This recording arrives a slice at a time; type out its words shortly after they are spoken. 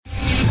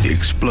The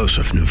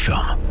explosive new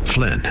film,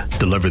 Flynn,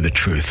 deliver the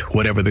truth,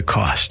 whatever the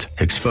cost,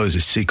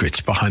 exposes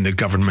secrets behind the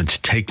government's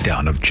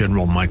takedown of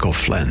General Michael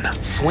Flynn.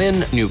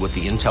 Flynn knew what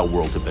the intel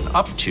world had been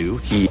up to.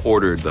 He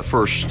ordered the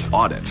first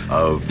audit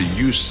of the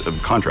use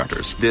of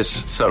contractors.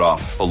 This set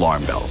off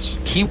alarm bells.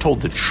 He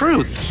told the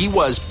truth. He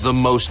was the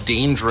most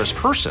dangerous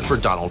person for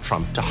Donald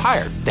Trump to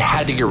hire. They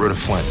had to get rid of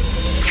Flynn.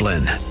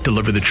 Flynn,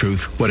 deliver the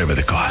truth, whatever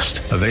the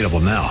cost. Available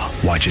now.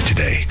 Watch it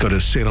today. Go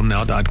to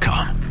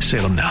salemnow.com.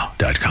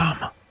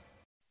 salemnow.com.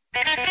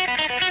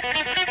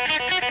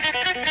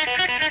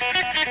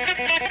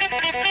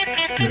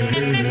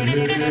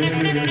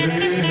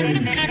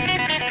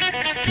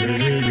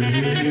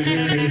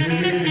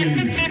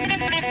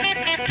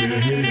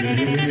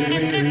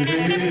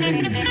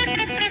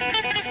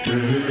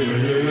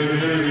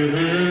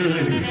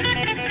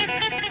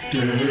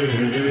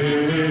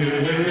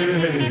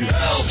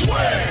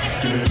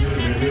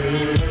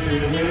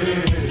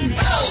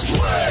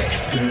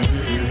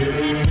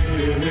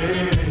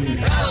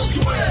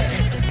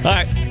 All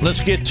right,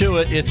 let's get to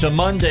it. It's a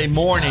Monday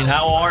morning.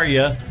 How are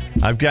you?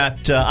 I've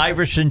got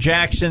Iverson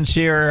Jackson's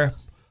here.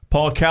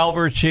 Paul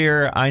Calvert's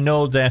here. I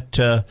know that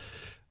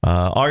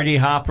R.D.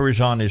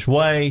 Hopper's on his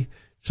way.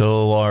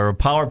 So our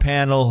power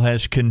panel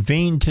has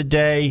convened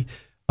today.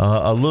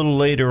 A little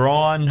later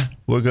on,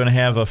 we're going to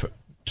have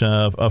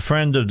a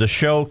friend of the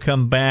show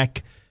come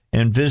back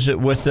and visit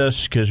with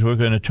us because we're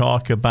going to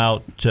talk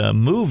about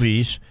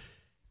movies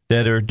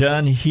that are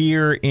done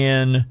here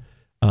in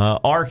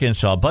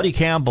Arkansas. Buddy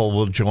Campbell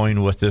will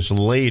join with us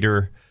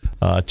later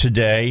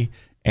today,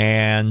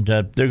 and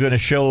they're going to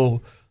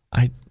show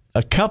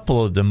a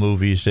couple of the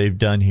movies they've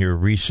done here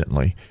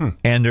recently,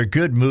 and they're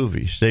good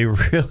movies. They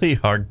really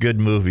are good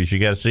movies. You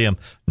got to see them.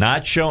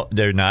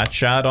 They're not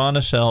shot on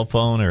a cell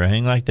phone or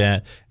anything like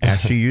that.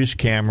 Actually use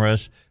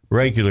cameras,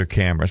 regular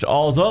cameras.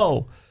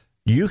 Although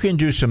you can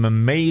do some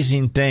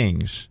amazing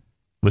things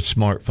with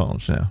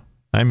smartphones now.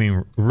 I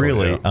mean,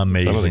 really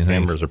amazing. Some of the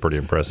cameras things. are pretty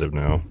impressive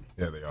now.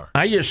 Yeah, they are.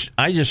 I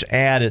just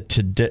added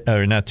today,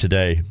 or not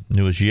today.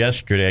 It was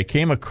yesterday. I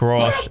came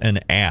across an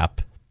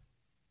app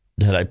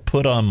that I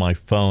put on my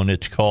phone.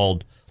 It's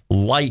called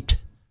Light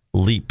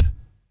Leap.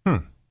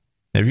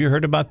 Have you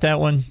heard about that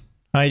one,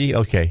 Heidi?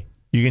 Okay.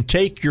 You can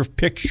take your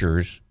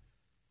pictures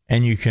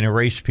and you can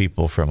erase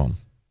people from them.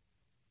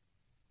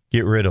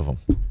 Get rid of them.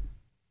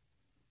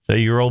 Say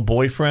your old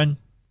boyfriend,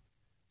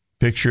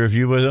 picture of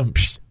you with him,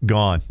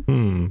 gone.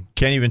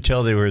 Can't even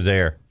tell they were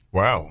there.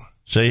 Wow.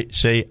 Say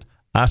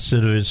I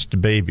said it's the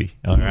baby.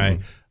 All right.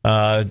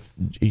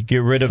 You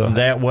get rid of them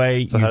that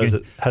way. So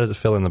how does it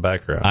fill in the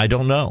background? I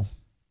don't know.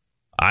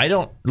 I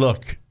don't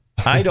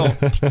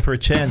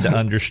pretend to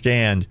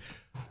understand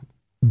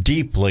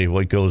deeply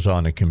what goes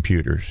on in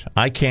computers.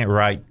 I can't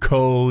write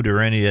code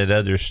or any of that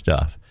other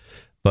stuff,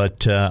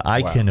 but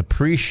I can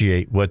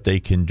appreciate what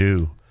they can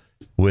do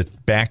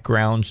with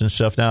backgrounds and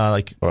stuff. Now,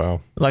 like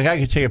I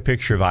could take a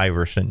picture of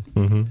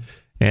Iverson,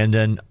 and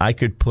then I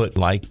could put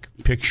like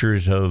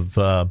pictures of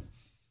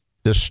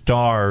the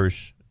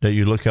stars that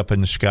you look up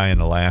in the sky in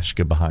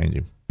Alaska behind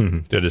him,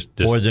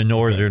 or the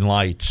northern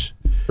lights.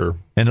 Sure.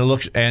 And it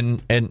looks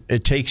and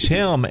it takes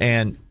him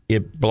and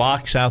it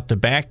blocks out the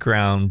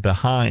background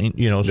behind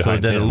so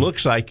that it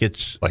looks like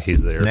it's like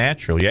he's there,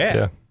 natural.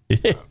 Yeah.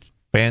 It's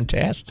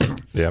fantastic.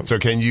 Yeah. So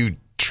can you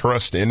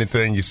trust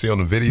anything you see on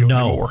the video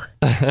anymore?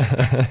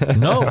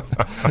 No.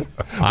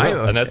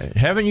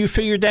 Haven't you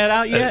figured that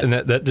out yet? And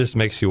that just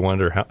makes you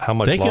wonder how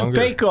much they longer. They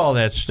can fake all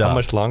that stuff. How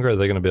much longer are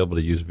they going to be able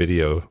to use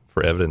video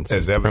for evidence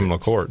in criminal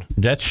court?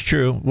 That's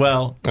true.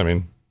 Well, I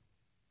mean,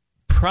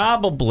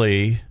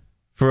 probably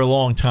for a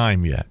long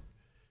time yet.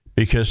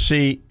 Because,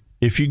 see,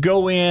 if you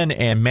go in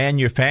and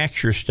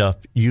manufacture stuff,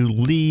 you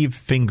leave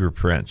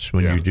fingerprints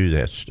when you do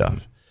that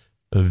stuff.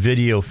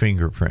 Video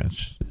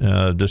fingerprints.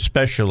 The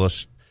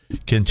specialists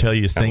can tell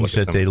you things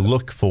that they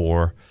look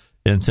for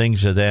and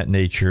things of that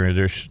nature.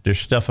 There's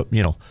stuff,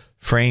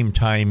 frame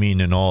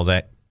timing and all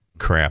that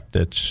crap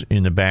that's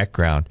in the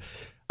background.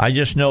 I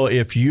just know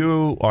if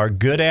you are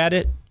good at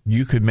it,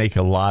 you could make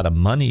a lot of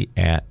money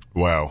at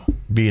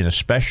being a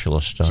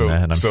specialist on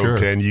that, I'm sure.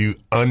 So can you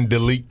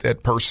undelete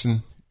that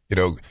person?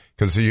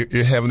 Because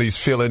you're having these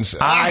feelings.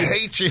 I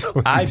hate you.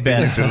 I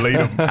bet. Delete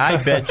them. I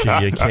bet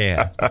you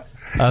can.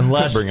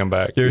 Unless bring them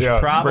back. There's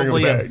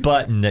probably a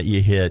button that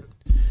you hit,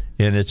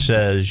 and it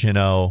says,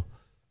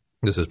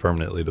 this is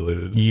permanently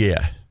deleted.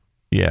 Yeah.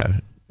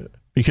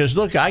 Because,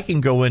 look, I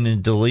can go in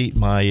and delete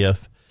my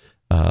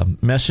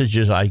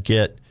messages I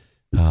get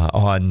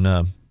on,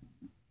 my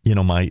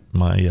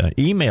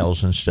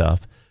emails and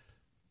stuff.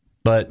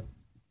 But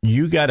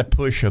you got to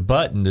push a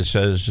button that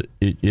says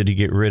to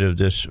get rid of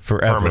this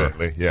forever.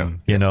 Permanently, yeah.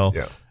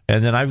 Yeah.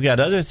 And then I've got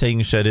other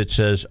things that it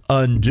says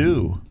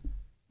undo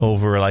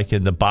over like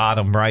in the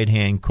bottom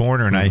right-hand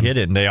corner, and I hit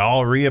it, and they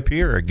all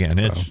reappear again.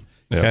 It's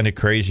kind of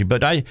crazy.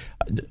 But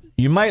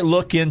you might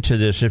look into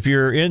this. If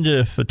you're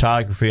into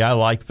photography, I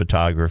like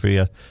photography.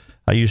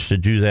 I used to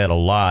do that a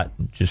lot.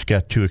 It just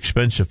got too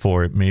expensive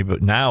for me,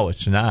 but now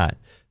it's not.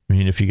 I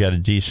mean, if you got a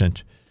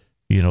decent,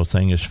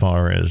 thing as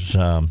far as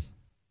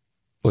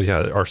Well,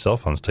 yeah, our cell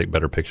phones take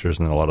better pictures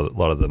than a lot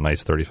of the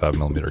nice 35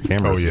 millimeter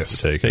cameras. Oh,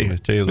 yes. Take a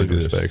look at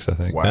this. Respects, I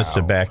think. Wow. That's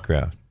the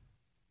background.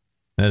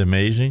 Isn't that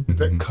amazing? Did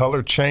that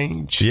color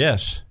change?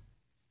 Yes.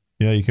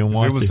 Yeah, you can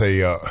watch it. Was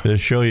They'll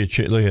show you.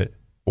 Look at.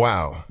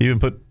 Wow. You even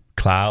put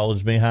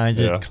clouds behind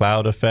it,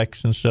 cloud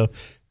effects and stuff.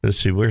 Let's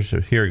see.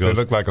 Here it goes. So it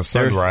looked like a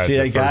sunrise. See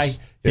that guy?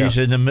 Yeah. He's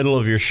in the middle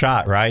of your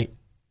shot, right?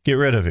 Get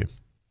rid of him.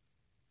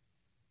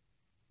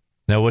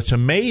 Now, what's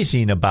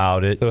amazing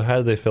about it? So how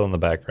did they fill in the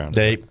background?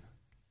 It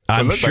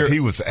looks like he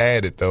was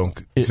added, though,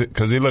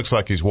 because he looks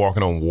like he's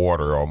walking on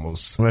water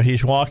almost. Well,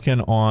 he's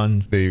walking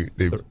on the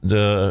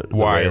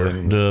wire,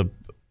 the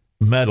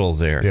metal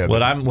there. Yeah,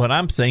 what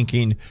I'm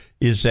thinking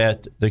is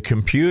that the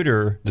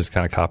computer just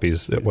kind of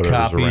copies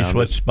around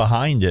what's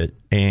behind it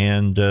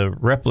and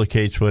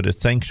replicates what it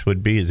thinks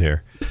would be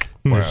there.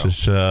 Wow.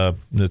 This is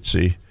let's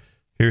see.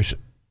 Here's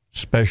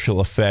special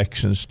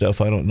effects and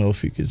stuff. I don't know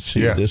if you can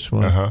see this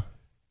one. Uh-huh.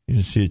 You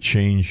can see it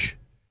change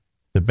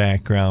the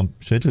background.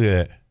 So look at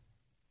that.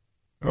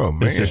 Oh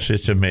man,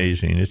 it's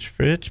amazing. It's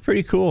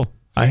pretty cool. So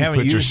I haven't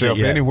put used yourself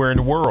it yet. Anywhere in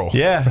the world.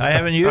 Yeah, I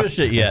haven't used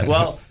it yet.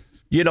 Well,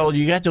 you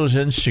got those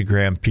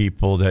Instagram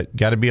people that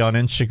got to be on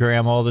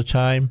Instagram all the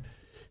time.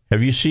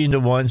 Have you seen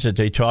the ones that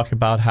they talk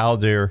about how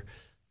they're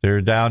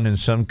down in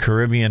some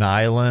Caribbean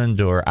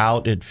island or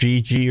out at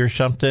Fiji or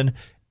something,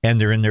 and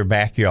they're in their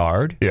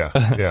backyard? Yeah.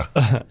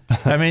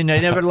 I mean,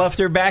 they never left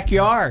their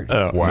backyard.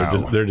 Oh, wow.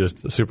 They're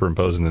just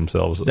superimposing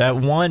themselves. That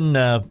one,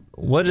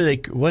 what do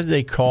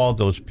they call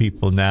those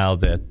people now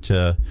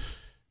that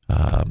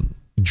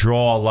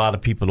draw a lot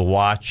of people to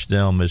watch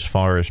them as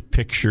far as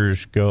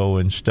pictures go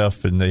and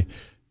stuff? And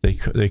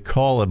they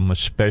call them a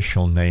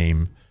special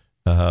name.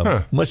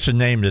 What's the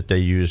name that they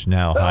use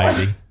now,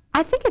 Heidi?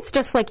 I think it's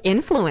just like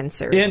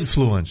influencers.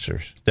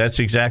 Influencers. That's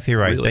exactly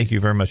right. Really? Thank you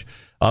very much.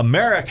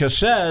 America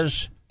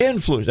says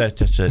influence.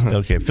 That's it.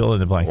 Okay, fill in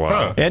the blank.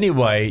 Wow.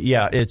 Anyway,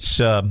 yeah, it's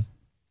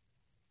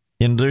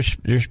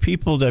there's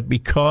people that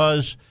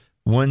because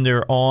when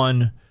they're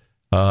on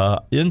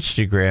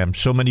Instagram,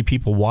 so many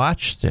people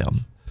watch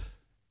them.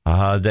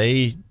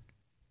 There's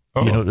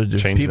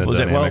change people the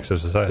that dynamics of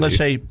society. Let's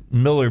say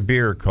Miller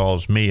Beer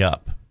calls me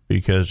up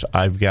because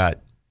I've got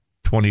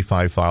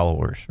 25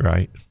 followers,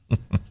 right?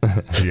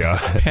 Yeah.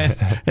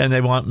 and they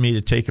want me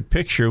to take a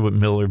picture with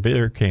Miller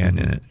Beer can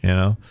in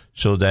it,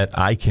 so that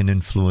I can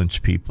influence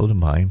people to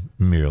buy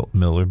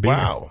Miller Beer.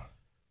 Wow.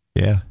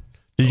 Yeah.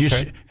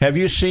 Have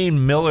you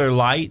seen Miller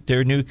Lite,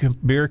 their new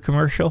beer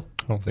commercial?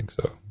 I don't think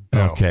so.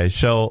 No. Okay,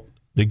 so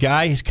the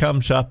guy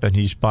comes up and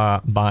he's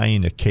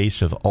buying a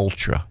case of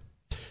Ultra.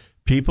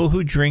 People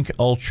who drink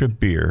Ultra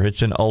beer,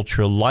 it's an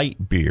ultra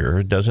light beer.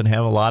 It doesn't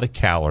have a lot of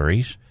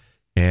calories,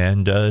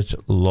 and it's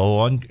low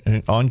on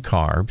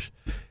carbs,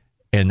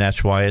 and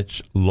that's why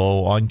it's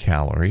low on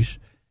calories.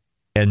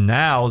 And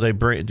now the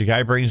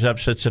guy brings it up,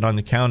 sits it on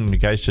the counter, and the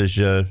guy says,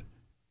 you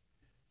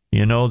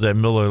know that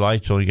Miller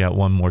Lite's only got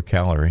one more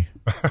calorie.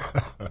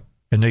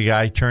 And the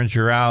guy turns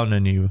around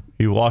and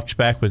he walks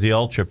back with the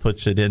Ultra,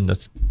 puts it in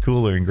the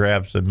cooler, and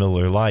grabs the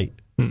Miller Lite.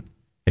 And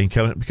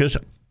because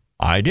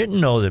I didn't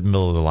know that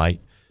Miller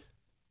Lite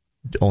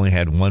only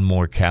had one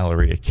more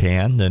calorie a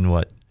can than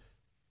what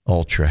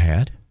Ultra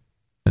had,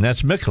 and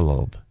that's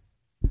Michelob.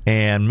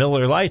 And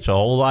Miller Lite's a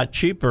whole lot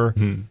cheaper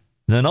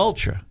than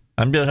Ultra.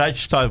 I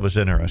just thought it was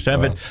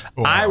interesting. But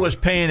I was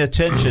paying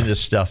attention to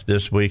stuff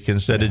this week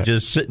instead of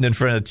just sitting in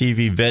front of the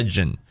TV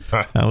vegging.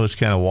 I was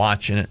kind of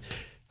watching it.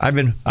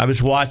 I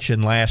was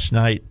watching last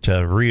night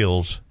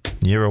Reels.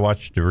 You ever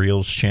watch the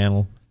Reels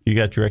channel? You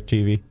got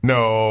DirecTV?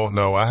 No,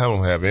 I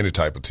don't have any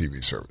type of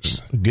TV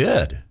service.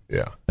 Good.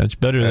 Yeah. That's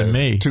better than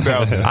me.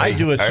 2008. I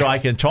do it so I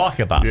can talk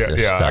about this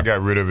stuff. I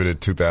got rid of it in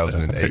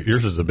 2008.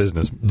 Yours is a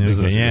business. It's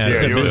a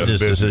business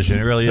decision.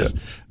 It really is. Yeah.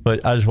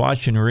 But I was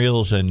watching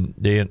Reels, and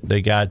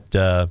they got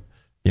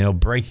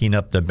breaking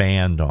up the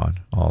band on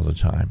all the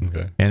time.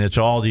 Okay. And it's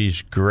all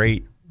these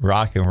great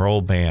rock and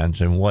roll bands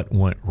and what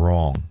went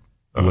wrong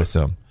with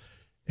them.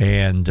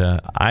 And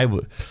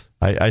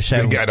I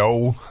said, they got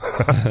old.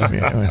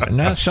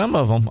 Not some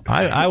of them.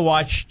 I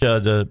watched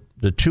the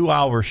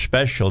 2-hour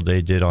special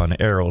they did on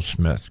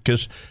Aerosmith,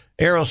 because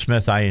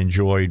Aerosmith I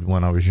enjoyed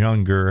when I was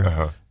younger.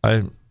 Uh-huh.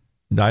 I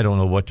don't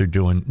know what they're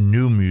doing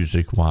new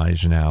music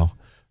wise now,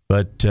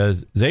 but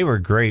they were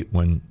great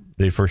when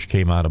they first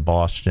came out of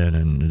Boston,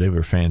 and they were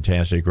a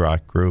fantastic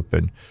rock group.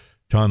 And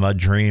talking about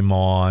Dream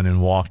On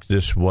and Walk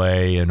This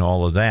Way and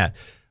all of that.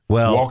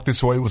 Well, Walk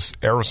This Way was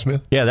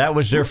Aerosmith? Yeah, that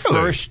was their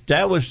first.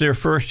 That was their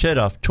first hit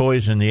off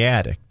Toys in the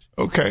Attic.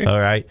 Okay. All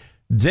right.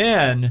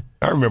 Then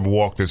I remember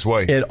Walk This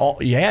Way.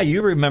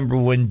 You remember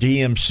when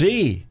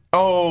DMC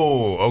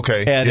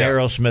okay. and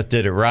Aerosmith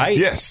did it, right?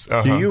 Yes.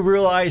 Uh-huh. Do you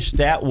realize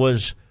that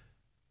was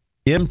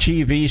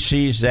MTV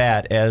sees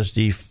that as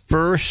the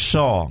first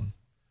song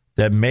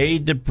that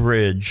made the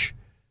bridge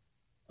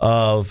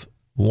of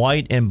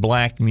white and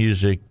black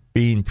music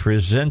being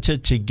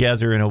presented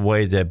together in a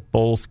way that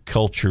both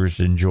cultures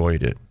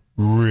enjoyed it?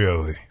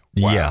 Really?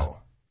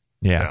 Wow.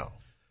 Yeah. No.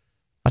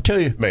 I'll tell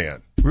you,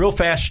 man, real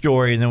fast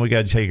story, and then we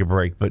got to take a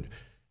break. But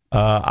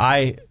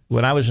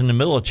when I was in the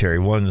military,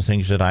 one of the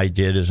things that I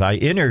did is I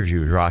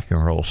interviewed rock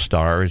and roll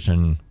stars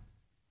and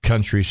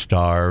country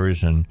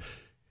stars and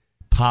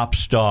pop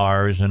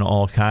stars and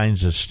all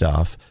kinds of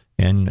stuff.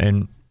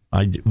 And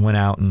I went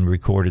out and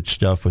recorded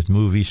stuff with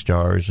movie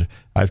stars.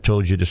 I've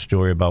told you the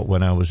story about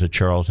when I was at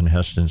Charlton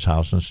Heston's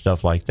house and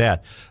stuff like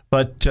that.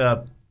 But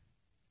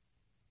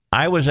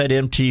I was at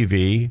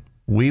MTV.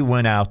 We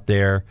went out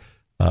there.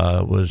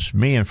 It was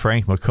me and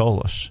Frank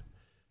McCollus.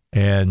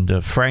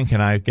 And Frank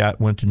and I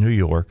went to New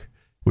York.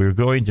 We were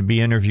going to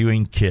be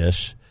interviewing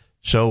Kiss.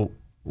 So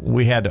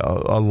we had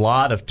a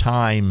lot of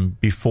time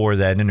before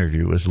that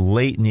interview. It was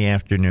late in the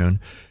afternoon.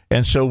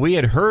 And so we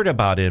had heard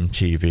about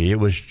MTV. It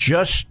was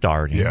just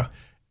starting. Yeah.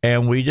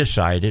 And we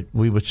decided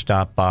we would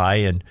stop by,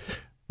 and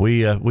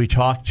we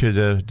talked to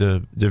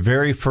the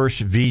very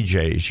first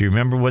VJs. You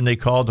remember when they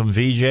called them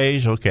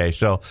VJs? Okay,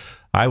 so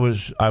I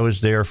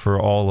was there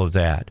for all of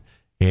that.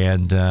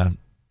 And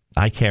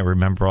I can't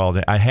remember all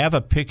that. I have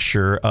a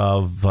picture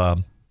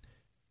of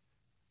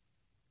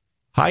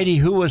Heidi,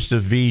 who was the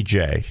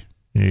VJ?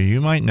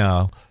 You might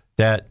know,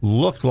 that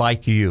looked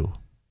like you.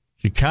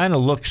 She kind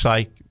of looks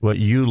like what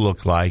you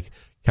look like,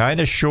 kind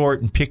of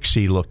short and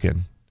pixie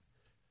looking.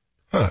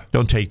 Huh.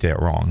 Don't take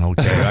that wrong,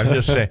 okay? I'm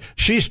just saying.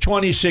 She's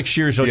 26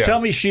 years old. Yeah. Tell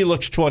me she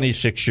looks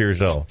 26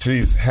 years old.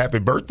 She's happy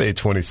birthday,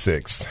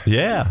 26.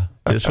 Yeah,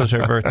 this was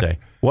her birthday.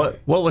 What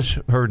was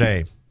her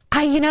name?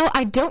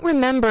 I don't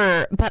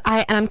remember, but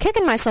I'm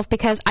kicking myself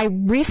because I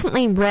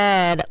recently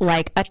read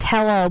like a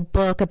tell-all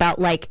book about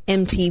like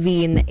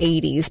MTV in the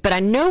 80s, but I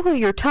know who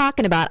you're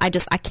talking about. I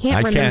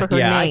can't remember her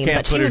name,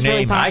 but she was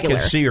really popular. I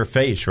can see her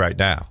face right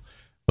now,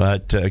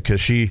 but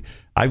because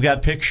I've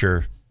got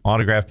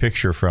autographed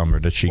picture from her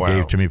that she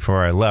gave to me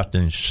before I left,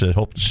 and she said,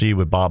 "Hope to see you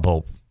with Bob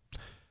Hope,"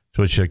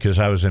 which because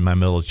I was in my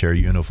military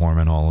uniform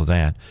and all of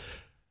that.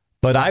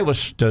 But I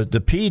was the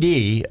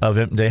PD of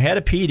them. They had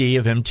a PD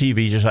of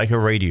MTV, just like a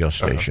radio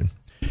station.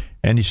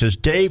 And he says,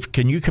 "Dave,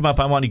 can you come up?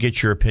 I want to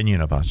get your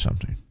opinion about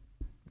something."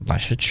 I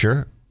said,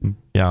 "Sure."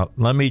 Now,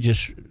 let me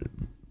just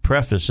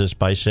preface this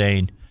by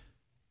saying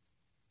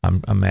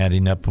I'm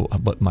adding up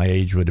what my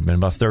age would have been,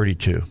 about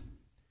 32.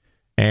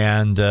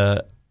 And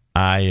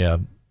I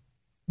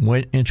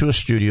went into a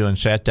studio and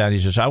sat down. He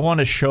says, "I want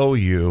to show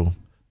you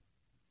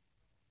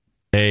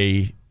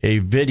a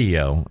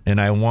video,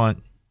 and I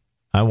want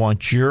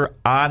your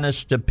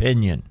honest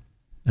opinion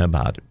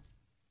about it."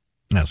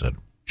 I said,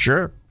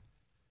 "Sure."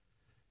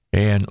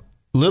 And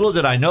little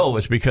did I know it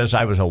was because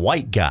I was a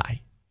white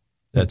guy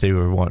that they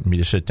were wanting me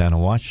to sit down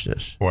and watch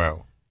this.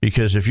 Wow.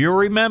 Because if you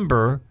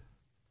remember,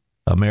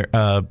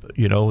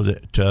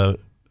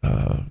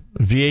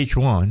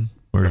 VH1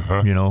 or,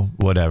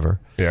 whatever,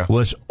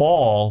 was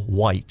all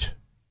white.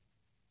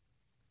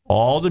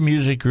 All the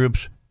music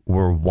groups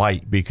were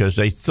white because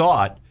they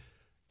thought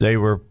they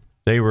were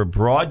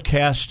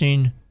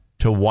broadcasting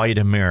to white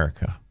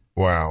America.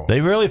 Wow.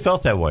 They really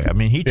felt that way. I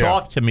mean, he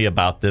talked to me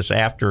about this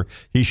after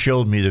he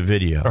showed me the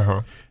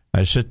video.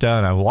 I sit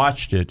down, I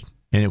watched it,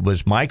 and it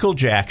was Michael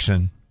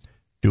Jackson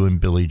doing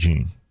Billie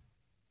Jean.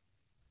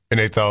 And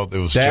they thought it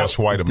was just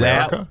white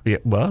America?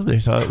 They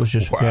thought it was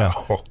just,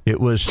 It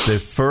was the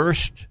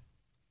first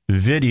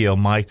video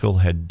Michael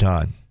had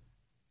done.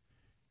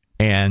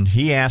 And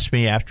he asked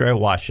me after I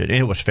watched it, and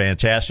it was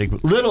fantastic.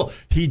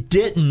 He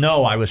didn't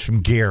know I was from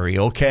Gary,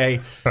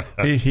 okay?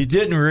 he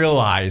didn't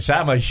realize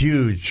I'm a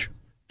huge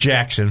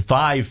Jackson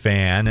 5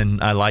 fan,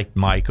 and I liked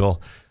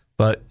Michael.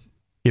 But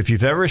if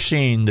you've ever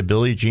seen the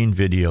Billie Jean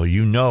video,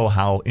 you know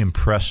how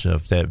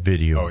impressive that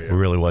video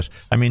really was.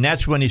 I mean,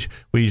 that's when he's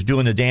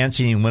doing the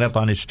dancing and went up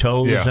on his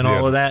toes and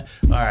all of that.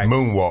 All right.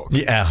 Moonwalk.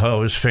 Yeah, it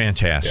was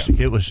fantastic.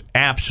 Yeah. It was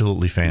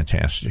absolutely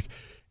fantastic.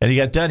 And he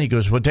got done. He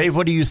goes, "Well, Dave,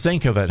 what do you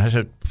think of it?" And I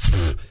said,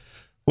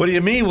 "What do you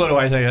mean, what do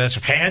I think? That's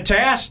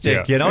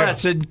fantastic.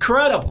 That's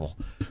incredible."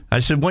 I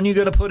said, "When are you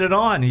going to put it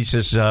on?" He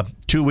says,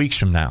 2 weeks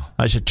from now.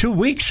 I said, 2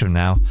 weeks from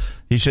now?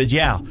 He said,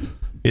 "Yeah,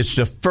 it's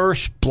the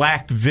first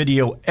black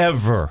video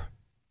ever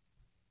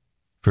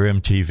for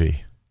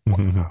MTV."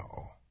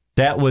 Wow.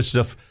 That was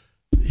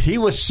he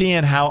was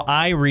seeing how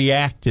I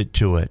reacted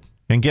to it.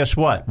 And guess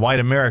what?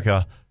 White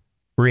America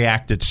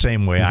reacted the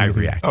same way I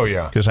reacted. Oh,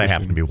 yeah. Because I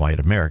happen to be white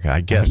America, I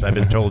guess. I've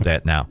been told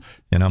that now.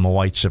 And I'm a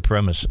white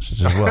supremacist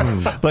as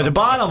well. But the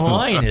bottom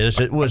line is,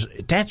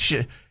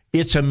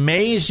 it's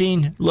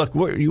amazing. Look,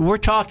 we're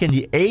talking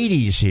the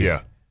 80s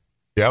here.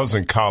 Yeah, I was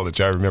in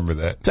college. I remember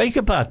that. Think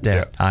about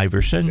that,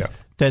 Iverson. Yeah.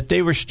 That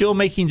they were still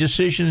making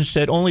decisions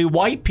that only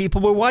white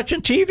people were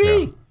watching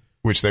TV. Yeah.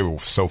 Which they were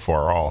so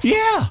far off.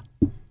 Yeah.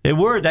 They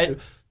were. That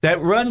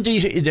Run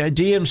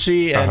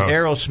DMC and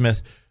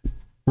Aerosmith,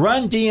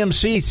 Run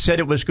DMC said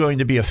it was going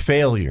to be a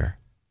failure.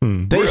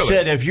 They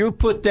said, if you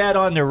put that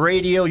on the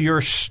radio,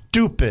 you're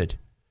stupid.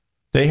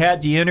 They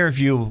had the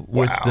interview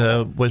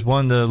with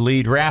one of the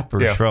lead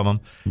rappers from them,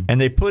 and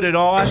they put it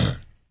on.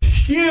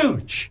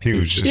 Huge.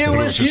 It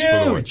was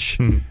huge.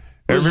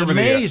 I remember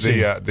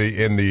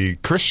in the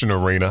Christian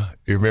arena.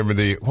 You remember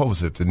what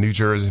was it? The New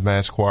Jersey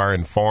Mass Choir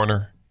and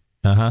Foreigner.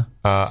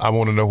 I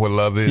Want to Know What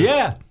Love Is.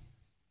 Yeah.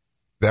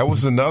 That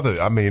was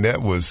another. I mean,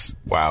 that was,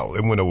 wow.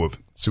 It went over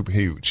super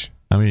huge.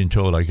 I'm being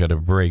told I got a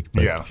break.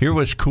 But yeah. Here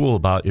what's cool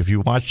about, if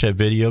you watch that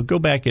video, go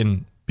back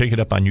and pick it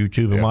up on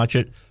YouTube and watch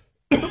it.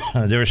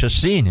 There's a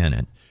scene in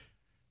it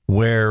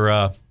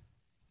where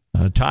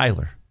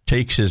Tyler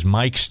takes his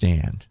mic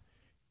stand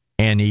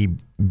and he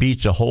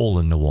beats a hole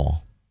in the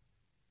wall.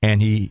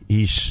 And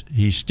he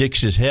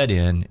sticks his head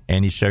in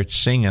and he starts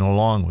singing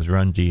along with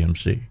Run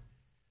DMC.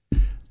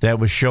 That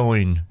was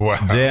showing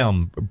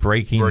them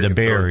breaking the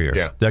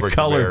barrier, the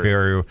color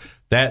barrier.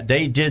 That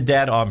they did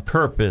that on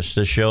purpose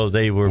to show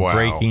they were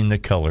breaking the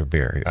color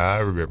barrier. I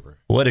remember.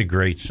 What a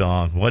great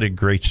song! What a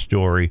great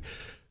story.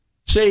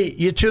 See,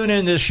 you tune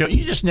in this show,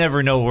 you just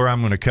never know where I'm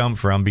going to come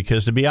from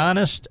because, to be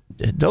honest,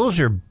 those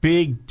are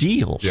big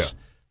deals. Yeah.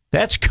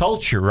 That's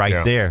culture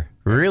right there.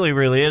 Really,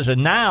 really is.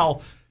 And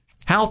now,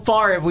 how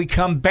far have we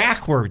come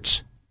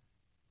backwards?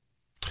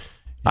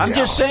 I'm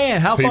just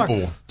saying, how far?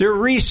 They're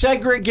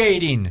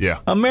resegregating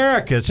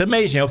America. It's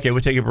amazing. Okay,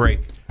 we'll take a break.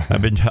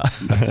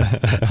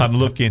 I'm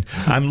looking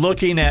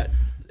at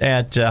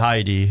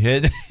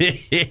Heidi.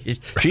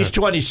 She's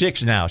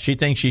 26 now. She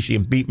thinks she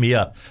can beat me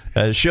up.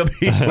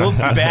 We'll be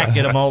back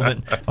in a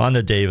moment on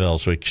the Dave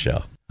Elswick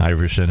Show.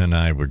 Iverson and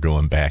I were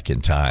going back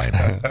in time.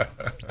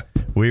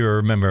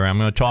 Remember, I'm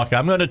going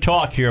to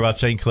talk here about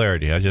St.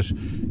 Clarity.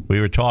 We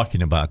were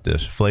talking about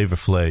this. Flavor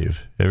Flav.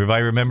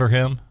 Everybody remember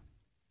him?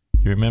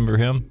 You remember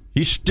him?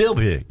 He's still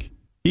big.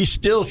 He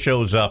still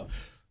shows up.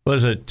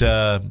 Was it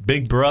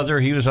Big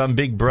Brother? He was on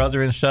Big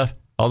Brother and stuff.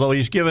 Although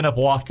he's given up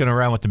walking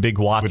around with the big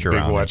watch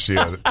around. Big watch,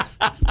 yeah.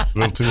 A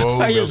little too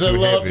old. I used to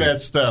love heavy.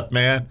 that stuff,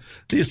 man.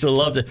 I used to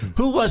love it.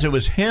 Who was it? It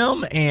was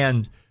him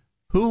and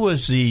who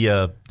was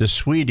the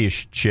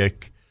Swedish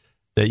chick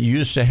that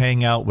used to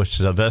hang out with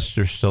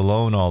Sylvester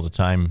Stallone all the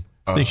time?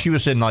 I think she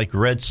was in like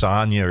Red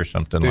Sonja or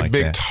something like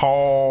big, that. Big,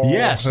 tall.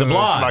 Yes, the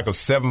blonde. Like a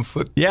 7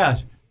 foot. Yeah.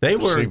 They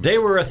were a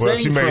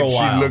thing for a while.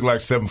 She looked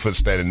like 7 foot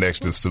standing next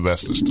to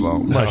Sylvester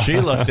Stallone. Well,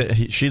 she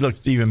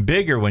looked even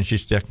bigger when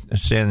she's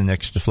standing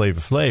next to Flavor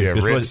Flav. Yeah,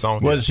 Red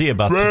Sonja. What is he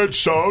about? Red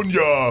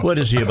Sonja. What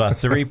is he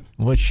about?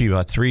 What's she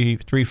about? 3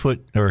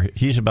 foot, or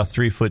he's about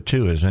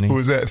 3'2", isn't he? Who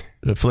is that?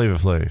 Flavor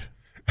Flav.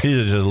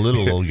 He's just a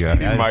little old guy.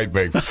 He might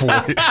make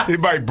 4. He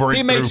might break.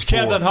 He makes through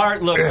 4. Kevin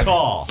Hart look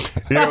tall.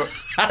 You know,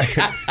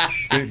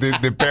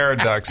 the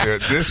paradox here.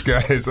 This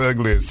guy is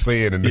ugly as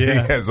sin, and he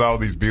has all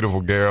these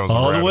beautiful girls.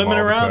 All the women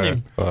all around the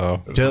him.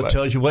 Wow.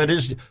 Tells you what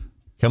is.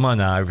 Come on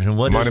now, Iverson.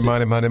 What money. The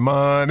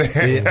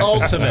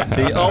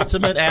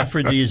ultimate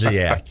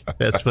aphrodisiac.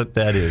 That's what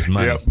that is.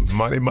 Money. Yep.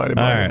 Money. All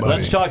right, money.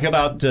 Let's talk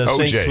about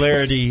St.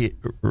 Clarity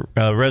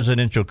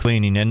residential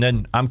cleaning, and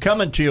then I'm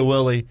coming to you,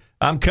 Willie.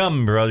 I'm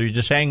coming, brother. You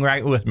just hang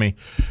right with me.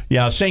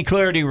 Yeah, St.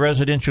 Clarity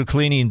residential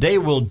cleaning. They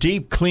will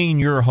deep clean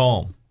your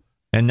home,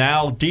 and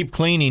now deep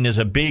cleaning is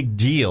a big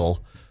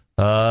deal.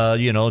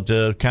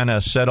 To kind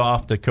of set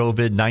off the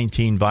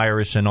COVID-19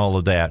 virus and all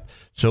of that.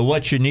 So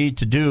what you need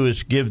to do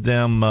is give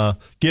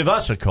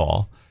us a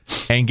call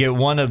and get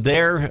one of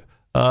their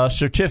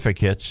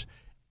certificates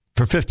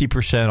for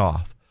 50%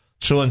 off.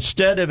 So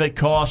instead of it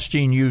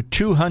costing you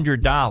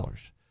 $200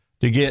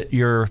 to get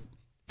your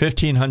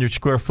 1,500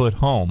 square foot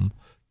home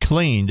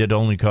cleaned, it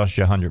only costs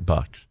you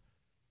 $100.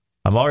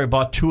 I've already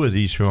bought 2 of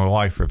these for my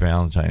wife for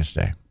Valentine's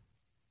Day.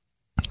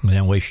 And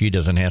that way she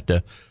doesn't have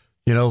to,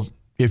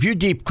 if you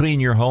deep clean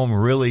your home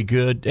really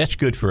good, that's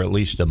good for at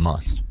least a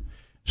month.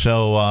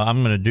 So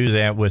I'm going to do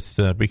that with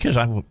because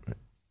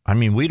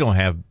we don't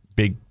have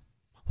big,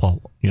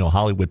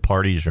 Hollywood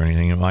parties or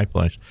anything in my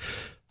place.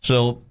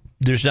 So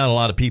there's not a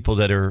lot of people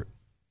that are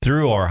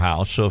through our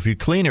house. So if you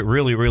clean it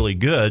really, really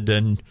good,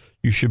 then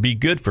you should be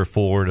good for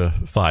 4 to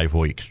 5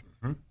 weeks.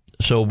 Mm-hmm.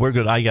 So we're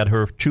good. I got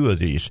her 2 of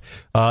these.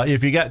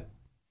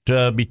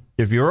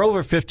 If you're over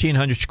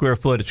 1,500 square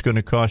foot, it's going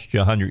to cost you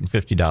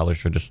 $150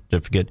 for the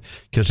certificate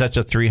because that's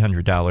a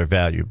 $300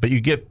 value. But you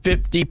get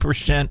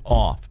 50%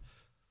 off.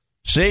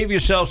 Save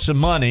yourself some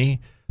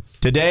money.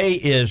 Today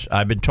is, I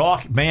have been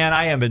talking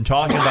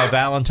about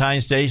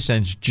Valentine's Day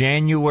since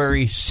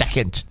January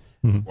 2nd.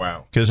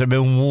 Wow. Because I've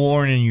been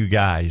warning you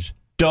guys,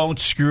 don't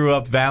screw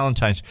up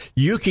Valentine's.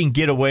 You can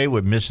get away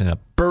with missing a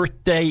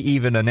birthday,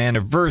 even an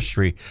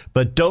anniversary,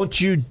 but don't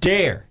you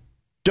dare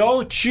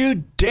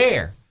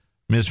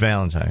miss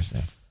Valentine's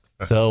Day.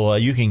 So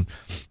you can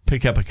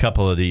pick up a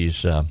couple of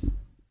these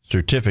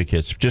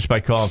certificates just by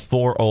calling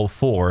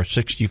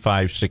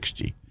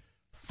 404-6560.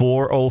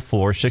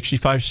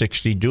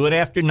 404-6560. Do it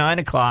after 9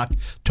 o'clock.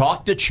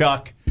 Talk to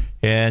Chuck,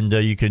 and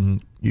you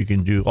can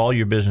do all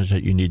your business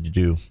that you need to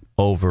do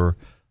over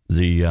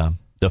the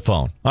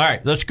phone. All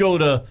right, let's go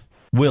to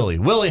Willie.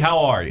 Willie,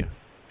 how are you?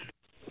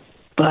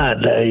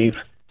 Fine, Dave.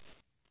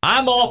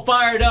 I'm all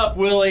fired up,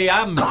 Willie.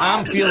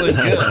 I'm feeling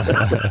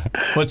good.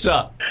 What's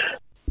up?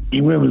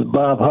 You remember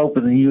Bob Hope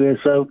and the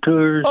USO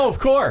tours? Oh, of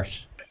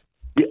course.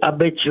 I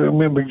bet you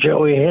remember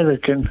Joey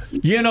Heatherton.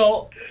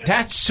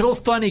 That's so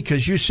funny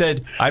because you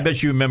said, I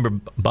bet you remember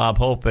Bob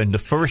Hope, and the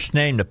first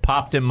name that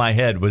popped in my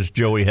head was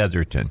Joey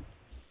Heatherton.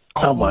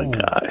 Oh my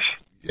gosh.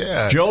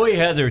 Yes. Joey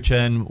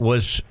Heatherton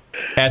was,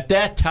 at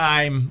that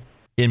time,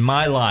 in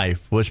my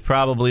life was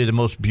probably the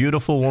most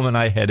beautiful woman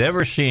I had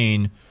ever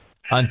seen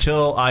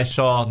until I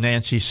saw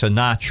Nancy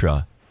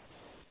Sinatra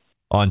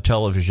on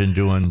television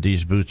doing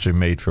These Boots Are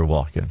Made for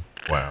Walking.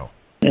 Wow.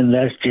 And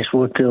that's just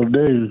what they'll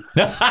do.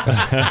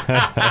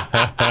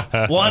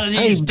 One of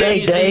these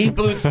days, these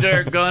boots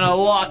are going to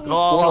walk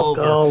all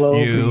over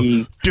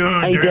you.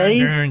 Hey,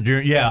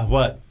 Dave? Yeah,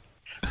 what?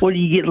 What do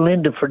you get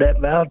Linda for that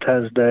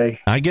Valentine's Day?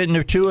 I get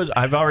her two.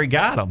 I've already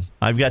got them.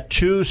 I've got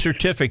 2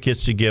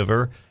 certificates to give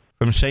her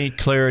from St.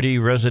 Clarity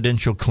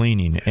Residential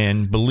Cleaning.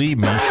 And believe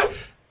me,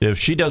 if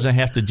she doesn't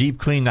have to deep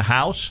clean the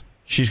house,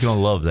 she's going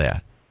to love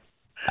that.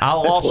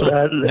 I'll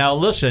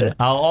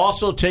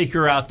also take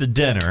her out to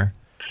dinner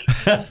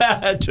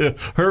to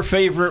her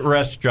favorite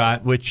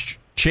restaurant, which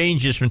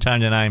changes from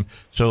time to time.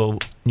 So,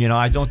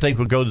 I don't think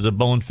we'll go to the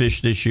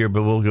Bonefish this year,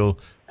 but we'll go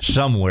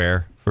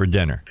somewhere for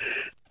dinner.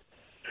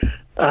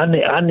 I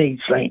need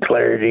St.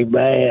 Clarity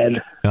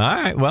bad. All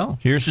right. Well,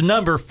 here's the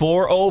number,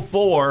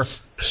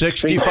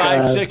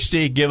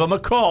 404-6560. Give them a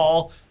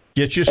call.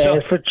 Get yourself.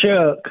 Ask for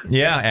Chuck.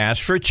 Yeah,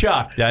 ask for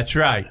Chuck. That's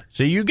right.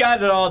 So you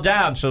got it all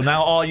down. So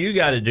now all you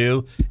got to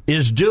do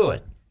is do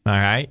it. All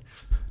right?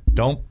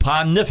 Don't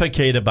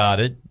pontificate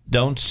about it.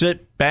 Don't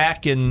sit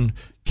back and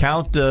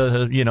count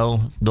the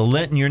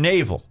lint in your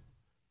navel.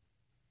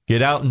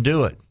 Get out and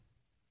do it.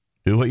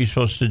 Do what you're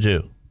supposed to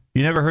do.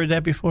 You never heard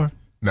that before?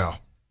 No.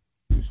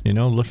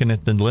 Looking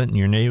at the lint in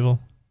your navel.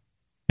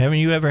 Haven't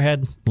you ever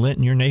had lint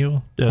in your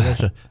navel?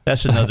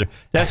 That's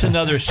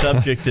another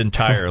subject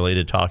entirely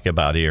to talk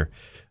about here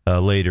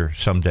later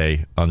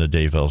someday on the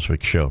Dave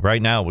Elswick Show.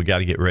 Right now, we got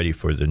to get ready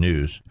for the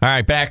news. All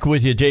right, back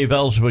with you, Dave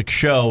Elswick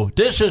Show.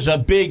 This is a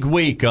big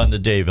week on the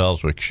Dave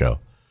Elswick Show.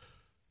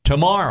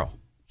 Tomorrow,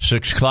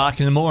 6 o'clock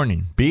in the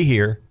morning, be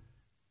here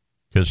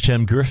because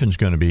Tim Griffin's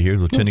going to be here.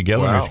 Lieutenant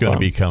Governor's going to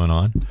be coming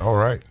on. All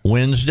right.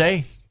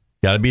 Wednesday,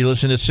 got to be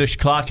listening at 6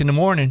 o'clock in the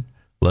morning.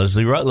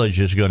 Leslie Rutledge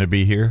is going to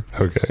be here.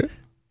 Okay.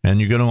 And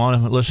you're going to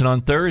want to listen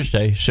on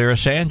Thursday. Sarah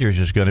Sanders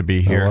is going to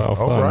be here. Oh,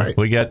 wow, all right.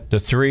 We got the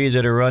 3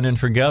 that are running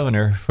for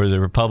governor for the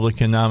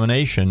Republican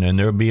nomination, and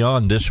they'll be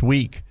on this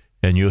week.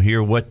 And you'll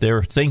hear what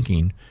they're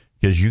thinking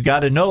because you got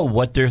to know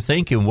what they're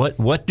thinking.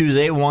 What do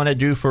they want to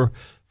do for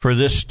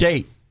this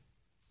state?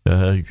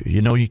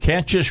 You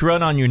can't just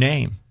run on your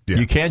name. Yeah.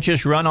 You can't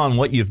just run on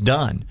what you've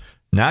done.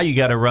 Now you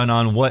got to run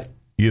on what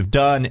you've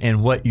done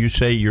and what you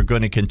say you're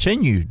going to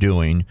continue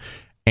doing.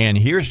 And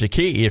here's the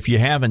key. If you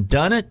haven't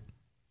done it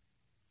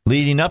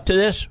leading up to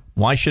this,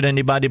 why should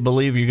anybody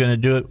believe you're going to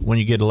do it when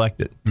you get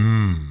elected?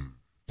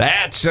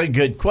 That's a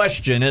good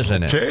question,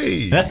 isn't it?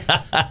 Okay.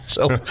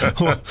 So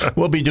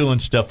we'll be doing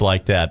stuff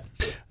like that.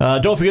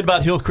 Don't forget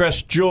about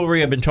Hillcrest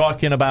Jewelry. I've been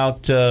talking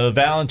about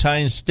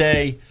Valentine's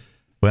Day.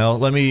 Well,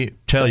 let me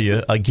tell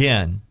you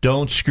again,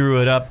 don't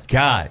screw it up,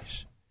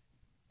 guys.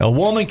 A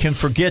woman can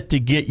forget to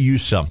get you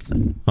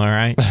something, all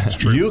right? That's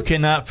true. You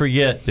cannot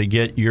forget to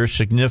get your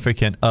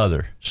significant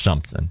other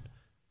something.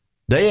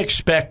 They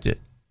expect it,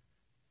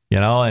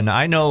 and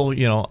I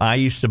know, I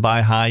used to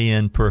buy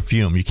high-end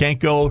perfume. You can't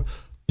go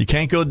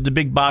to the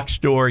big box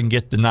store and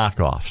get the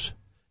knockoffs.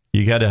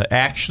 You got to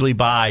actually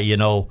buy,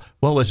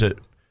 what was it?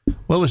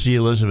 What was the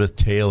Elizabeth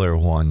Taylor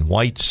one?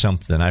 White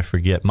something, I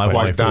forget.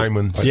 White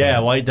diamonds. Yeah,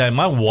 white diamond.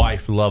 My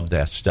wife loved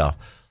that stuff.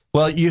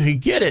 Well, you could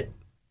get it.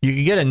 You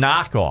could get a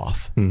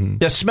knockoff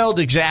that smelled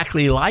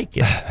exactly like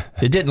it.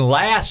 It didn't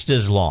last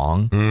as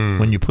long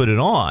when you put it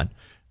on,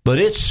 but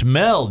it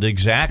smelled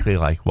exactly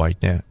like white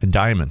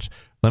diamonds.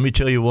 Let me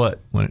tell you what,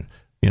 when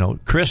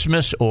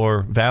Christmas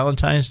or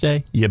Valentine's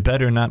Day, you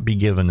better not be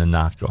given the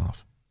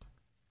knockoff.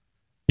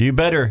 You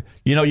better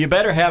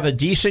have a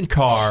decent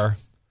car.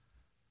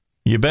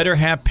 You better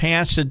have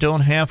pants that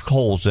don't have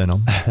holes in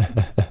them.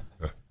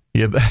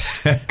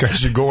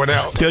 Because you're going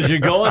out. Because you're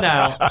going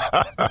out,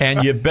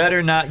 and you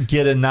better not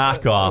get a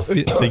knockoff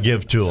to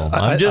give to them.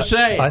 I'm just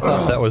saying. I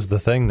thought that was the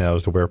thing now,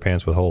 is to wear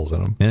pants with holes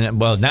in them.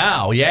 And, well,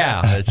 now,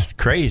 yeah, it's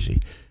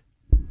crazy.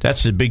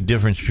 That's the big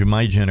difference between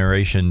my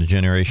generation and the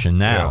generation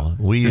now.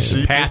 Yeah. We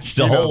patch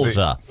the holes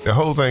up. The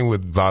whole thing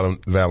with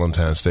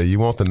Valentine's Day, you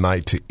want the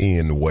night to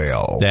end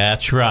well.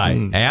 That's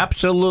right.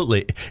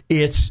 Absolutely.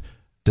 It's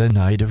the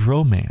night of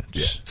romance.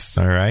 Yes.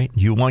 All right?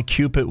 You want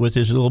Cupid with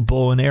his little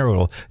bow and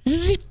arrow.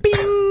 Zipping.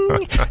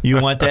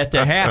 You want that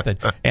to happen.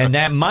 And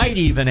that might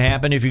even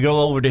happen if you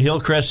go over to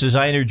Hillcrest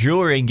Designer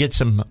Jewelry and get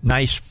some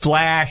nice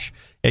flash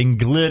and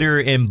glitter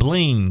and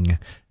bling.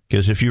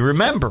 Because if you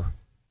remember,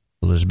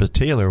 Elizabeth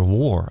Taylor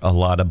wore a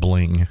lot of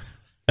bling.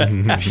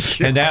 And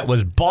that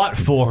was bought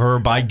for her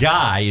by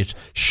guys.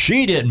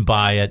 She didn't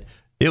buy it.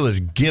 It was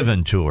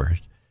given to her.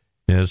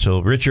 So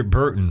Richard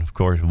Burton, of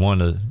course,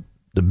 one of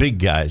the big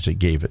guys that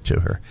gave it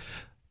to her.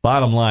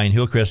 Bottom line,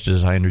 Hillcrest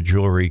Designer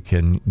Jewelry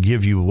can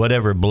give you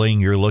whatever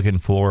bling you're looking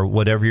for,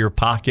 whatever your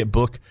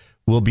pocketbook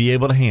will be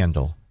able to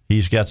handle.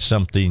 He's got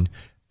something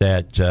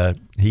that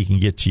he can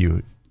get to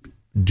you.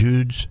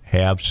 Dudes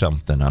have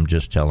something, I'm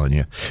just telling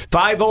you.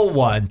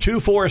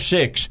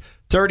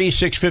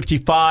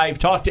 501-246-3655.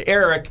 Talk to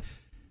Eric.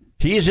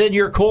 He's in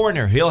your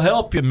corner. He'll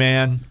help you,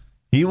 man.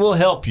 He will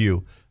help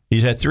you.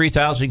 He's at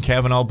 3000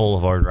 Kavanaugh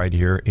Boulevard right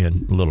here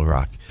in Little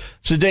Rock.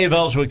 It's the Dave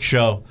Elswick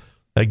Show.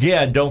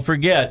 Again, don't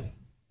forget,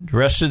 the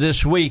rest of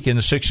this week in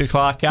the 6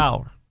 o'clock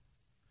hour,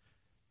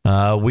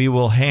 we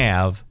will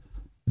have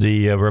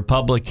the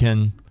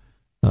Republican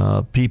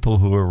people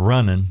who are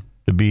running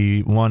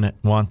to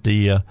want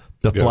the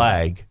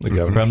flag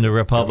from the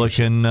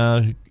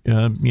Republican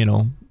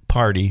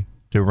party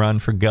to run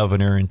for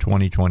governor in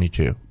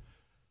 2022.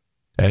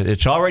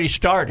 It's already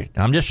started.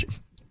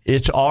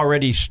 It's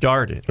already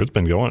started. It's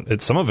been going.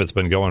 Some of it's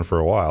been going for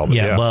a while.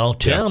 But Well,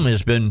 Tim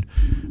has been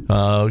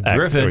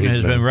Griffin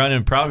has been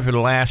running probably for the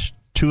last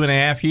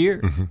 2.5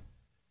 years.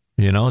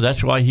 Mm-hmm.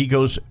 That's why he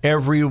goes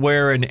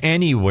everywhere and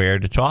anywhere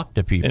to talk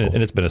to people.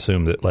 And it's been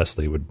assumed that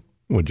Leslie would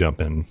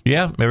jump in.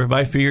 Yeah,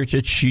 everybody figures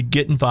that she'd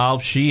get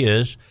involved. She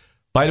is.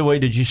 By the way,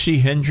 did you see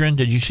Hendren?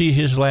 Did you see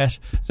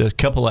the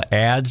couple of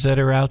ads that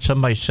are out?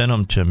 Somebody sent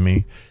them to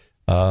me.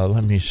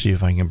 Let me see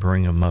if I can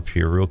bring them up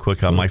here real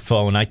quick on my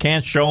phone. I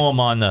can't show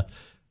them on the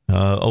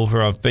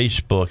over on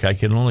Facebook. I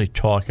can only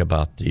talk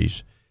about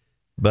these.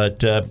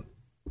 But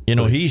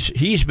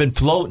he's been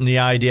floating the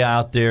idea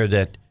out there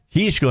that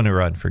he's going to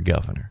run for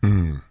governor,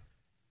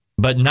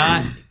 but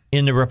not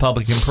in the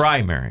Republican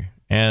primary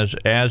as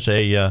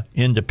a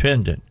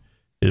independent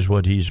is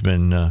what he's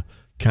been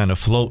kind of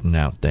floating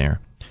out there.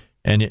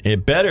 And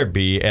it better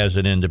be as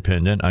an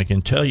independent. I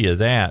can tell you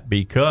that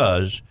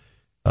because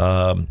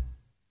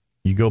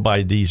you go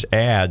by these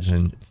ads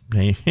and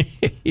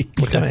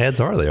what kind of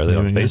ads are they? Are they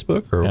on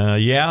Facebook? Or?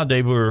 Yeah,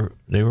 they were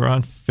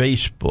on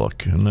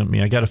Facebook.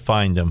 And I got to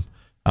find them.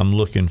 I'm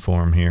looking for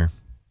them here.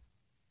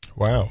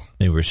 Wow.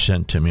 They were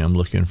sent to me. I'm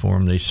looking for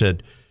them. They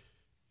said,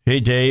 "Hey,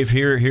 Dave,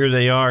 here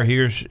they are.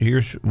 Here's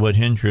what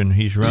Hendren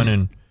he's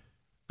running."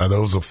 Are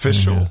those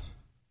official?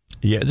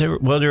 Yeah,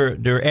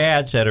 they're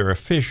ads that are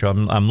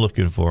official. I'm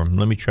looking for them.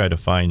 Let me try to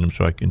find them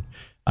so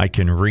I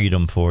can read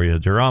them for you.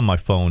 They're on my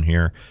phone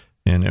here,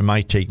 and it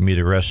might take me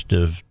the rest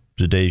of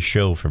today's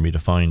show for me to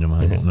find them.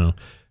 I don't know,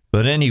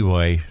 but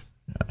anyway,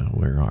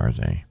 where are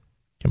they?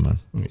 Come on.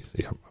 Let me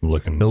see. I'm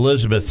looking.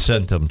 Elizabeth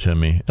sent them to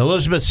me.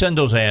 Elizabeth, send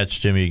those ads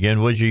to me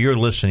again, would you? You're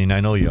listening. I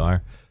know you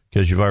are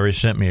because you've already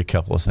sent me a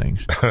couple of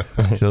things.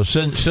 So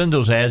send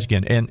those ads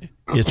again, and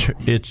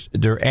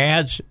they're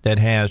ads that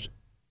has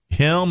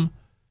him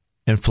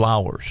and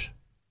flowers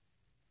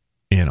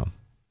in them.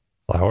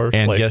 Flowers?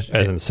 And as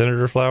in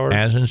Senator Flowers?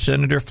 As in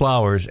Senator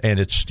Flowers, and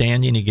it's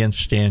standing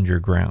against Stand Your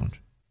Ground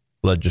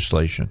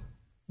legislation.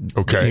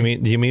 Okay.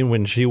 Do you mean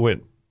when she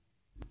went...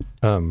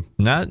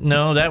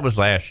 No, that was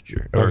last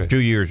year or 2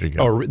 years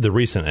ago. Oh, the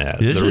recent ad.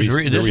 This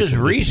is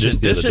recent.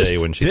 Just the other day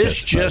when she this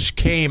testified. just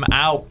came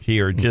out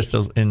here just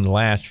in the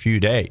last few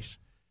days.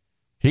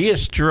 He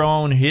has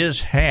thrown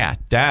his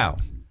hat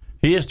down.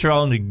 He has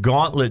thrown the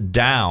gauntlet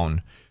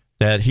down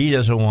that he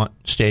doesn't want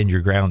Stand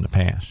Your Ground to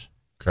pass.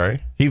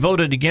 Okay. He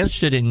voted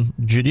against it in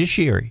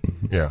Judiciary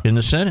in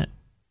the Senate.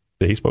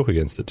 Yeah, he spoke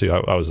against it, too.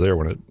 I was there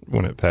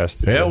when it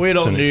passed. Yeah, we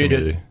don't need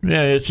it.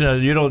 Yeah,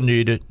 you don't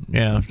need it.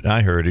 Yeah,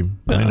 I heard him.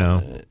 I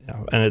know.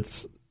 And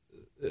it's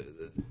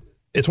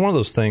one of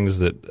those things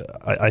that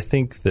I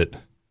think that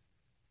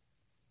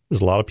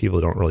there's a lot of people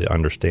that don't really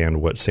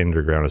understand what Stand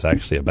Your Ground is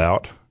actually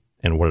about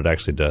and what it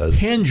actually does.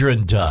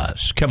 Hendren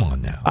does. Come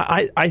on now.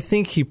 I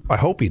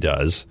hope he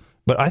does.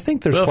 But I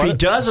think there's. Well, if he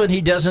doesn't,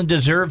 he doesn't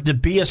deserve to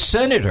be a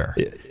senator.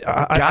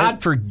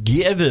 God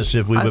forgive us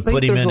if we would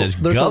put him in as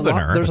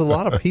governor. There's a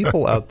lot of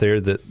people out there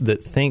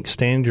that think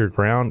Stand Your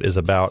Ground is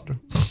about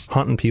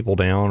hunting people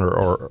down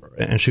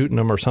and shooting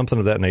them or something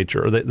of that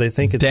nature. Or they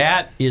think it's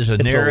that is a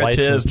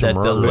narrative that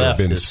the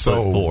left is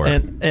sold for.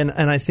 And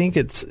I think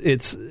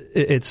it's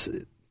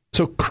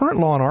so current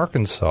law in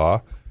Arkansas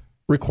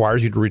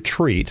requires you to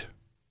retreat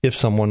if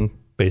someone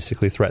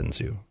basically threatens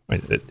you.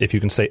 If you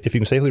can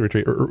safely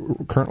retreat,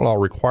 current law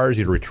requires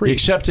you to retreat,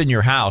 except in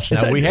your house.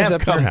 Now we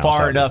have come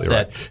far enough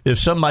that if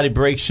somebody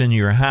breaks in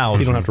your house,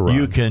 you don't have to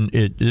run.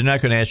 They're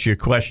not going to ask you a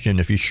question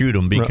if you shoot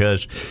them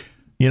because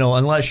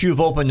unless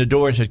you've opened the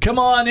door and said, "Come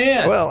on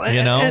in." Well,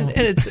 and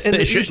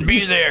they shouldn't be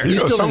there.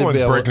 Someone's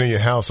breaking in your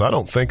house. I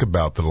don't think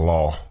about the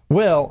law.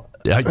 Well,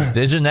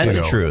 isn't that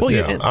the truth?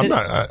 Well, I'm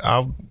not.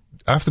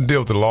 I have to deal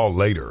with the law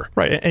later.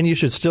 Right, and you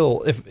should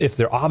still, if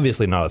they're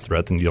obviously not a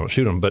threat, then you don't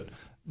shoot them. But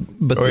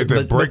if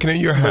they're breaking in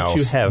your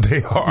house,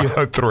 they are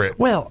a threat.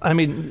 Well, I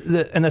mean,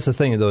 and that's the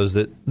thing, though, is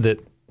that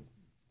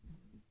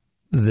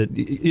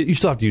you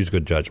still have to use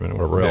good judgment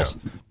or whatever else.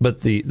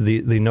 But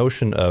the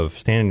notion of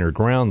standing your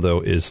ground,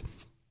 though, is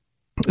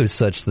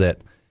such that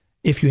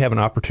if you have an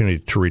opportunity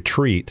to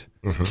retreat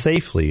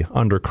safely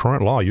under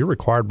current law, you're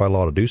required by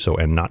law to do so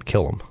and not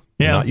kill them,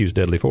 not use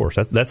deadly force.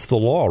 That's the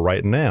law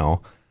right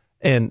now.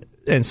 And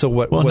so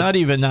what? Well, not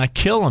even not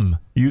kill them.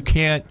 You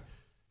can't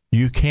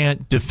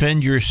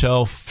defend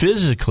yourself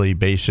physically,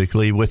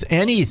 basically, with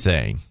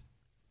anything.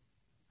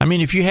 I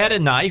mean, if you had a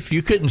knife,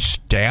 you couldn't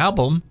stab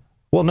them.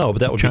 Well, no,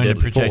 but that would trying be to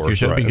protect force,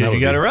 yourself right? because you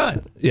got to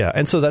run. Yeah,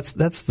 and so that's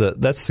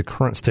the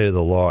current state of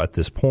the law at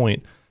this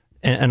point.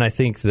 And I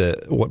think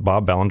that what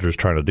Bob Ballinger is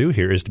trying to do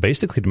here is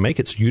basically to make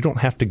it so you don't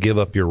have to give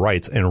up your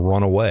rights and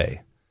run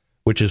away,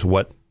 which is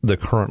what the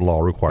current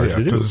law requires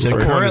you to do.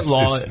 The current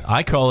law,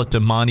 I call it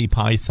the Monty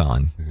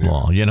Python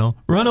law.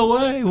 Run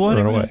away, run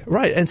away.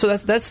 Right, and so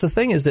that's the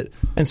thing is that,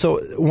 and so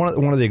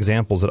one of the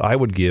examples that I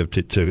would give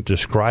to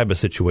describe a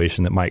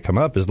situation that might come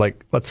up is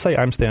like, let's say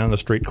I'm standing on the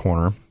street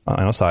corner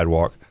on a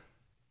sidewalk,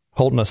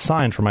 holding a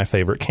sign for my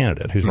favorite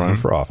candidate who's running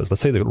for office.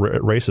 Let's say the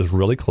race is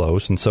really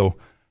close, and so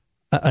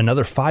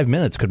another 5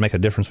 minutes could make a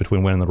difference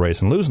between winning the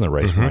race and losing the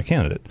race for my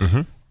candidate.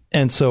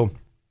 And so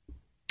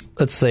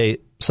let's say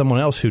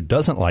someone else who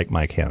doesn't like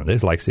my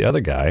candidate, likes the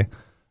other guy,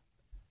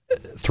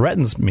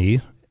 threatens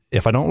me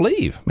if I don't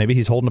leave. Maybe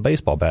he's holding a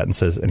baseball bat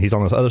and he's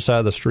on this other side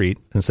of the street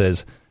and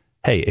says,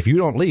 hey, if you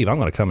don't leave, I'm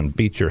going to come and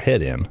beat your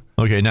head in.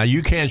 Okay, now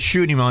you can't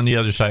shoot him on the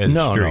other side of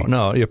the street.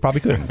 No, you probably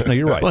couldn't. No,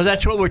 you're right. Well,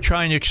 that's what we're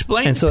trying to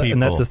explain to people.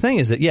 And that's the thing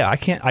is that,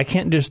 I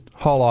can't just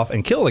haul off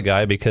and kill the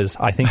guy because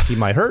I think he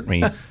might hurt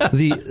me.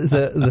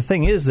 The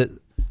thing is that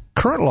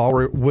current law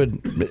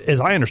would, as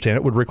I understand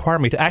it, would require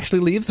me to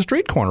actually leave the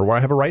street corner where I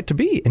have a right to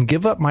be and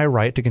give up my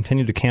right to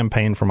continue to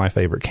campaign for my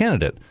favorite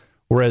candidate.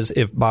 Whereas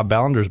if Bob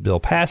Ballinger's bill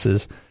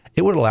passes,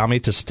 it would allow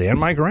me to stand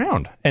my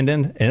ground. And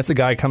if the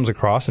guy comes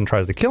across and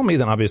tries to kill me,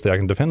 then obviously I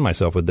can defend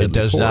myself with deadly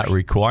force. It does not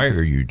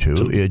require you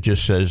to. It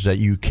just says that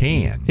you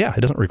can. Yeah,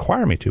 it doesn't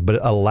require me to, but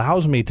it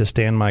allows me to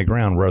stand my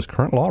ground, whereas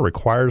current law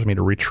requires me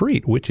to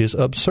retreat, which is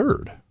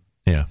absurd.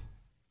 Yeah,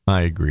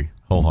 I agree.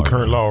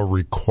 Current law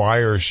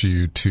requires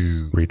you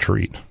to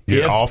retreat,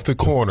 get off the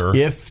corner.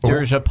 If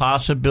there's a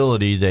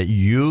possibility that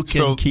you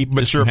can keep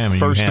this from happening,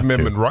 but your First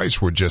Amendment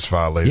rights were just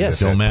violated.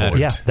 Yes, at that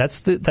point. Yeah, that's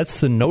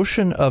the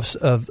notion of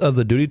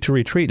the duty to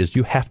retreat is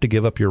you have to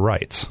give up your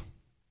rights.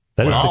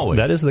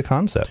 That is the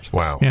concept.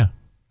 Wow. Yeah.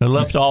 The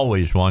left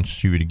always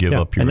wants you to give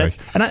up your rights.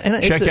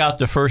 Check out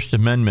the First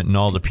Amendment and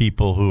all the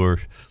people who are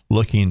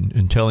looking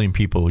and telling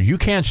people, you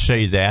can't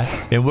say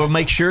that, and we'll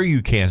make sure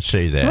you can't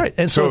say that. Right.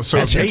 And so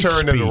if you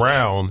turned it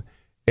around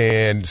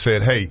and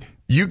said, hey,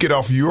 you get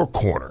off your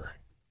corner,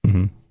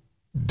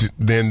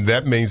 then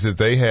that means that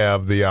they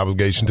have the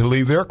obligation to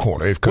leave their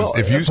corner.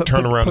 If you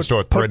turn around and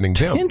start threatening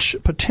them.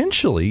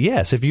 Potentially,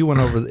 yes. If you went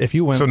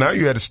So now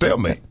you had a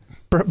stalemate.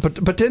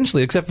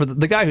 Potentially, except for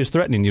the guy who's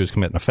threatening you is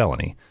committing a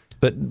felony.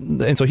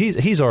 And so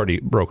he's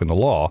already broken the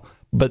law.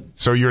 But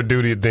so your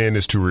duty then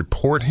is to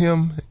report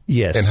him?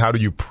 Yes. And how do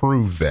you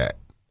prove that?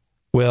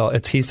 Well,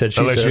 it's he said,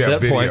 she Unless said. You have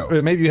at that video.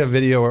 point, maybe you have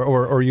video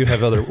or you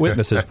have other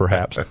witnesses,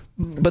 perhaps.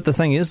 But the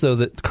thing is, though,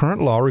 that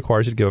current law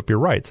requires you to give up your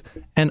rights.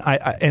 And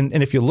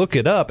and if you look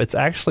it up, it's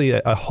actually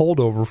a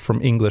holdover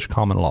from English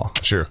common law.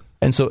 Sure.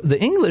 And so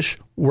the English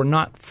were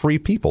not free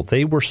people;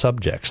 they were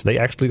subjects. They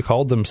actually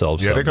called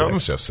themselves subjects. They called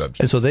themselves subjects.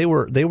 And so they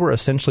were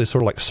essentially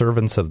sort of like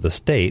servants of the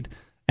state,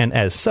 and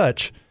as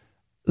such,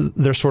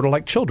 they're sort of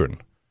like children.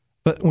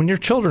 But when your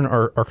children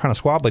are kind of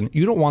squabbling,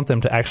 you don't want them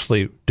to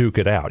actually duke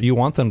it out. You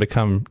want them to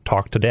come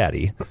talk to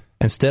daddy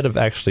instead of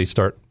actually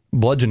start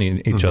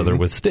bludgeoning each other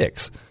with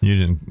sticks. You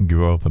didn't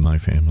grow up in my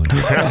family.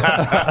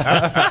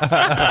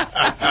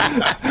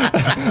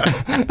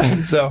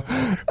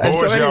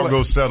 Boys, y'all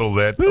go settle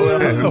that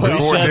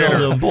before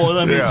dinner. Boy,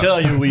 let me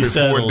tell you, we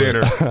settled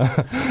dinner.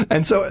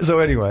 And so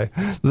anyway,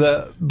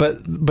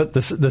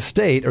 the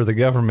state or the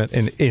government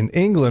in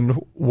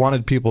England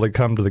wanted people to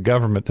come to the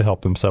government to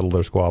help them settle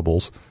their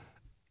squabbles.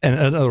 And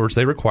in other words,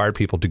 they required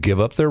people to give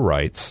up their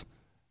rights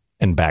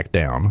and back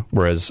down,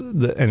 whereas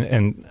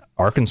and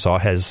Arkansas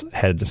has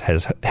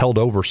held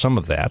over some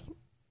of that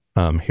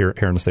here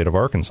in the state of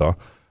Arkansas,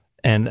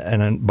 and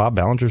then Bob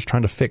Ballinger's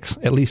trying to fix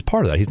at least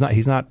part of that.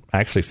 He's not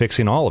actually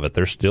fixing all of it.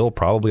 There's still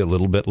probably a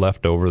little bit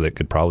left over that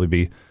could probably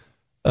be,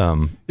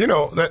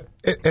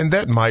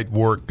 that might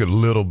work a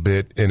little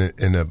bit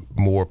in a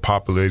more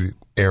populated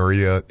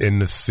area in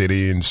the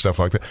city and stuff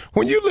like that.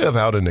 When you live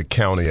out in the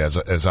county,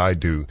 as I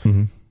do.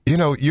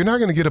 You're not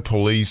going to get a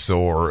police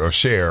or a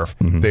sheriff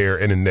there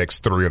in the next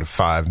 3 to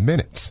 5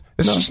 minutes.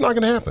 It's just not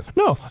going to happen.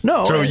 No.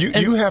 So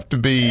you have to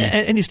be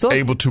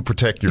able to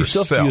protect yourself.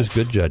 You still have to use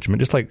good judgment.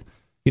 Just like,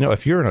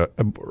 if you're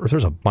if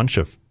there's a bunch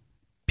of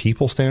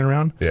people standing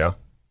around,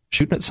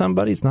 shooting at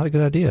somebody, it's not a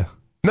good idea.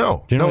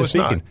 No, it's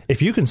not.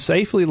 If you can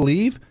safely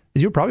leave,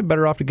 you're probably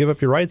better off to give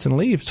up your rights and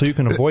leave so you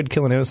can avoid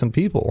killing innocent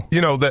people.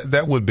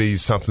 That would be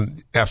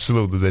something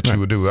absolutely that you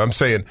would do. I'm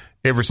saying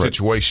every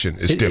situation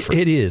is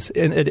different. It is.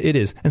 And it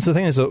is. And so the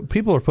thing is,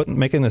 people are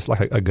making this like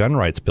a gun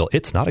rights bill.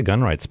 It's not a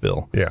gun rights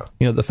bill. Yeah.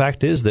 The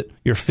fact is that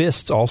your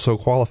fists also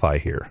qualify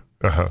here.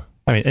 I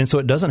mean, and so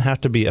it doesn't have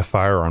to be a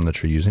firearm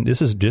that you're using.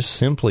 This is just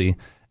simply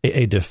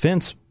a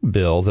defense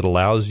bill that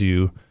allows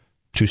you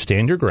to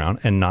stand your ground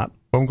and not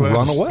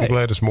run away. I'm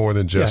glad it's more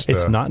than just.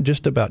 It's not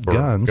just about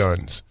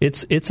guns.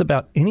 It's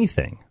about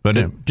anything.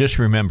 But just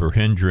remember,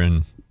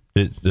 Hendren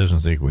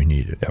doesn't think we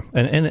need it. Yeah,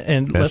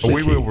 and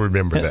we will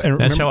remember that.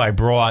 That's how I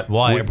brought.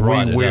 Why I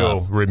brought it up. We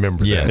will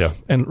remember that. Yeah,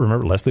 and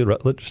remember Leslie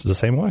Rutledge is the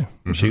same way.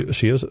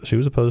 She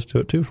was opposed to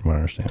it too, from what I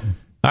understand.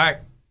 All right.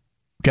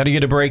 Got to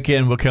get a break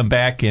in. We'll come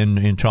back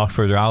and talk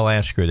further. I'll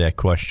ask her that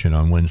question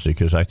on Wednesday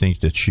because I think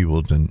that she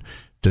will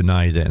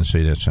deny that and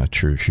say that's not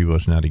true. She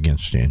was not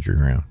against stand your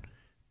ground.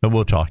 But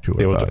we'll talk to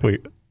her about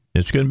it.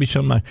 It's going to be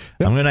something.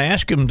 I'm going to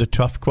ask him the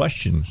tough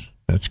questions.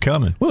 That's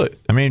coming. Well,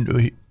 I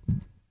mean,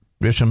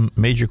 there's some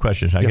major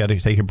questions. I got to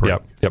take a break.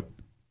 Yep.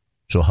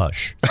 So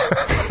hush. All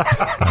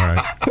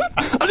right.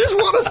 I just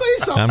want to say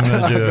something.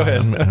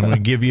 I'm going to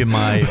give you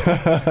my.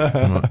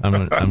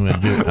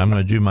 I'm going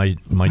to do my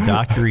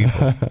Dr.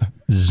 Evil.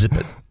 Zip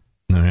it.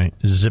 All right,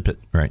 zip it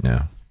right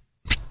now.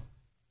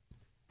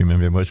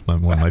 Remember, it was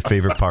one of my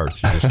favorite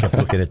parts. You just kept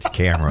looking at the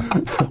camera.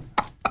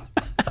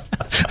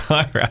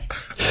 All right.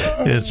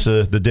 It's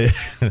the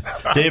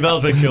Dave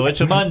Elswick Show.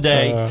 It's a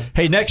Monday.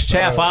 Hey, next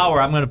half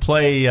hour, I'm going to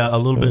play a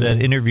little bit of that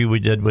interview we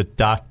did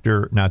with I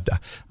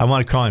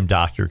want to call him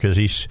Doctor because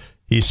he's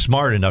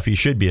smart enough. He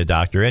should be a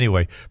doctor.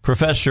 Anyway,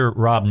 Professor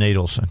Rob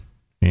Natelson,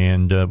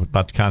 and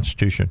about the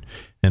Constitution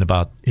and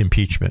about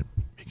impeachment.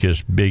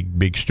 Because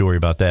big story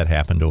about that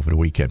happened over the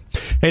weekend.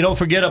 Hey, don't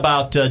forget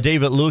about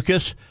David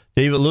Lucas.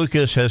 David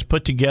Lucas has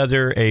put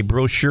together a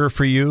brochure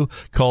for you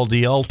called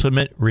the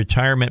Ultimate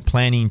Retirement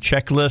Planning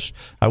Checklist.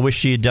 I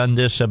wish he had done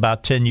this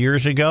about 10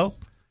 years ago,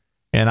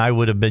 and I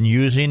would have been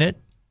using it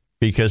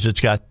because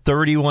it's got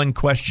 31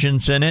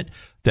 questions in it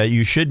that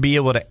you should be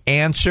able to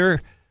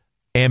answer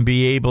and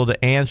be able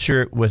to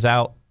answer it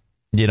without,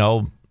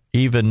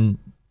 even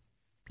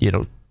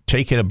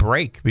taking a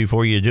break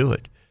before you do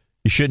it.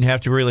 You shouldn't have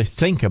to really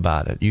think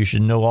about it. You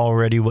should know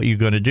already what you're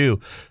going to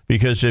do.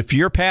 Because if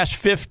you're past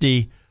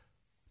 50,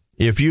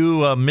 if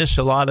you miss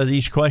a lot of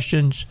these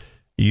questions,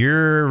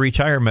 your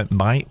retirement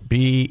might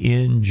be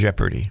in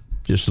jeopardy.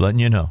 Just letting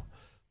you know.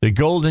 The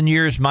golden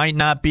years might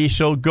not be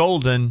so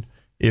golden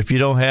if you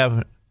don't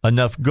have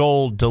enough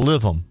gold to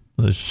live them.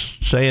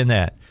 Just saying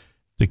that.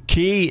 The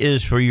key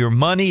is for your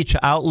money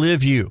to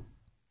outlive you,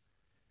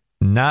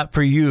 not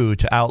for you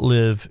to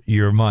outlive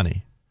your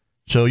money.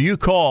 So you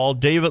call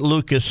David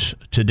Lucas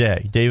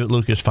today, David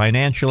Lucas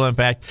Financial. In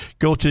fact,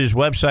 go to his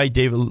website,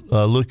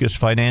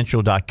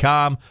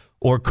 davidlucasfinancial.com,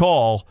 or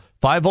call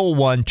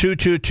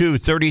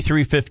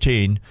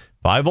 501-222-3315,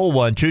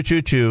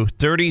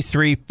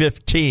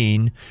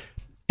 501-222-3315,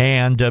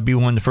 and be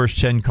one of the first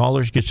 10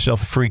 callers. Get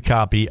yourself a free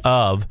copy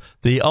of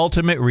the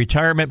Ultimate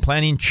Retirement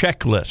Planning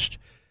Checklist.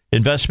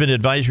 Investment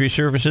advisory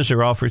services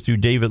are offered through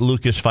David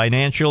Lucas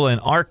Financial, an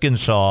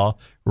Arkansas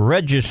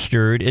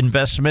registered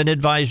investment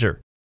advisor.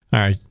 All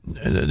right,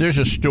 there's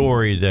a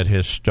story that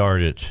has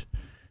started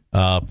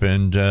up,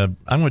 and I'm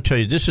going to tell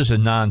you, this is a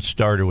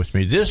non-starter with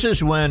me. This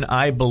is when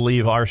I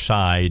believe our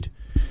side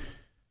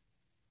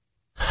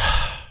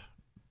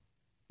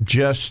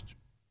just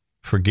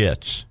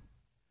forgets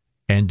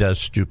and does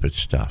stupid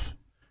stuff.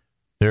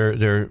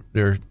 They're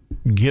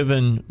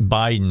giving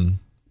Biden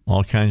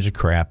all kinds of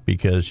crap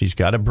because he's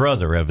got a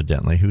brother,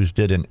 evidently, who's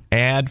did an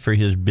ad for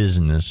his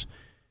business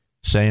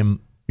saying,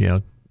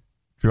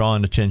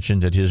 drawing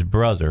attention that his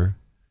brother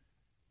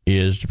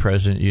is the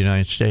president of the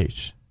United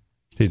States.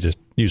 He just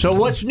so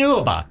what's new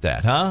about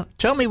that, huh?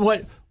 Tell me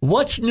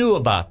what's new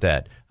about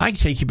that. I can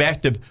take you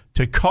back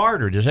to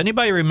Carter. Does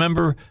anybody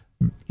remember,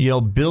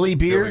 Billy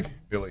Beer?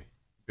 Billy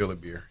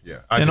Beer. Yeah.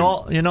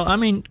 I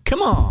mean,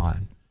 come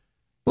on.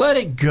 Let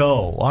it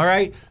go, all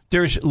right?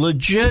 There's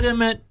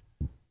legitimate,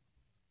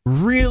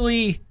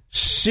 really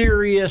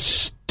serious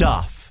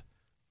stuff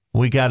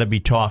we got to be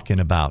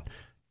talking about.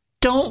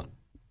 Don't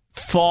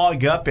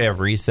fog up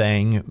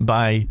everything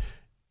by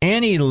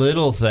any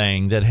little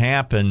thing that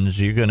happens.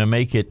 You're going to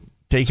make it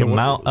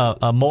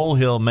a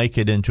molehill, make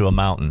it into a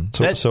mountain.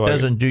 That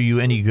doesn't do you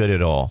any good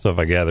at all. So if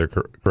I gather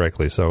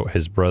correctly, so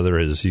his brother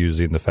is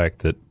using the fact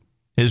that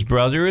his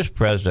brother is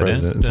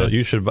president. So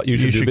you should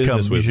do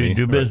business with me. You should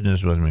do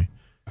business with me.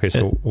 Okay,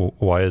 so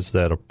why is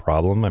that a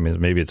problem? I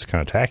mean, maybe it's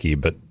kind of tacky,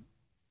 but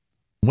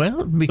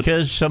well,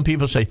 because some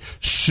people say,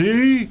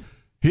 see,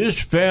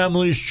 his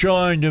family's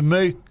trying to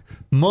make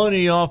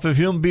money off of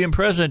him being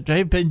president.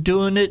 They've been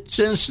doing it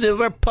since the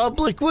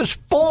republic was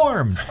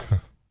formed.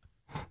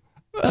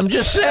 I'm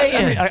just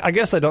saying. I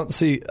guess I don't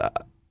see.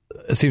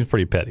 It seems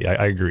pretty petty.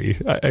 I agree.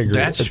 I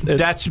agree.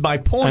 That's my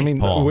point. I mean,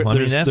 Paul.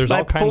 There's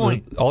all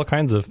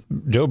kinds of.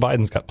 Joe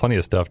Biden's got plenty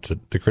of stuff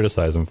to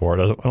criticize him for.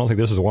 I don't think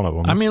this is one of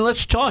them. I mean,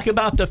 let's talk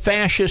about the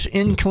fascist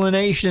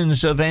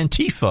inclinations of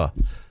Antifa.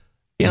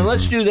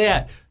 Let's do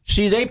that.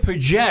 See, they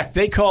project.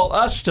 They call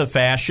us the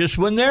fascists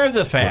when they're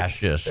the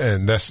fascists.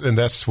 And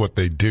that's what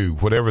they do.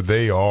 Whatever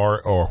they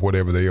are or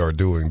whatever they are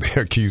doing, they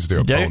accuse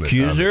their opponents. They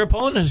accuse their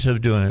opponents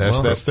of doing it.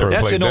 That's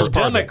an old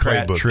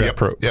Democrat trick.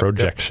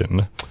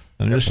 Projection.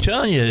 I'm just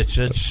telling you,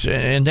 it's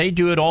and they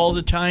do it all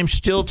the time.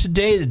 Still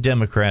today, the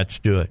Democrats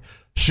do it.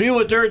 See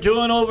what they're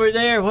doing over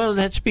there? Well,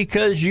 that's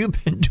because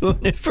you've been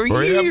doing it for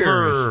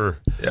years.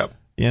 Yep.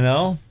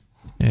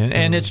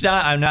 And it's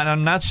not.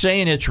 I'm not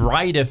saying it's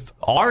right if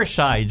our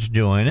side's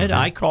doing it.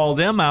 I call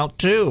them out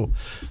too.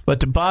 But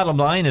the bottom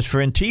line is for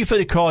Antifa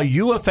to call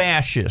you a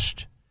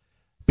fascist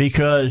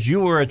because you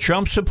were a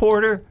Trump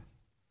supporter.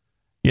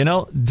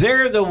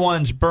 They're the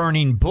ones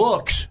burning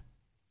books.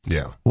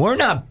 Yeah, we're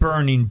not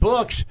burning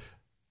books.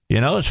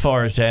 As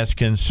far as that's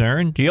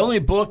concerned, the only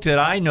book that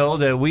I know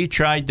that we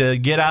tried to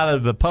get out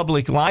of the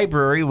public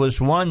library was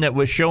one that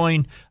was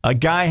showing a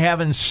guy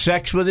having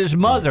sex with his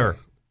mother.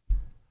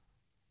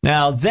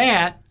 Now,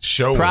 that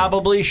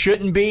probably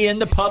shouldn't be in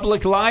the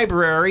public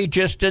library,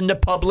 just in the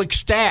public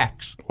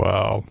stacks.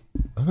 Wow.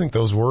 I think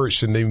those words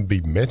shouldn't even be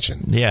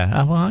mentioned.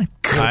 Yeah, well,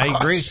 I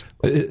agree.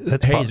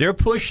 They're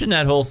pushing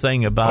that whole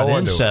thing about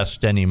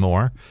incest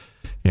anymore.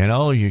 You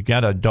know, you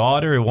got a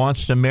daughter who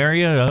wants to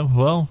marry you.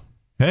 Well,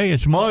 hey,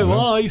 it's my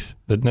life.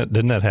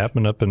 Didn't that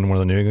happen up in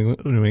one of the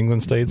New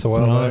England states a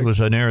while back? It was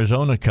an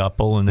Arizona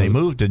couple, and they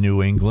moved to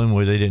New England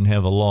where they didn't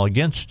have a law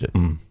against it.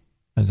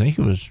 I think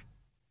it was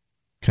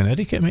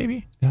Connecticut,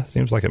 maybe? Yeah,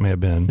 seems like it may have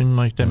been. Something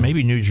like that.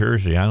 Maybe New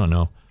Jersey. I don't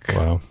know.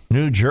 Wow.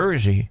 New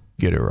Jersey,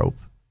 get a rope.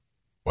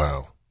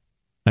 Wow.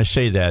 I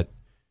say that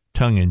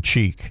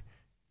tongue-in-cheek.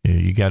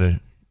 You got to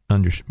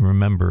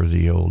remember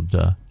the old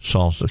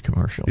salsa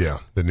commercial. Yeah,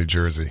 the New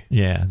Jersey.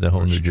 Yeah, the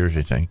whole New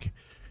Jersey thing.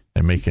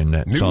 They're making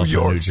that New salsa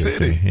York New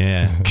Jersey. City.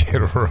 Yeah. Get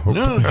a rope.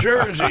 New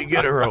Jersey,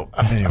 get a rope.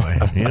 Anyway,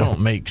 you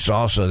don't make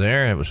salsa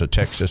there. It was a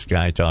Texas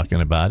guy talking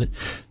about it.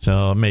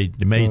 So it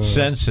made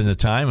sense in the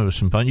time. It was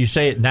some fun. You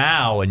say it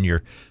now and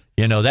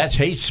that's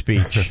hate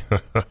speech.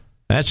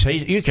 That's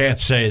hate. You can't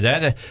say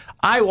that.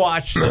 I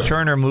watch the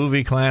Turner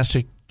Movie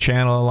Classic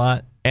channel a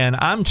lot, and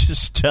I'm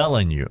just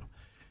telling you,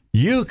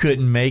 you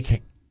couldn't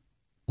make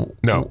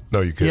No,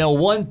 you couldn't.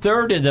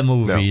 1/3 of the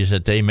movies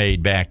that they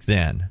made back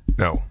then.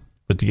 No.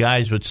 But the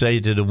guys would say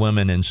to the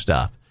women and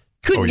stuff,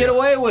 couldn't get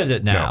away with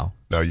it now.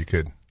 No, you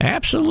couldn't.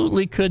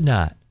 Absolutely could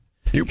not.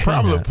 You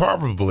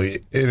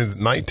probably in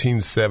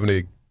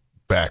 1970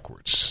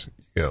 backwards.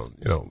 You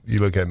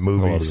look at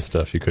movies. A lot of the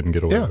stuff you couldn't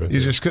get away with. Yeah,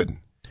 you just couldn't.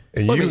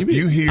 And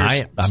you hear.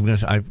 I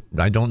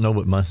don't know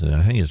what month it is.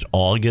 I think it's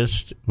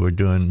August. We're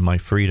doing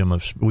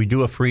we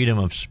do a freedom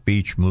of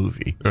speech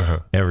movie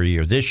every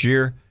year. This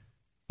year,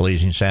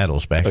 Blazing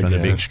Saddles back on the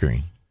big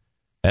screen.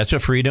 That's a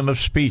freedom of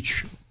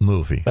speech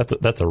movie.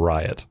 That's a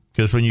riot.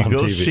 Because when you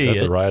go see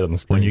it, a riot on the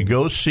screen. When you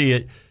go see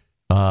it,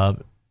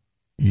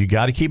 you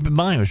got to keep in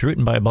mind it was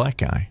written by a black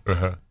guy.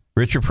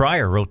 Richard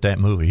Pryor wrote that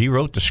movie. He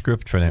wrote the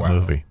script for that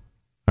movie.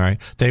 All right,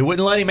 they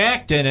wouldn't let him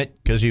act in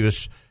it because he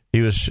was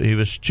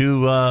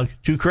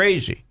too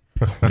crazy.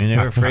 I mean, they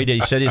were afraid that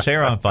he set his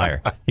hair on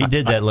fire. He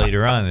did that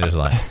later on in his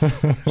life.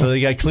 So they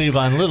got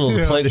Cleavon Little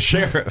to play the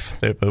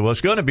sheriff. It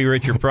was going to be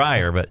Richard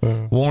Pryor, but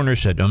Warner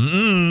said, we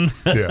don't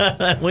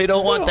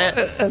want that.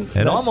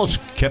 It almost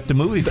kept the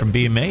movie from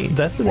being made.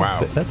 That's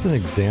an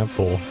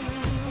example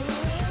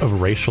of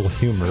racial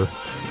humor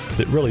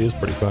that really is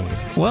pretty funny.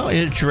 Well,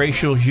 it's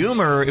racial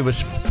humor. It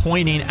was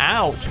pointing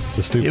out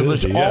the stupidity. It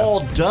was all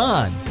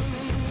done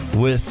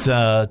with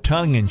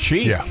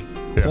tongue-in-cheek.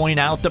 Point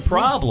out the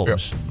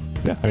problems.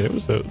 Yeah, I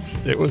mean,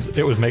 it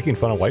was making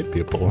fun of white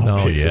people.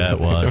 Oh yeah, it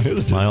was. It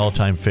was my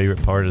all-time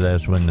favorite part of that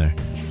is when they're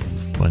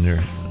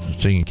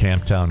singing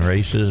Camptown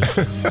Races,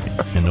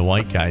 and the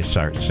white guys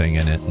start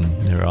singing it,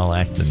 and they're all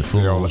acting the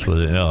fools with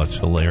it. Oh, it's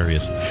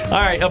hilarious. All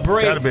right, a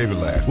break. Got a baby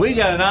laugh. We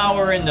got an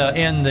hour in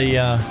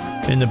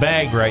the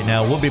bag right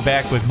now. We'll be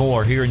back with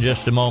more here in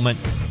just a moment.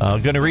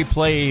 Going to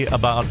replay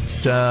about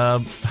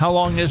how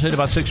long is it?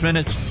 About 6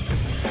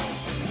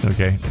 minutes.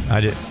 Okay,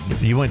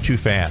 you went too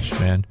fast,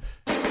 man.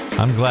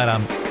 I'm glad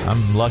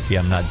I'm lucky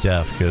I'm not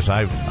deaf because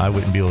I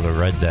wouldn't be able to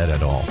read that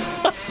at all.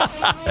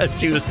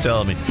 She was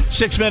telling me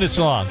 6 minutes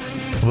long.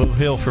 We'll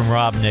hear from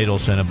Rob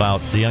Nadelson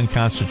about the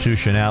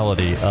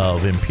unconstitutionality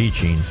of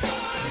impeaching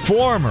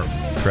former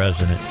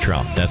President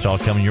Trump. That's all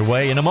coming your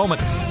way in a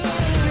moment.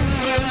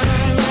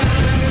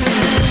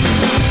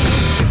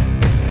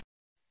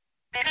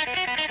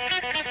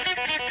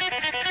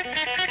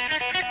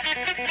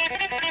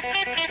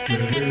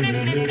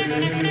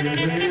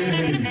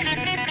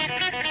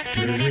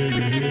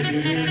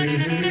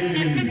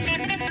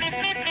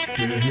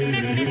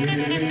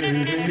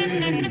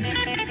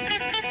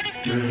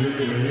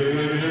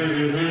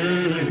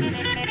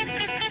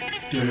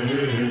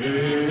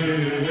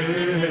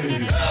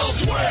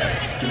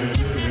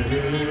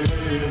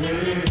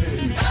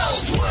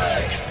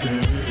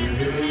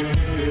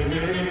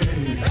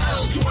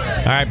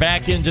 All right,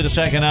 back into the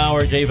second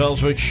hour, Dave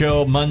Elswick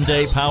Show,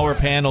 Monday, Power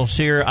Panels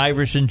here.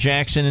 Iverson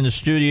Jackson in the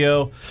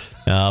studio.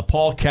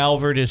 Paul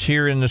Calvert is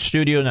here in the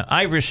studio. Now,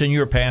 Iverson,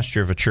 you're a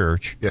pastor of a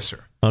church. Yes, sir.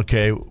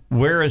 Okay,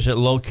 where is it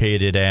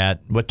located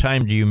at? What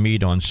time do you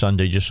meet on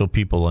Sunday, just so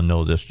people will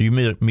know this? Do you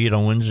meet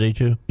on Wednesday,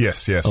 too?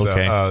 Yes.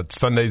 Okay.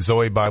 Sunday,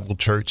 Zoe Bible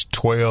Church,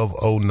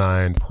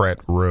 1209 Pratt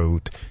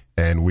Road.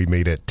 And we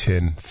meet at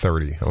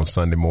 10:30 on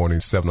Sunday morning,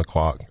 7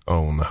 o'clock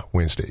on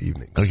Wednesday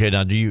evenings. Okay,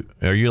 now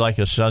are you like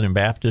a Southern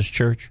Baptist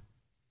church?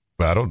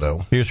 I don't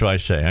know. Here's what I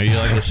say. Are you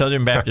like a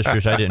Southern Baptist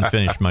church? I didn't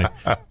finish my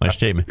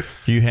statement.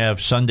 Do you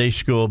have Sunday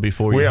school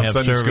before you have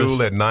service? We have Sunday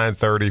school at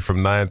 9:30, from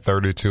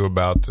 9:30 to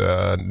about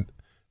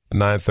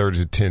 9:30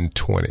 to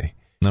 10:20.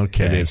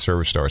 Okay. And then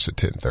service starts at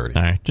 10:30.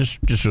 All right.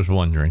 Just was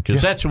wondering,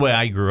 because that's the way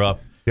I grew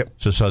up. Yep.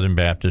 It's a Southern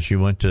Baptist. You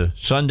went to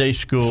Sunday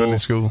school. Sunday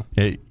school.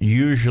 It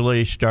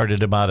usually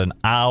started about an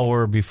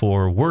hour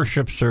before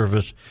worship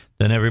service.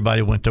 Then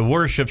everybody went to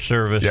worship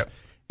service. Yep.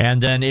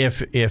 And then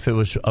if it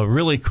was a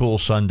really cool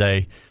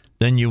Sunday,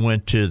 then you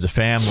went to the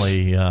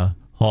family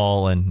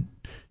hall and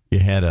you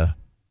had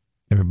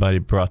everybody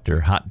brought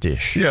their hot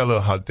dish. Yeah, a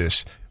little hot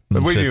dish.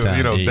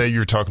 Well,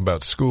 you're talking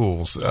about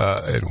schools,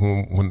 and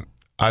when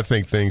I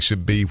think things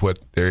should be what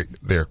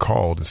they're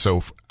called. And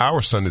so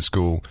our Sunday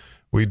school,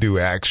 we do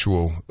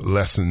actual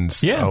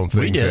lessons on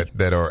things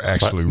that are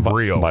actually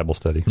real. Bible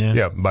study.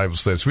 Yeah, Bible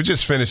studies. We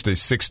just finished a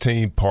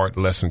 16-part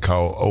lesson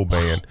called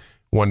Oban,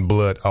 One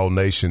Blood, All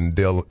Nation,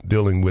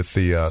 dealing with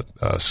the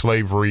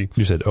slavery.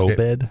 You said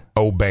Obed?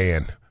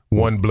 Oban,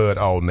 One Blood,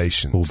 All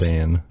Nations.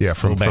 Oban. Yeah,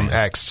 from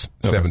Acts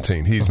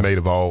 17. He's made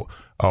of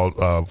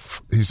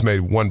he's made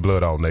one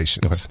blood, all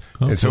nations.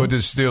 Okay. And so it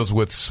just deals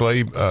with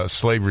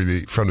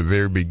slavery from the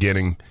very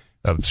beginning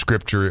of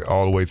Scripture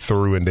all the way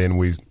through, and then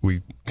we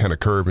kind of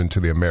curve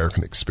into the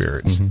American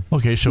experience. Mm-hmm.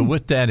 Okay, so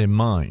with that in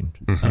mind,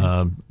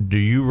 do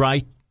you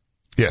write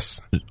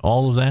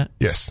all of that?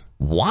 Yes.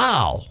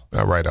 Wow.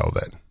 I write all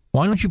that.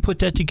 Why don't you put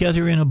that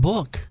together in a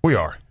book? We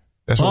are.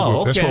 That's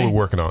what we're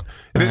working on.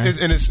 And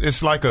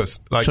it's like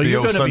the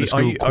old Sunday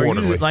school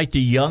quarterly. Are you like the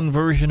young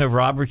version of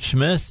Robert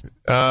Smith?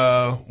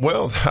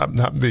 Well, I'm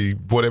the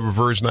whatever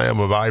version I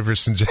am of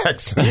Iverson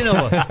Jackson. You know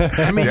what?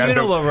 I mean, you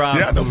know what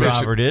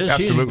Robert is.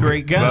 Absolutely. He's a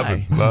great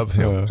guy. Love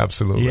him.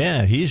 Absolutely.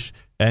 Yeah, he's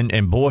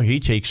and boy,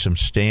 he takes some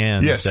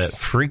stands that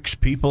freaks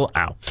people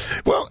out.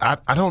 Well,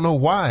 I don't know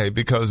why,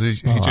 because he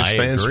just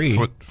stands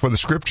for the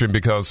Scripture,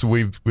 because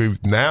we've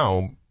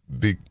now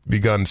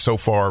begun so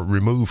far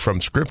removed from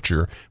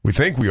Scripture. We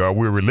think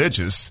we're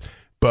religious,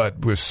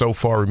 but we're so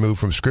far removed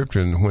from Scripture.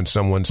 And when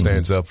someone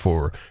stands up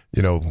for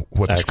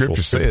what the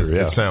Scripture says,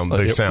 they sound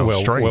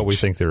strange. Well, we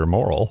think they're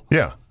immoral.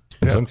 Yeah,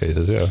 in some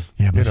cases,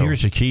 yeah. But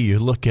here's the key: you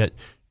look at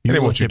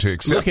want you to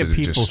accept look at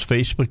people's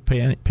Facebook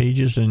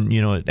pages, and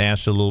it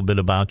asks a little bit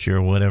about you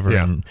or whatever.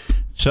 Yeah. And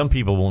some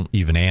people won't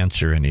even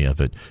answer any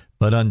of it.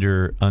 But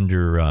under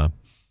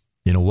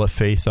what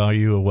faith are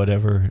you or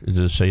whatever, does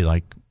it say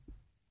like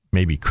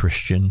maybe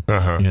Christian,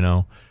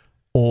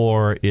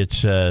 or it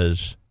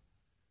says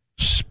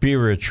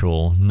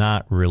spiritual,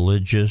 not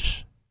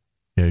religious.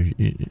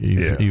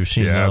 You've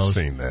seen those? I've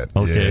seen that.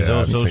 Okay,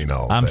 I've seen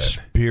all I'm that.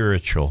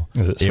 Spiritual.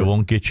 It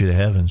won't get you to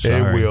heaven. Sorry.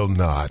 It will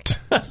not.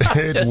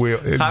 It will.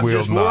 I'm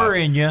just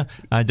worrying you.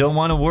 I don't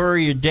want to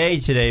worry your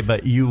day today,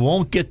 but you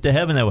won't get to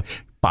heaven that way.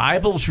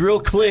 Bible's real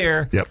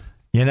clear. Yep.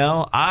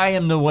 I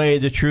am the way,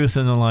 the truth,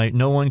 and the light.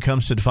 No one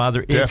comes to the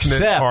Father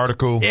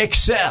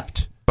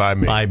except by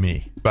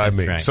me.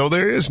 Right. So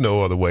there is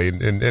no other way.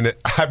 And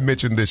I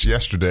mentioned this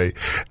yesterday,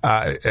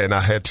 and I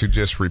had to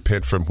just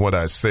repent from what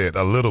I said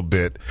a little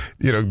bit.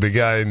 The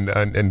guy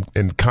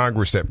in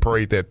Congress that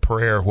prayed that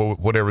prayer,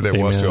 whatever that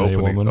was, to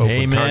open Congress.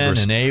 Amen,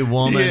 and a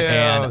woman.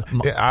 Yeah,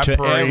 and I to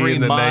pray every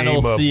in the name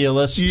of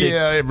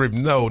monotheistic.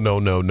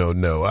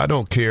 No. I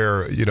don't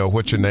care,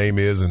 what your name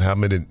is and how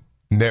many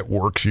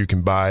networks you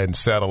can buy and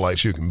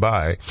satellites you can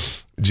buy.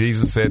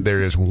 Jesus said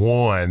there is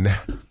one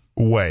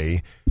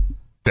way.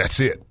 That's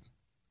it.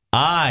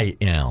 I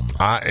am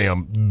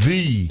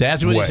the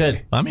That's what way. he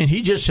said. I mean,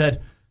 he just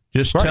said,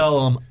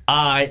 tell them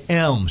I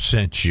am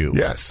sent you.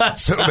 Yes.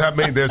 So that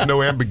means there's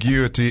no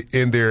ambiguity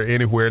in there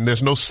anywhere, and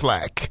there's no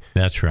slack.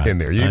 That's right. In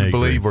there. You either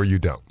believe or you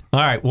don't. All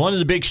right. One of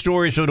the big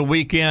stories of the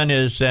weekend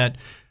is that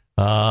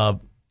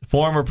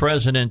former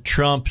President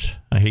Trump,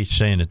 I hate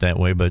saying it that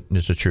way, but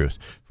it's the truth.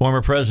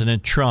 Former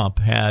President Trump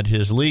had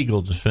his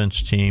legal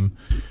defense team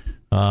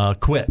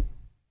quit.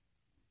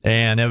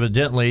 And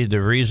evidently,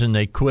 the reason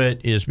they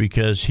quit is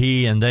because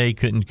he and they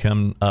couldn't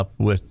come up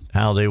with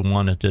how they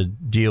wanted to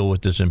deal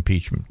with this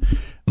impeachment.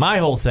 My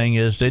whole thing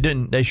is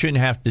they shouldn't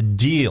have to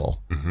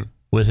deal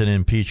with an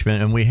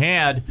impeachment. And we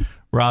had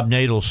Rob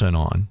Natelson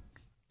on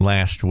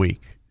last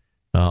week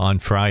on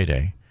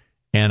Friday,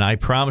 and I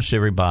promised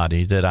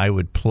everybody that I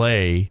would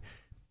play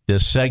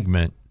this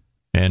segment,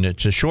 and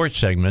it's a short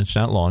segment. It's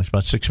not long. It's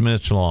about 6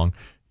 minutes long,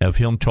 of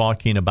him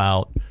talking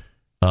about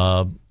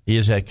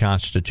is that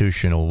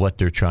constitutional, what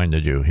they're trying to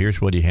do.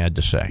 Here's what he had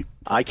to say.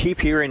 I keep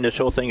hearing this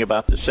whole thing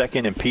about the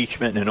second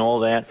impeachment and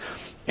all that,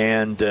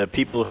 and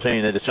people are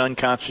saying that it's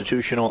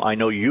unconstitutional. I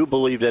know you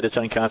believe that it's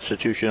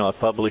unconstitutional. I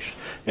published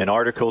an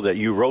article that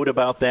you wrote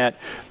about that.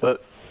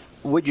 But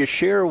would you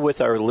share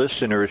with our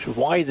listeners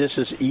why this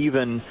is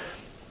even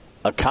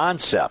a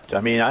concept?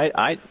 I mean,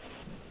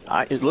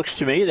 it looks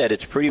to me that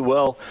it's pretty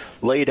well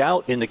laid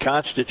out in the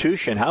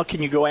Constitution. How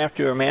can you go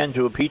after a man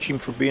to impeach him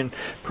for being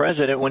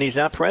president when he's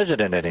not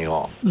president any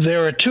longer?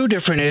 There are two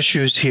different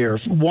issues here.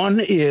 One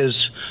is,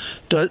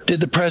 did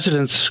the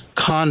president's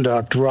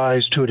conduct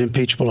rise to an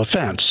impeachable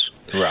offense?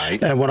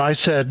 Right. And when I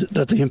said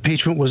that the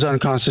impeachment was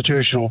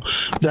unconstitutional,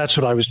 that's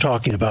what I was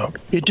talking about.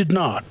 It did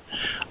not.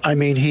 I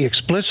mean, he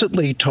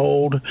explicitly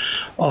told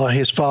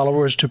his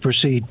followers to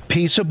proceed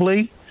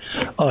peaceably.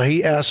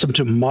 He asked them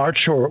to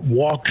march or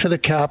walk to the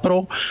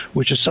Capitol,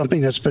 which is something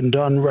that's been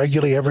done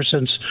regularly ever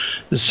since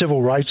the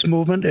Civil Rights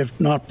Movement, if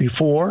not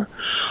before.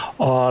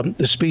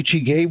 The speech he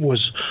gave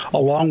was a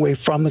long way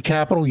from the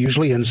Capitol.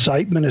 Usually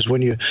incitement is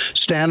when you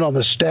stand on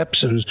the steps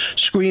and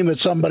scream at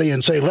somebody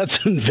and say, let's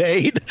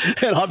invade.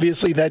 And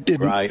obviously that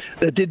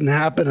didn't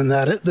happen in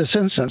this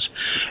instance.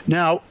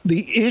 Now,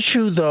 the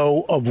issue,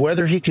 though, of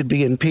whether he could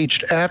be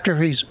impeached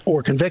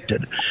or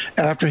convicted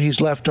after he's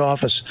left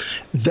office,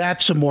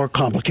 that's a more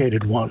complicated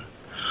complicated one.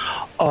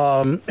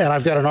 And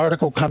I've got an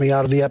article coming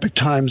out of the Epoch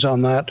Times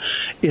on that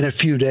in a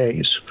few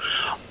days.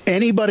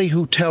 Anybody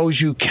who tells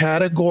you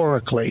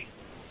categorically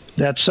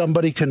that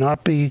somebody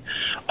cannot be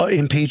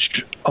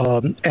impeached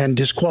and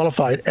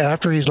disqualified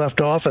after he's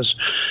left office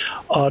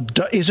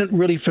isn't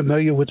really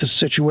familiar with the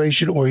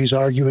situation, or he's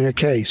arguing a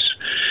case.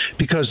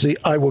 Because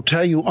I will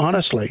tell you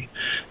honestly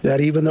that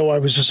even though I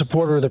was a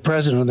supporter of the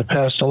president in the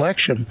past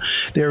election,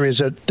 there is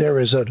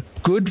a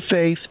good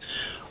faith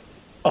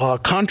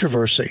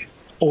controversy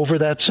over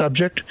that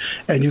subject,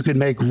 and you can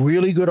make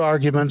really good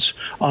arguments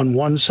on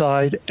one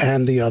side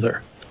and the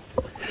other.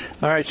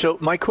 All right, so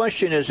my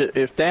question is,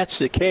 if that's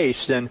the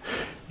case, then,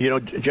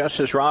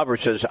 Justice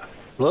Roberts says,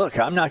 look,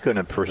 I'm not going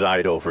to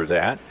preside over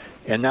that.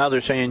 And now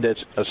they're saying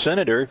that a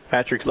senator,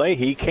 Patrick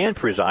Leahy, can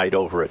preside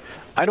over it.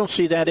 I don't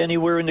see that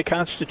anywhere in the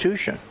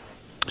Constitution.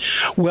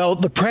 Well,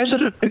 the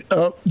president,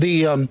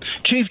 the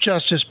Chief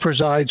Justice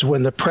presides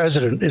when the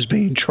president is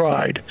being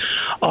tried.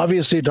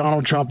 Obviously,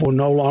 Donald Trump will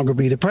no longer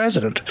be the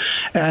president.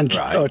 And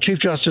right. Chief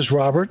Justice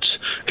Roberts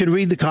can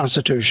read the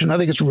Constitution. I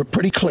think it's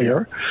pretty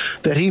clear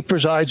that he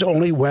presides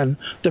only when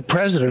the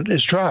president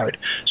is tried.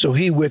 So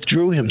he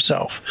withdrew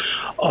himself.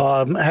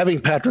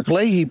 Having Patrick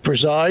Leahy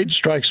preside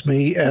strikes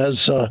me as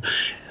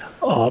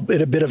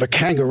in a bit of a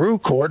kangaroo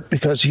court,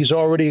 because he's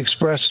already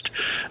expressed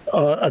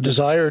a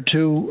desire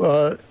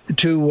to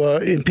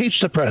impeach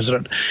the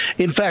president.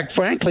 In fact,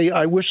 frankly,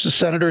 I wish the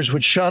senators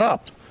would shut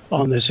up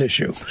on this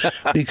issue,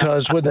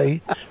 because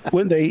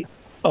when they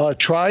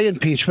try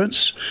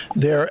impeachments,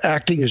 they're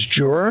acting as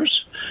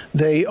jurors.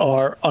 They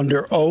are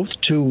under oath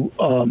to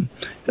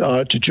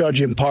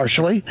judge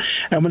impartially.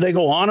 And when they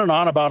go on and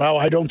on about how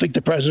I don't think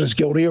the president's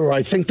guilty or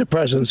I think the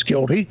president's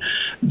guilty,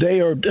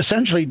 they are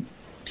essentially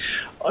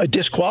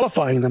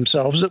disqualifying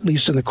themselves, at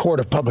least in the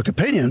court of public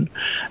opinion,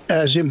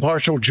 as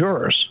impartial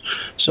jurors.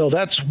 So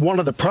that's one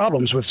of the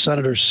problems with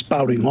senators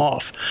spouting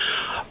off.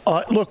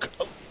 Look,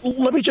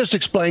 let me just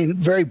explain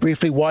very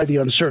briefly why the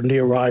uncertainty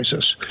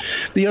arises.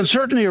 The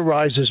uncertainty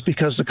arises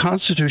because the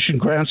Constitution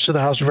grants to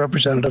the House of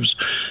Representatives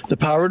the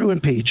power to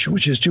impeach,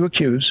 which is to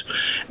accuse,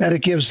 and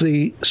it gives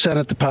the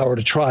Senate the power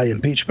to try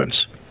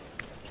impeachments.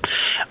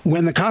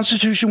 When the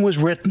Constitution was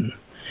written,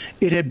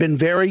 it had been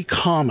very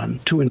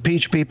common to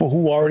impeach people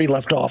who already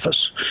left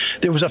office.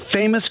 There was a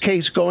famous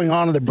case going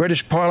on in the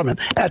British Parliament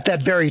at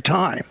that very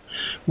time,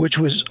 which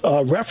was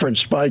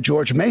referenced by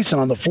George Mason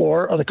on the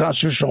floor of the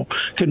Constitutional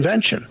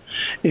Convention,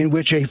 in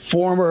which a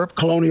former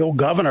colonial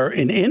governor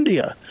in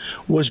India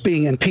was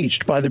being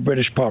impeached by the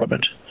British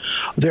Parliament.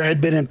 There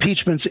had been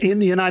impeachments in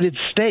the United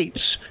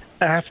States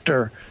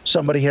after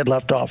somebody had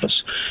left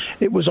office.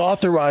 It was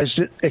authorized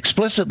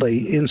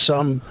explicitly in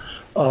some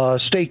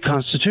state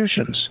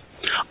constitutions.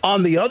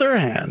 On the other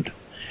hand,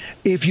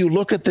 if you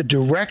look at the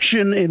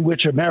direction in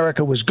which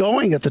America was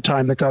going at the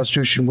time the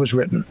Constitution was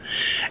written,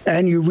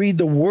 and you read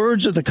the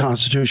words of the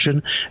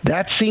Constitution,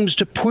 that seems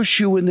to push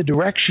you in the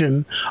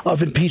direction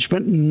of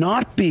impeachment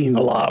not being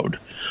allowed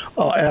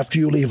after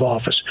you leave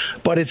office.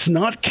 But it's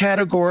not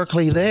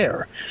categorically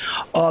there.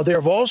 There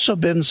have also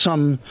been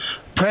some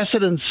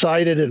precedents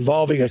cited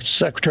involving a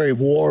Secretary of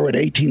War in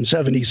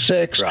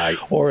 1876 right.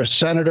 or a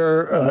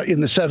senator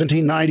in the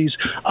 1790s.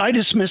 I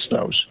dismiss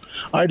those.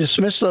 I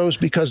dismiss those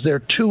because they're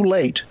too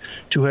late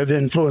to have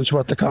influenced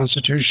what the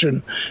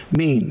Constitution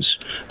means.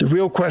 The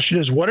real question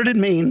is, what did it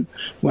mean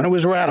when it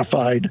was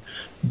ratified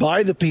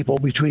by the people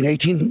between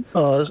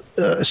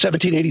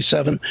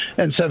 1787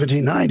 and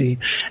 1790?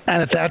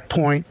 And at that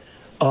point,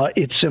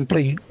 it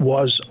simply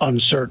was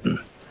uncertain.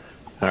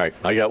 All right.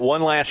 I got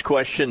one last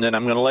question, then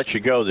I'm going to let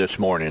you go this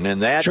morning,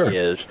 and that sure.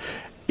 is,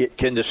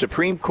 can the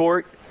Supreme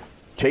Court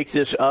take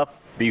this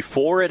up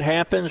before it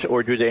happens,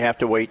 or do they have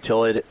to wait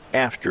till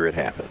after it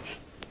happens?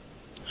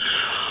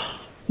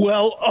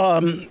 Well,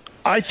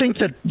 I think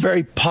that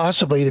very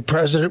possibly the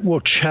president will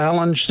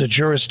challenge the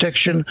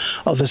jurisdiction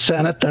of the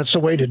Senate. That's the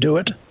way to do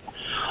it.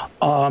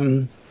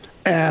 And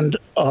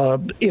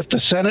if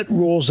the Senate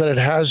rules that it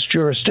has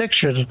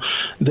jurisdiction,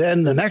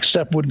 then the next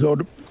step would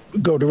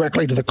go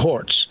directly to the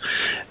courts.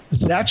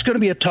 That's going to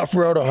be a tough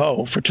row to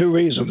hoe for two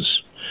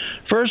reasons.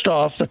 First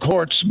off, the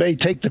courts may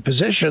take the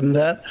position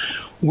that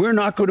we're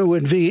not going to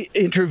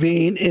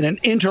intervene in an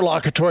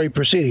interlocutory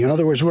proceeding. In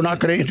other words, we're not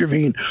going to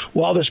intervene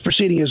while this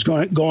proceeding is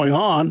going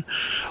on.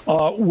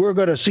 We're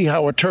going to see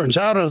how it turns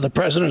out. If the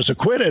president is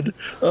acquitted,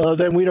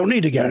 then we don't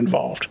need to get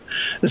involved.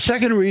 The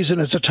second reason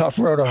it's a tough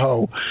row to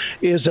hoe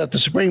is that the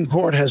Supreme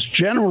Court has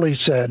generally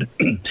said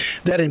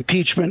that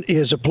impeachment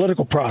is a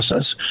political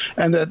process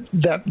and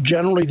that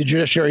generally the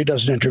judiciary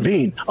doesn't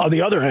intervene. On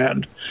the other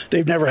hand,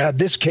 they've never had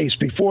this case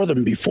before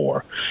them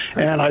before.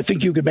 And I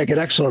think you could make an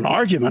excellent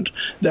argument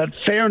that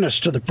fairness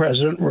to the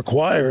president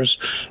requires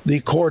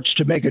the courts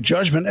to make a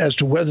judgment as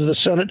to whether the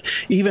Senate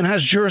even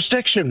has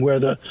jurisdiction where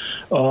the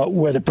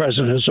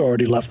president has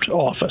already left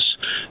office.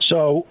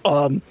 So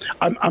I'm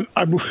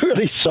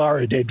really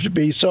sorry, Dave, to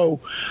be so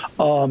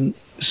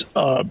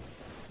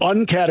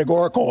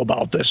uncategorical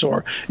about this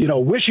or,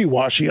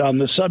 wishy-washy on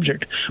this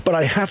subject. But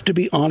I have to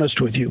be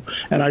honest with you,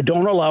 and I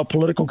don't allow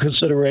political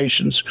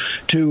considerations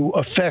to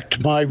affect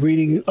my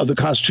reading of the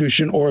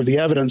Constitution or the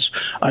evidence.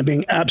 I'm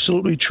being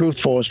absolutely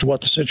truthful as to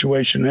what the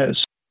situation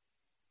is.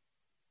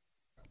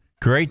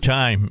 Great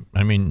time.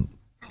 I mean,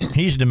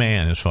 he's the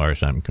man as far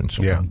as I'm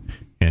concerned. Yeah.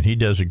 And he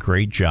does a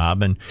great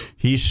job, and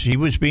he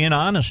was being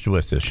honest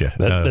with us.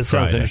 That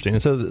sounds interesting.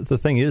 And so the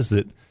thing is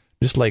that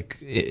just like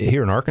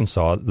here in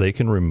Arkansas, they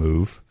can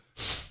remove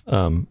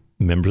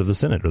members of the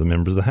Senate or the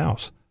members of the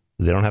House.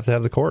 They don't have to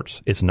have the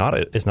courts. It's not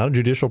a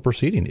judicial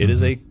proceeding. It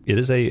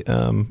is a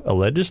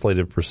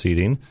legislative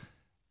proceeding,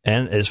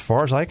 and as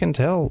far as I can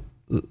tell,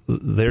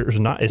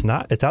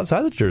 it's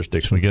outside the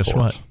jurisdiction. So of the guess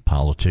courts. what?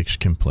 Politics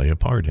can play a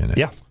part in it.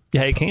 Yeah,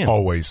 it can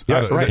Always.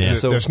 Yeah, right.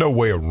 There's no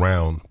way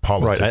around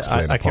politics.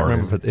 Right. I can't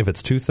remember if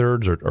it's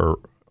 2/3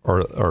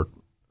 or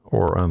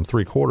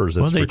 3/4.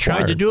 Well, they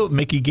tried to do it.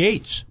 Mickey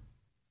Gates.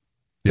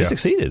 They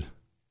succeeded.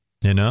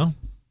 That's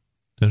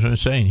what I'm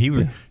saying.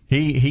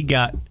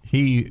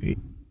 They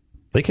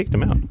kicked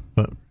him out.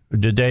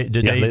 Did they?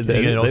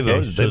 They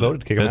voted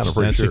to kick him out. I'm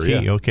pretty sure. The key.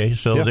 Yeah. Okay,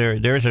 so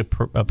there's a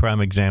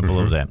prime example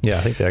of that. Yeah, I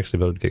think they actually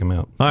voted to kick him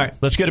out. All right,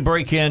 let's get a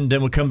break in.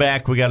 Then we'll come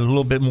back. We got a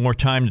little bit more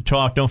time to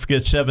talk. Don't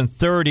forget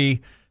 7:30.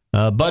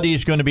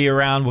 Buddy's going to be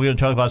around. We're going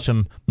to talk about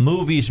some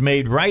movies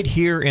made right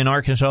here in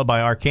Arkansas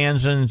by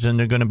Arkansans, and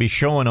they're going to be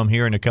showing them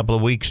here in a couple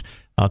of weeks.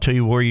 I'll tell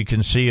you where you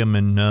can see them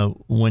and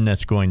when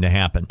that's going to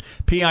happen.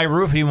 P.I.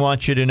 Roofing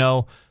wants you to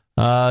know,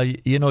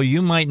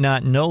 you might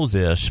not know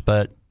this,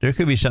 but there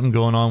could be something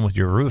going on with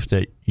your roof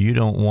that you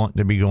don't want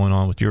to be going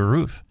on with your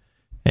roof.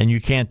 And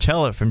you can't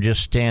tell it from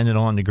just standing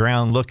on the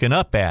ground looking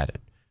up at it.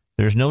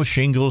 There's no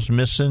shingles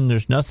missing.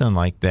 There's nothing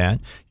like that.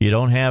 You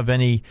don't have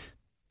any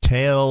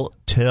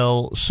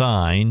telltale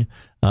sign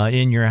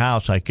in your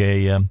house, like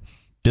a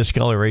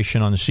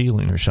discoloration on the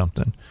ceiling or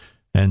something.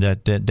 And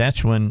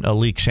that's when a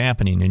leak's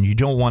happening. And you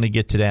don't want to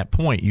get to that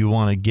point. You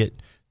want to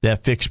get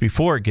that fixed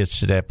before it gets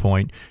to that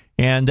point.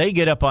 And they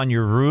get up on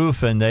your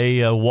roof and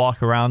they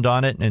walk around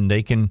on it, and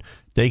they can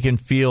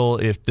feel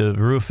if the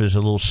roof is a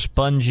little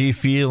spongy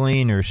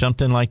feeling or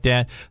something like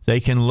that.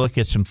 They can look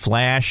at some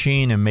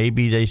flashing, and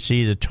maybe they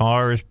see the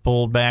tar is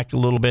pulled back a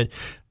little bit.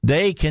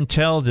 They can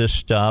tell this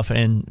stuff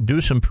and do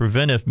some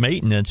preventive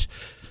maintenance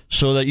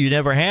so that you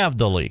never have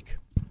the leak.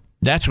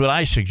 That's what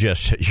I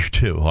suggest that you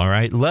do, all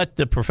right? Let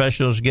the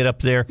professionals get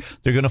up there.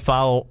 They're going to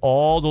follow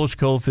all those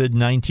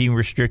COVID-19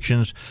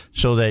 restrictions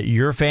so that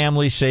your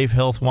family's safe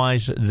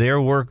health-wise,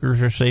 their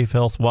workers are safe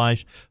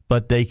health-wise,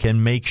 but they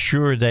can make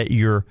sure that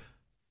your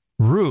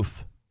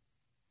roof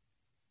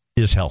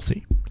is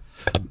healthy.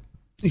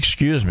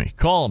 Excuse me.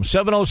 Call them,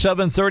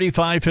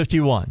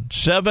 707-3551,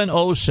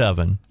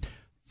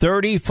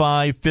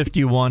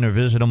 707-3551, or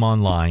visit them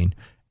online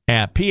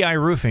at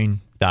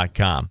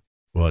piroofing.com.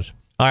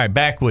 All right,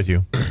 back with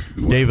you.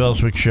 Dave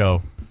Elswick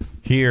Show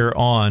here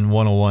on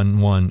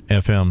 101.1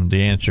 FM,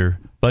 The Answer.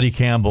 Buddy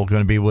Campbell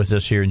going to be with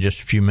us here in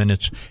just a few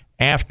minutes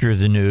after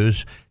the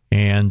news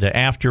and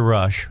after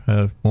Rush.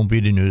 Won't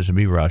be the news, it'll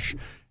be Rush.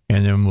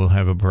 And then we'll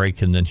have a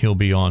break, and then he'll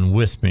be on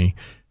with me.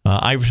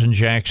 Iverson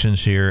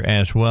Jackson's here,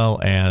 as well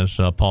as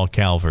Paul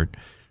Calvert.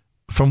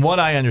 From what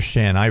I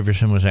understand,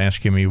 Iverson was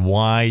asking me,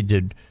 why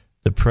did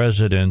the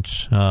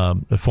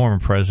former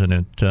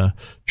president,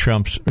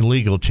 Trump's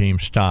legal team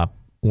stop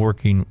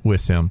working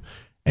with him?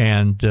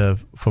 And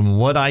from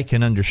what I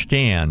can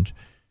understand,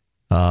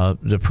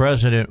 the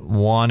president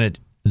wanted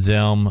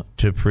them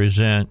to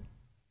present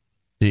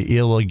the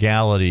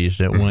illegalities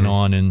that went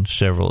on in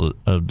several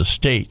of the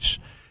states.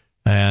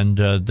 And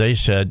they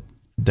said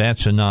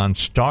that's a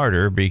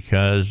non-starter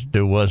because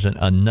there wasn't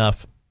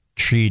enough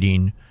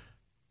cheating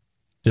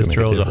to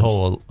throw the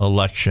whole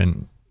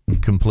election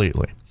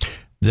completely.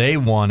 They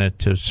wanted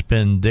to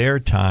spend their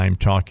time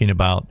talking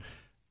about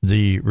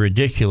the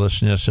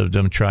ridiculousness of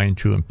them trying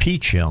to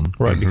impeach him.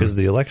 Right, because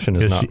the election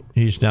is not...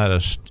 He's not a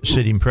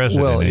sitting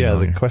president Well, yeah,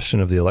 anymore. the question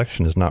of the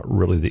election is not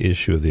really the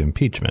issue of the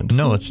impeachment.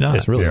 No, it's not.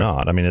 It's really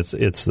not. I mean,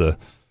 it's the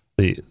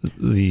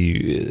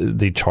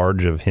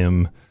charge of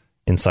him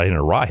inciting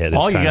a riot.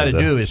 All you got to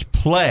do is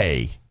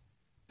play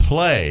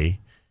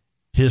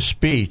his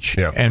speech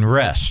and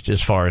rest,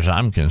 as far as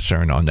I'm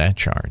concerned, on that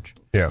charge.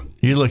 Yeah.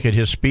 You look at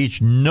his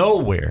speech,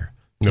 nowhere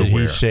did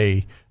he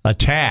say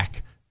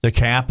attack the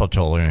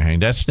Capitol or anything.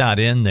 That's not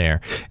in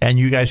there. And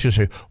you guys just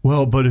say,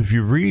 well, but if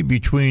you read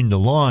between the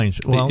lines.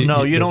 Well,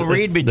 no, you don't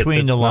read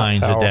between the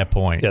lines at that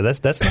point. Yeah,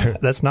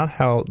 that's not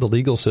how the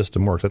legal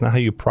system works. That's not how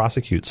you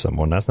prosecute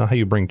someone. That's not how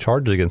you bring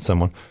charges against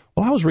someone.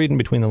 Well, I was reading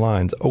between the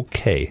lines.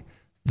 Okay.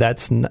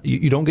 That's not,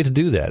 you don't get to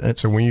do that.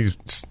 So when you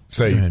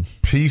say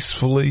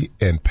peacefully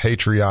and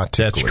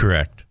patriotically. That's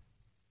correct.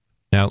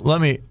 Now, let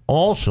me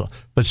also,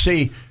 but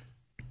see,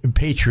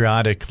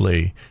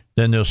 patriotically,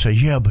 then they'll say,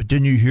 yeah, but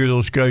didn't you hear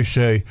those guys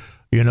say,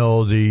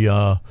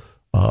 the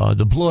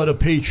blood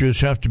of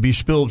patriots have to be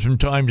spilled from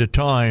time to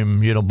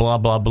time, blah,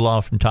 blah,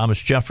 blah, from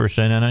Thomas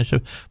Jefferson. And I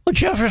said, well,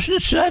 Jefferson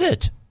said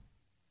it.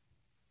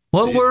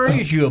 What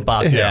worries you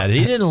about that?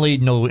 He didn't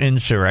lead no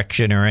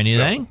insurrection or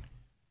anything.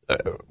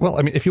 Well,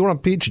 I mean, if you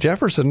want to impeach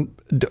Jefferson,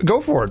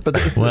 go for it.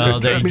 But well,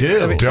 they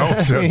do. Don't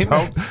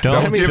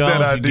give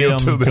that idea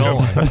to them.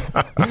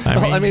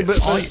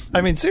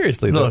 I mean,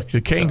 seriously. Look,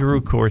 the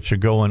kangaroo courts are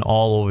going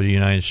all over the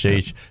United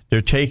States.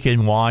 They're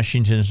taking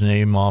Washington's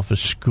name off of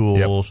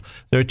schools. Yep.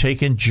 They're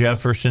taking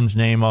Jefferson's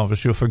name off of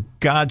schools. For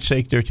God's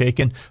sake, they're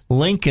taking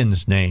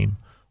Lincoln's name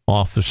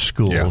off of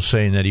schools,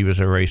 saying that he was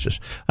a racist.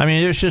 I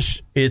mean,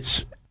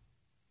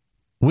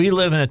 we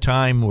live in a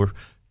time where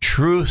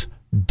truth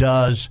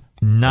does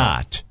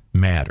not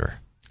matter.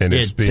 And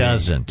it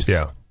doesn't.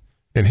 Yeah.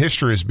 And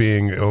history is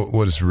being,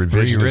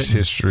 revisionist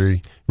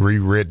history,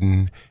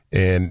 rewritten,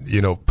 and,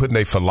 putting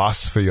a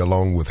philosophy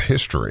along with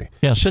history.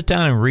 Yeah, sit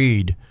down and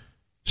read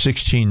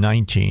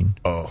 1619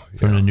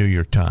 from the New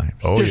York Times.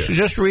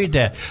 Just read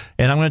that.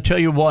 And I'm going to tell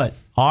you what,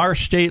 our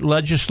state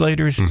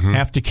legislators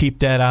have to keep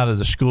that out of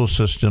the school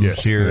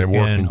systems here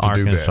in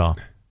Arkansas.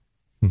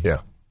 Yeah.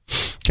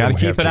 Got to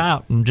keep it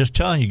out. I'm just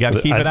telling you, got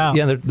to keep it out.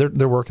 Yeah,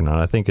 they're working on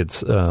it. I think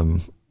it's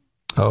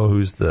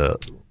who's the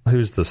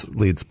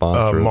lead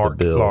sponsor of the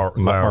bill?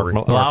 Lowry.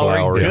 Mark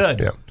Lowry. Good.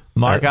 Yeah.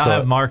 Mark, I'll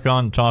have Mark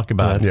on to talk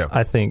about it.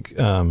 I think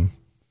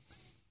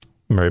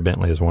Mary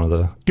Bentley is one of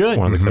the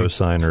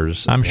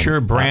co-signers. I'm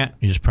sure Brandt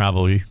is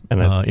probably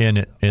in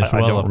it as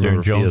well up there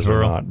in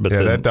Jonesboro. But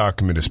that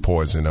document is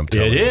poison. I'm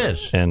telling you. It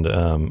is. And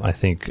I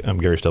think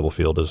Gary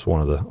Stubblefield is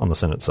one of on the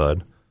Senate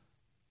side.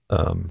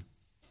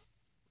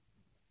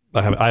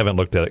 I haven't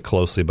looked at it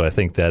closely, but I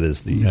think that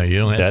is the. No, you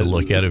don't have to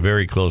look at it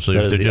very closely.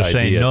 If they're just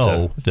saying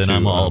no, then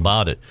I'm all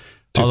about it.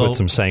 To put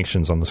some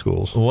sanctions on the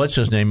schools. What's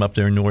his name up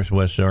there in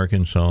northwest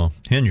Arkansas?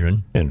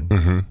 Hendren.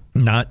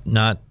 Not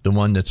the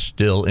one that's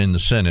still in the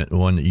Senate, the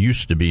one that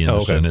used to be in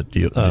the Senate,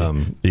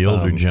 the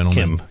older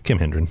gentleman. Kim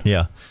Hendren.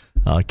 Yeah.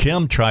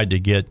 Kim tried to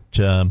get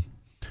that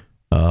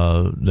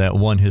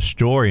one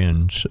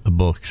historian's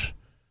book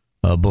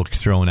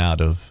thrown out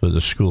of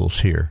the schools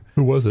here.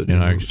 Who was it? In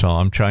Arkansas.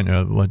 I'm trying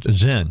to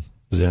Zen.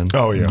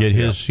 Oh yeah. Get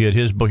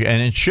his book,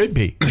 and it should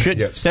be.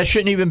 Yes. That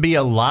shouldn't even be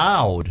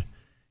allowed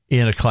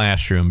in a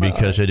classroom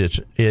because it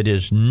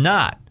is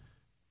not.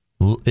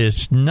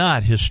 It's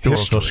not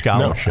historical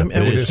scholarship.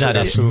 No, it's not.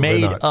 It's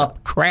made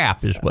up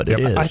crap, is what it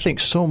is. I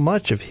think so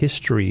much of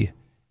history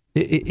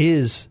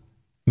is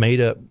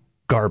made up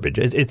garbage.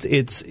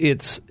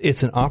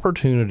 It's an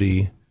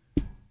opportunity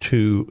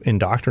to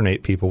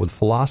indoctrinate people with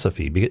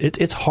philosophy. Because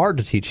it's hard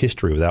to teach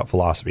history without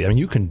philosophy. I mean,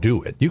 you can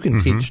do it. You can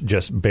teach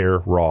just bare,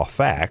 raw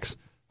facts.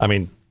 I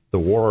mean, the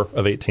War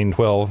of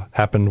 1812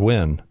 happened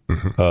when?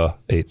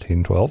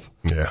 1812.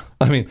 Yeah.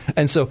 I mean,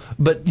 and so,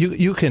 but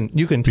you can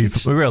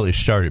teach. We really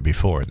started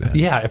before that.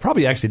 Yeah, it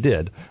probably actually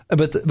did.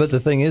 But the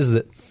thing is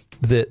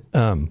that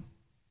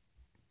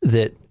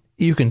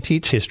you can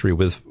teach history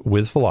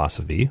with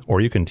philosophy,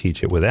 or you can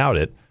teach it without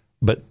it.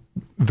 But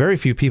very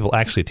few people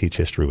actually teach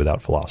history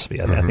without philosophy.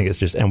 I think it's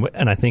just,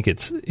 and I think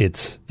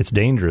it's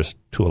dangerous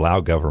to allow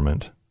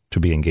government to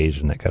be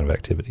engaged in that kind of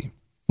activity.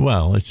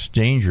 Well, it's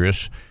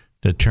dangerous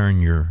to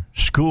turn your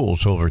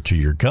schools over to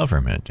your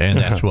government, and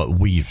that's what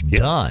we've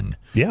done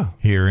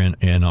here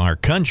in our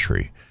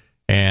country.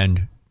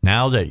 And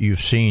now that you've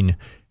seen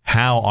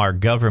how our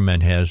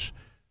government has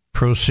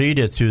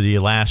proceeded through the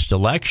last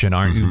election,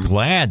 aren't you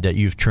glad that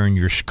you've turned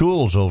your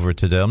schools over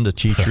to them to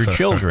teach your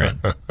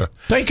children?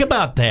 Think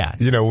about that.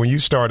 When you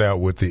start out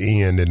with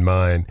the end in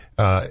mind,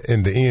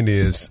 and the end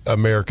is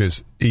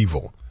America's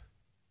evil.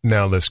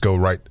 Now let's go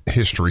write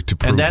history to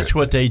prove it. And that's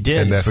what they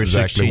did and that's for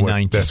exactly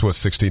 1619. That's what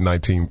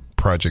 1619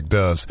 project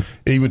does.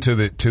 Even to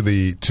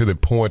the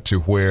point to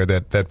where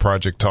that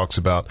project talks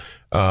about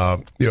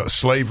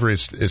slavery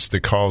is the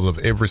cause of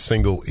every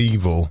single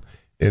evil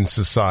in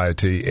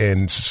society,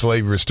 and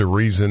slavery is the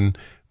reason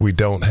we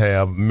don't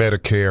have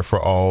Medicare for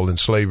all, and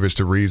slavery is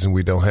the reason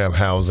we don't have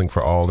housing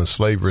for all, and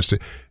slavery is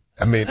it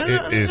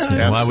is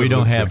why we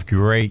don't have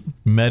great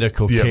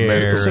medical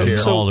care and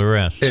all the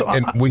rest.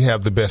 And we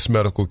have the best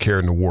medical care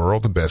in the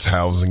world, the best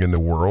housing in the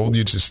world.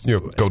 You just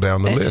go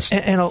down the list.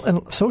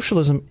 And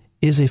socialism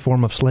is a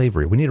form of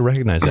slavery. We need to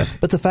recognize that.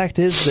 But the fact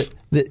is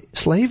that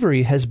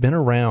slavery has been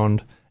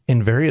around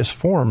in various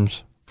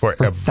forms for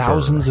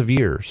thousands of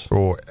years.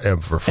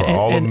 Forever, for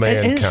all of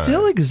mankind. And it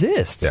still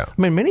exists. Yeah.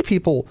 I mean, many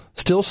people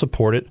still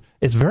support it.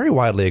 It's very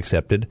widely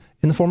accepted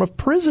in the form of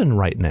prison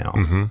right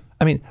now.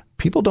 I mean,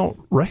 people don't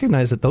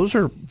recognize that those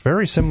are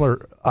very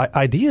similar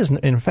ideas.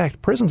 In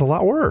fact, prison's a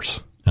lot worse.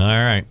 All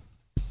right.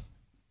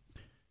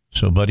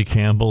 So Buddy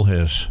Campbell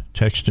has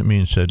texted me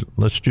and said,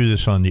 let's do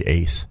this on the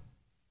 8th.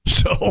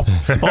 So,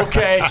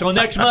 okay, so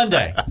next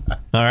Monday.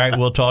 All right,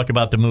 we'll talk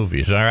about the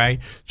movies, all right?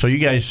 So you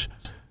guys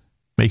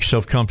make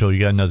yourself comfortable. You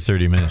got another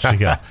 30 minutes to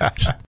go.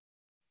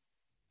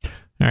 All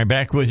right,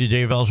 back with you,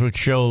 Dave Elswick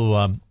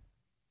Show.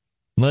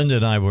 Linda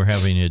and I were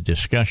having a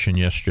discussion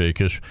yesterday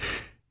because,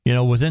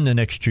 within the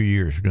next 2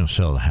 years, we're going to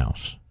sell the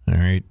house, all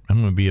right? I'm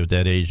going to be of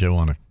that age that I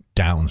want to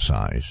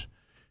downsize,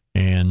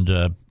 and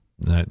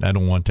I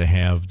don't want to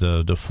have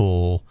the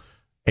full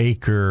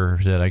acre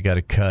that I got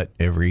to cut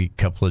every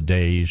couple of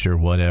days or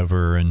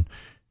whatever, and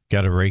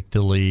got to rake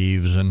the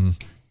leaves and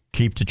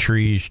keep the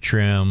trees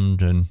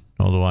trimmed and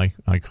although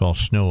I call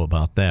snow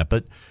about that.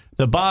 But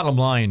the bottom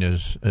line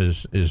is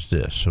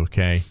this,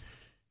 okay?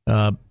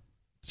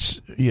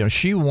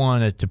 She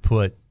wants to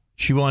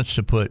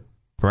put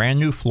brand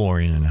new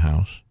flooring in the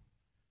house.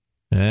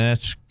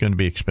 That's going to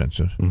be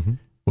expensive. Mm-hmm.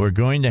 We're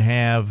going to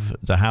have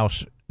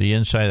the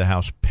inside of the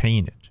house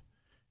painted.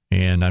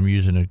 And I'm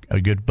using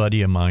a good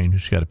buddy of mine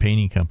who's got a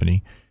painting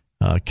company,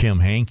 Kim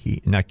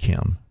Hankey. Not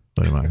Kim.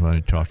 What am I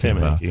talking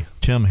about? Hankey.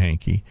 Tim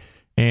Hankey.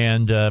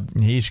 And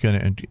he's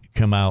going to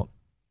come out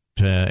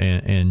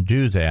and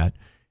do that.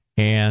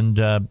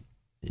 And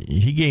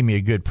he gave me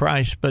a good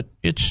price, but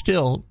it's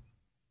still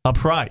a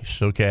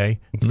price, okay?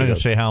 I'm not going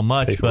to say how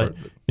much, but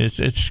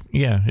it's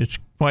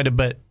quite a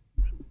bit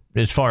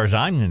as far as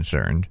I'm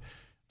concerned.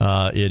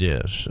 It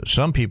is.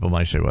 Some people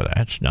might say, well,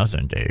 that's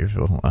nothing, Dave.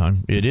 Well,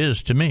 it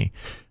is to me.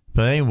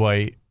 But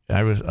anyway,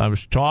 I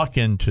was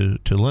talking to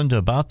Linda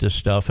about this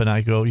stuff, and I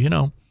go,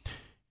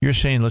 you're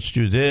saying let's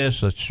do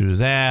this, let's do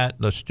that,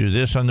 let's do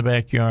this on the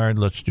backyard,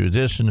 let's do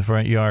this in the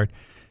front yard.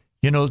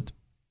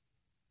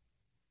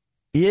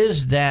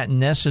 Is that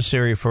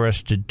necessary for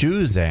us to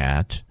do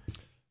that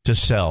to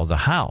sell the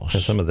house?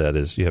 And some of that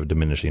is you have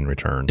diminishing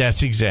returns.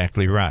 That's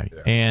exactly right.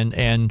 Yeah.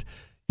 And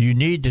you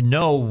need to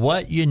know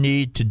what you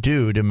need to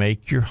do to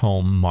make your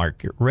home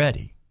market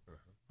ready.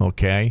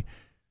 Okay?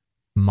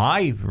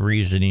 My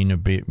reasoning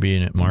of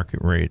being at market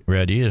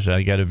ready is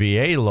I got a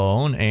VA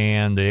loan,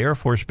 and the Air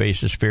Force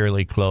Base is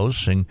fairly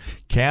close, and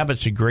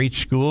Cabot's a great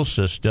school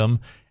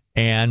system,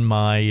 and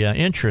my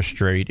interest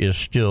rate is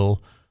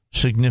still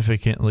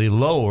significantly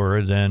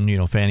lower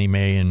than Fannie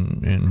Mae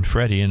and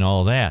Freddie and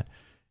all that.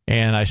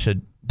 And I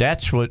said,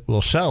 that's what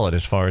will sell it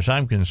as far as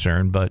I'm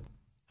concerned, but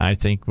I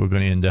think we're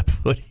going to end up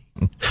putting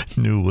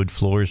new wood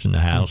floors in the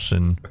house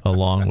and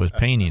along with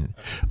painting.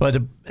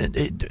 But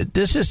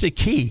this is the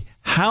key.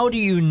 How do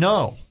you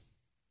know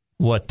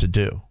what to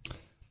do?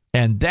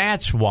 And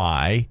that's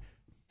why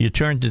you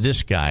turn to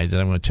this guy that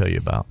I'm going to tell you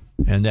about,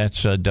 and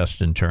that's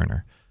Dustin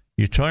Turner.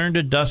 You turn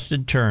to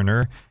Dustin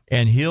Turner,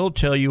 and he'll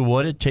tell you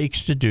what it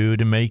takes to do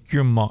to make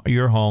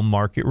your home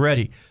market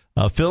ready.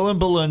 Phil and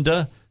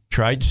Belinda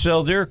tried to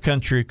sell their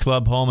country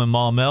club home in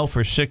Maumelle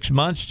for 6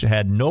 months,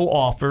 had no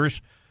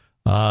offers.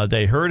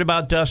 They heard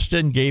about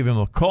Dustin, gave him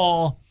a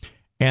call,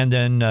 and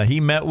then he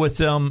met with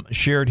them,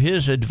 shared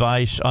his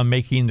advice on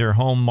making their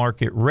home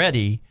market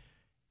ready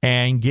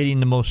and getting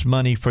the most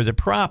money for the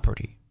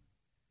property.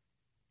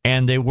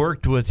 And they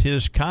worked with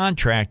his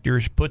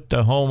contractors, put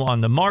the home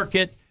on the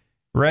market,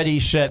 ready,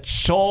 set,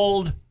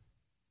 sold,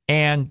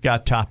 and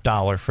got top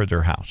dollar for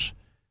their house.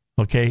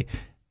 Okay?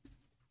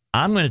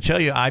 I'm going to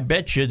tell you, I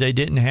bet you they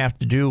didn't have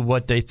to do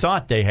what they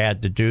thought they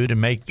had to do to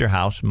make their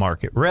house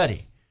market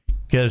ready.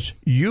 Because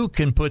you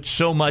can put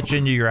so much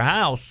into your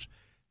house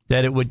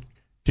that it would,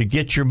 to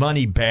get your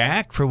money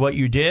back for what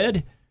you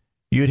did,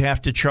 you'd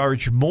have to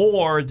charge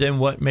more than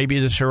what maybe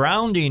the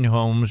surrounding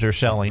homes are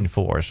selling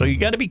for. So you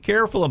got to be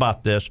careful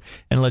about this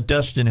and let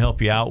Dustin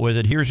help you out with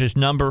it. Here's his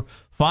number,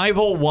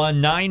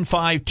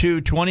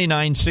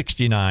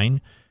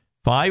 501-952-2969,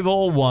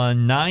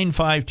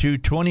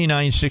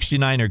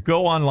 501-952-2969, or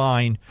go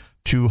online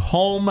to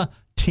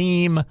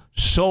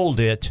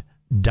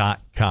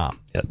hometeamsoldit.com.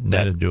 Yeah,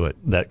 that'll do it.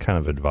 That kind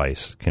of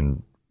advice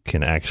can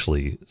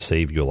actually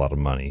save you a lot of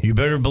money. You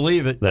better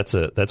believe it. That's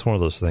one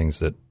of those things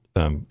that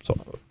so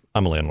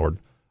I'm a landlord.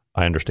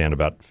 I understand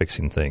about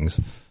fixing things,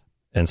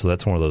 and so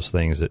that's one of those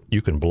things that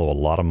you can blow a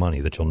lot of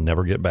money that you'll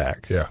never get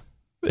back. Yeah.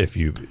 If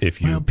you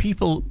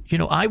people,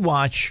 I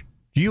watch.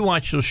 Do you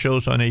watch those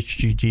shows on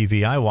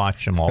HGTV? I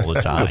watch them all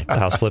the time.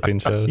 House flipping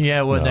shows?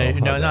 Yeah,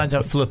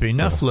 not flipping.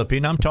 Not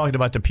flipping. I'm talking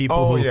about the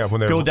people who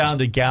go down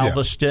to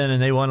Galveston and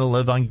they want to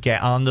live on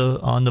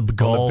the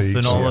Gulf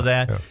and all of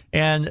that. Yeah.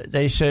 And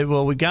they said,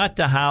 well, we got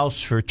the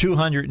house for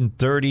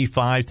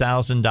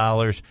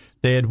 $235,000.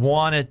 They had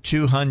wanted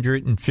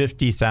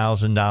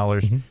 $250,000.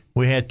 Mm-hmm.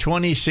 We had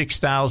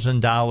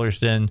 $26,000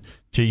 then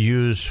to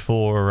use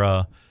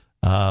for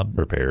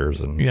repairs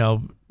and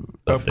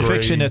upgrades.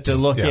 Fixing it to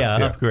look,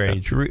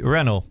 upgrades,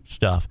 rental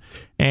stuff.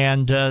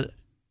 And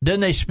then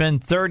they spend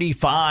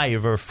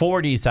 $35,000 or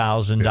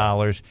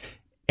 $40,000.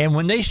 And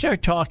when they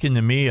start talking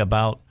to me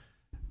about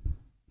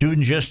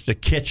doing just the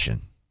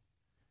kitchen,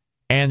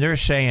 and they're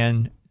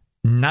saying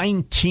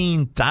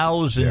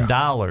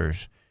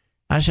 $19,000,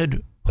 I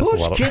said,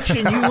 whose kitchen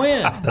you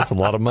in? That's a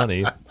lot of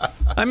money.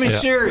 I mean,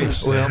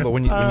 seriously. Well, but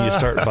when you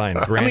start buying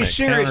granite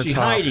seriously,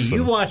 Heidi,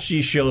 you watch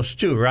these shows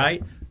too,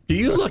 right? Do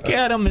you look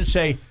at them and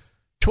say,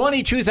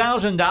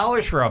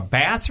 $22,000 for a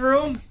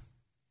bathroom?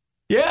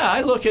 Yeah,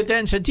 I look at that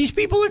and said, these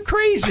people are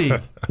crazy.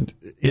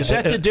 Is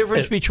that the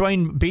difference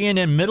between being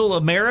in middle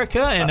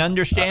America and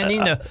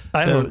understanding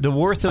the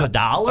worth of a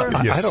dollar?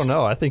 Yes. I don't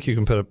know. I think you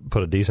can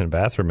put a decent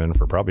bathroom in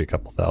for probably a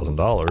couple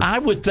 $1,000s. I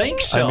would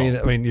think so.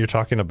 I mean, you're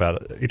talking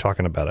about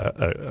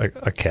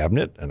a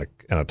cabinet and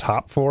a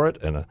top for it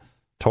and a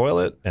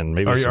toilet and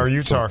maybe. Are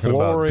you talking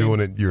about doing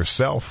it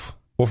yourself?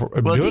 Well,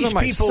 doing these it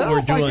myself, people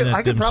were doing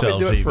I could probably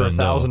do it for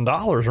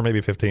 $1,000 or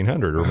maybe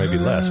 $1,500 or maybe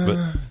less, but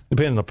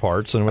depending on the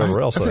parts and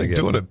whatever else. I think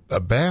doing a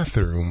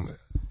bathroom,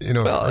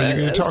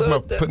 you're talking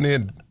about putting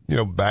in,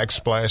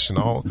 backsplash and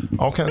all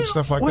kinds of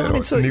stuff like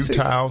that. New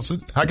tiles.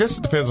 I guess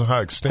it depends on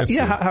how extensive.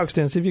 Yeah, how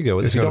extensive you go.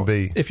 It's going to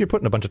be. If you're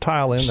putting a bunch of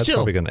tile in, that's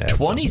probably going to add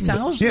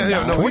 $20,000.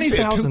 Yeah, no,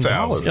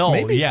 $20,000. Oh,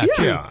 maybe. Yeah.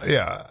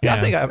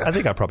 I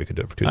think I probably could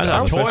do it for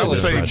 $2,000. I would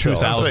say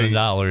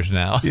 $2,000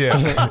 now. Yeah,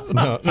 you're going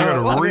to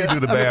redo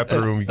the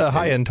bathroom. A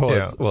high-end toilet.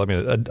 Yeah. Well, I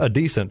mean, a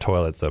decent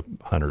toilet's $100,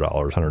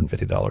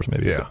 $150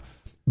 maybe. Yeah,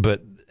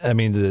 but I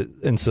mean,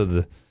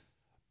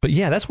 but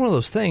yeah, that's one of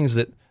those things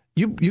that.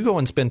 You go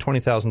and spend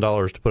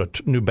 $20,000 to put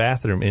a new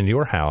bathroom in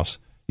your house,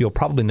 you'll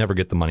probably never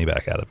get the money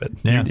back out of it.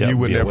 Yeah. You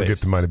would never get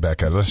the money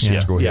back out of it. Let's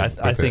just go ahead.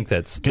 Yeah, I think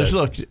that's... Because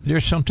look,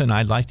 there's something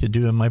I'd like to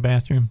do in my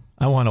bathroom.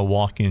 I want a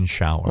walk-in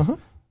shower.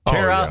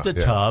 Tear out the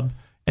tub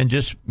and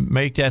just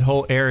make that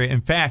whole area.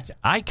 In fact,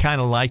 I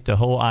kind of like the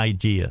whole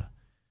idea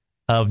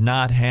of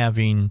not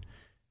having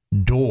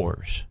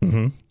doors.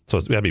 Mm-hmm. So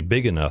it's got to be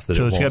big enough that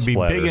it's got to be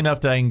big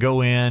enough that I can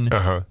go in,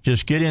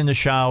 just get in the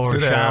shower,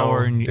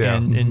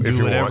 and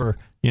do whatever.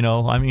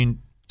 I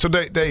mean. So,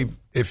 Dave,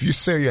 if you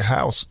sell your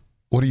house,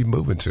 what are you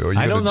moving to? Are you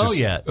I don't know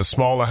yet. A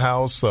smaller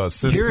house,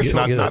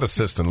 not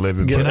assisted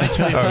living, but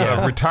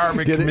a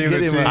retirement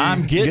community.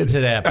 I'm getting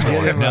to that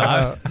point. You're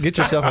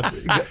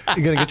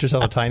going to get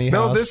yourself a tiny house.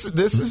 No, this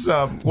is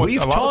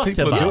we've a lot of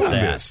people are doing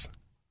that. this.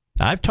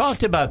 I've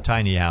talked about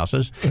tiny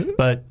houses,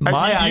 but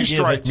you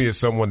strike me as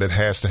someone that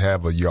has to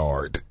have a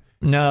yard.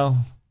 No,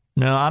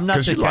 I'm not.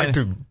 Because you like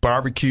to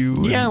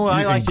barbecue. Yeah, well,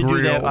 I like to grill.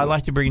 do that. I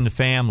like to bring the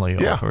family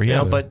over.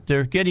 Yeah, but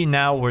they're getting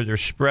now where they're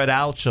spread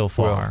out so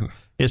far. Well,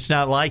 it's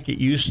not like it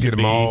used to be. Get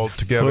them all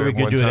together. Where we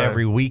could do it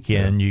every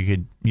weekend. Yeah.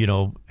 You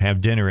could,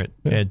 have dinner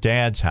at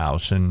Dad's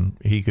house, and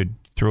he could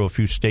throw a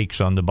few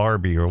steaks on the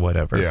Barbie or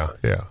whatever. Yeah.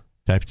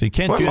 You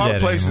can't do that anymore. A lot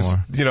of places,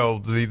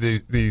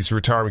 these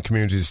retirement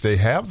communities, they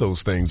have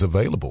those things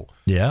available.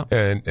 Yeah,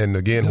 and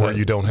again, where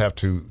you don't have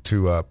to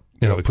a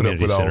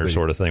community center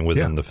sort of thing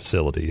within the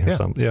facility.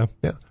 Yeah.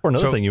 Or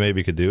another thing you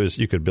maybe could do is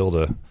you could build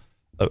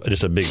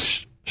just a big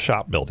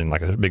shop building,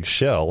 like a big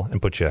shell,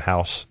 and put your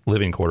house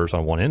living quarters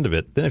on one end of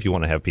it. Then if you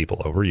want to have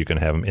people over, you can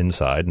have them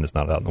inside and it's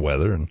not out in the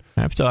weather. And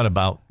I've thought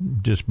about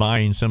just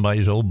buying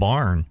somebody's old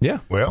barn.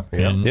 Yeah. Well,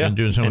 and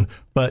doing something.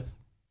 But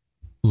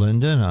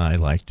Linda and I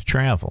like to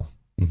travel.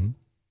 Mm-hmm.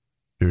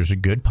 There's a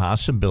good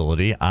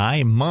possibility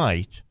I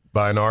might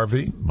buy an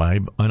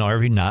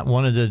RV, not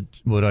one of the,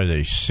 what are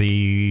they,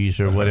 C's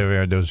or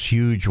whatever, those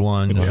huge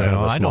ones.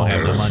 I don't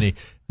have the money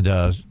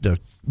to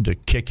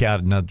kick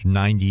out another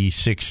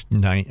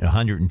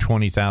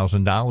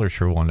 $120,000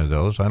 for one of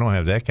those. I don't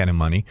have that kind of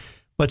money.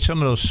 But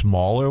some of those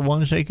smaller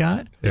ones they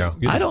got,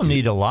 I don't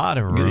need a lot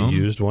of room. Get a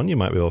used one, you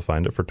might be able to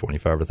find it for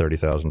 $25,000 or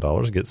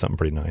 $30,000. Get something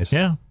pretty nice.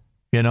 Yeah,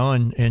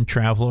 and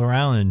travel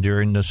around. And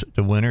during the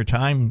winter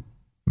time,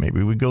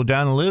 maybe we go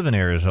down and live in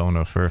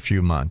Arizona for a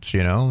few months,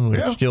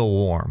 It's still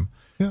warm.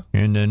 Yeah.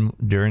 And then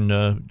during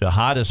the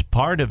hottest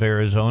part of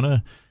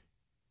Arizona,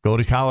 go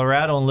to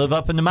Colorado and live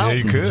up in the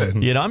mountains. Yeah, you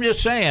could. I'm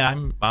just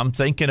saying, I'm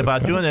thinking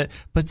about doing that.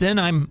 But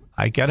then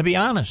I got to be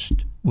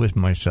honest with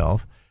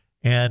myself,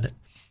 and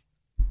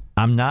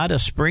I'm not a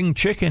spring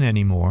chicken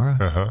anymore.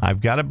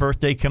 I've got a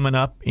birthday coming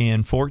up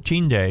in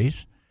 14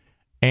 days,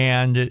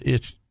 and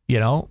it's,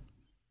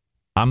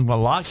 I'm a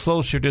lot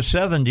closer to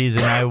 70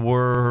 than I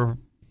were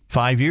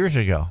 5 years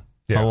ago.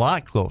 A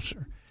lot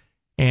closer.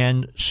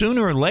 And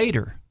sooner or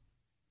later,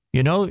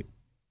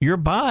 your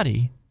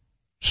body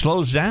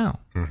slows down.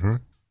 Mm-hmm.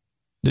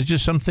 There's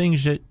just some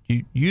things that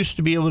you used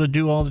to be able to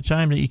do all the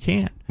time that you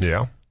can't.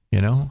 Yeah.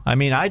 I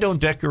mean, I don't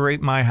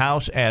decorate my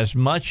house as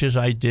much as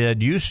I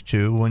used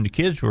to when the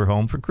kids were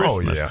home for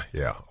Christmas.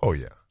 Oh,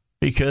 yeah.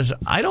 Because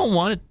I don't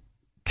want to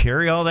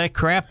carry all that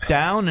crap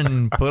down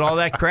and put all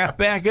that crap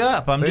back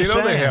up. I'm just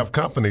saying. They have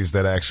companies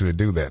that actually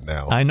do that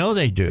now. I know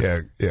they do.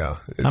 Yeah.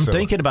 I'm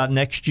thinking about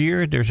next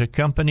year. There's a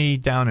company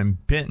down in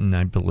Benton,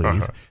 I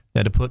believe,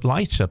 that'll put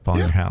lights up on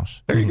your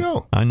house. There you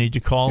go. I need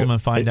to call them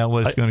and find out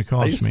what it's going to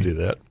cost me. I used to do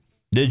that.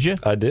 Did you?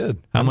 I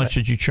did. How much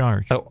did you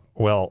charge? Oh,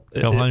 well,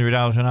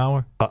 $100 an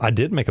hour. I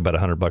did make about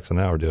 $100 an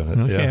hour doing it.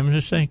 Okay, I'm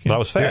just thinking. But I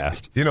was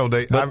fast.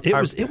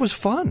 It was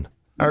fun.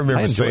 I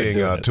remember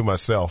saying to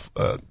myself,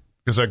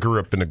 because I grew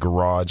up in a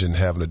garage and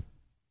having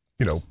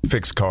to,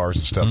 fix cars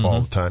and stuff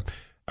all the time.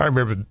 I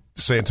remember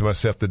saying to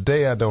myself, the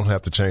day I don't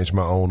have to change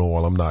my own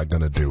oil, I'm not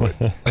going to do it.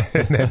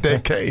 And that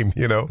day came,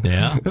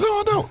 Yeah. So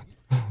I don't.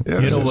 Yeah,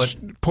 you know what?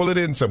 Pull it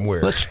in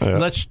somewhere.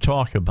 Let's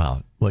talk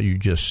about what you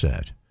just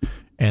said.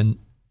 And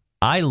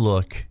I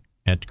look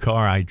at the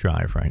car I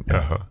drive right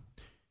now,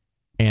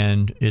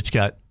 and it's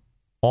got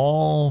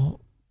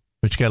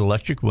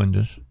electric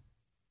windows,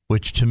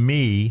 which to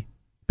me,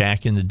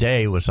 back in the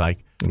day, was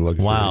like,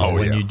 wow,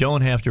 when you don't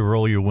have to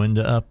roll your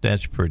window up,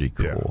 that's pretty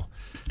cool.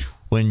 Yeah.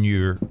 When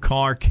your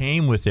car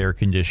came with air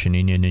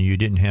conditioning and you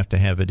didn't have to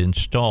have it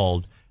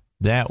installed,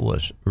 that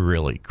was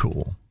really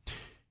cool.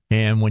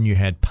 And when you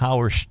had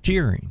power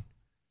steering,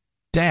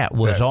 That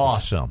was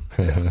awesome.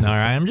 All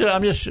right,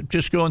 I'm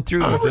just going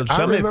through.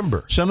 I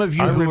remember. Some of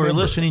you who are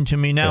listening to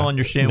me now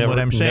understand what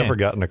I'm saying.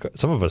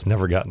 Some of us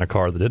never got in a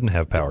car that didn't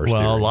have power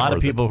steering. Well, a lot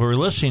of people who are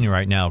listening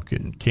right now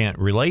can't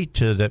relate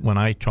to that when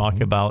I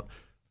talk about,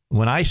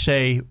 when I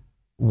say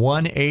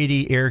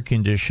 180 air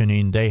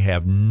conditioning, they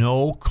have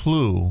no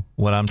clue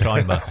what I'm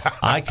talking about.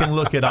 I can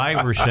look at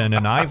Iverson,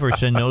 and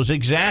Iverson knows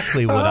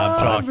exactly what I'm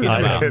talking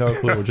about. I have no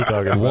clue what you're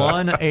talking about.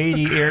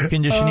 180 air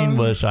conditioning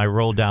was I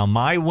roll down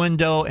my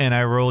window and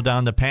I roll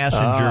down the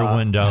passenger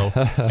window,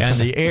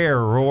 and the air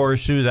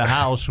roars through the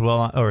house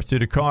or through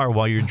the car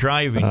while you're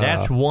driving.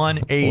 That's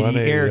 180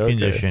 air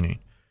conditioning.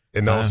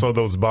 And also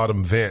those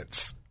bottom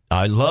vents.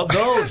 I love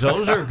those.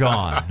 Those are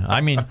gone. I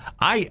mean,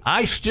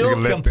 I still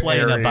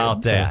complain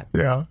about that.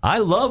 Yeah. I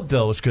love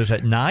those because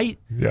at night,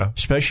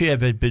 especially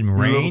if it had been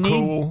raining.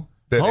 Cool.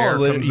 That air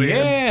comes in.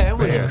 Yeah, it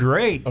was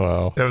great.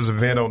 Wow. There was a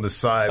vent on the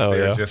side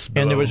there just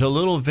below. And there was a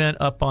little vent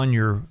up on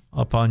your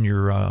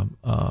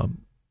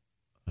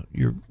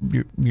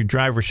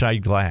driver's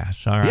side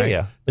glass, all right?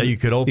 Yeah. That you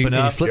could open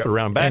up. You flip it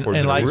around backwards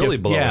and like really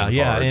blow hard.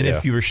 And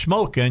if you were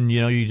smoking,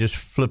 you just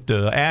flip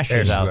the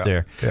ashes out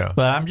there. Yeah.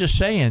 But I'm just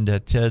saying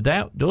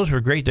that those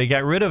were great. They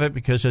got rid of it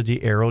because of the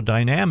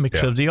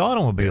aerodynamics of the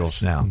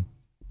automobiles now.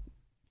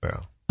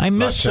 Yeah. I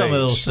miss some of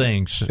those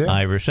things,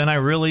 Iverson. I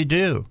really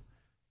do.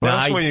 Well,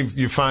 that's when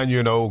you find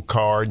an old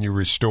car and you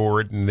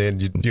restore it, and then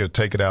you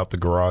take it out the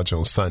garage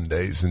on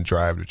Sundays and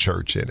drive to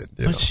church in it.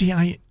 But see,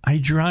 I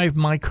drive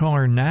my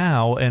car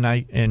now, and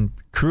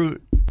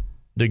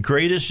the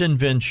greatest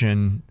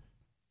invention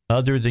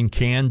other than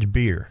canned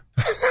beer,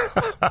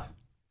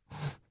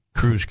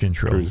 cruise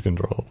control. Cruise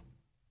control.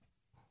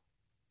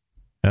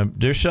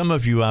 There's some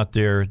of you out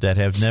there that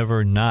have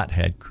never not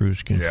had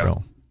cruise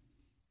control,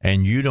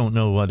 and you don't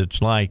know what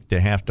it's like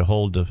to have to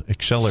hold the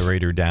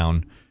accelerator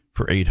down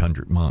for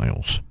 800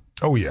 miles.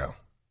 Oh, yeah.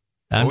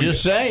 I'm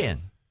just saying.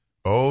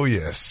 Oh,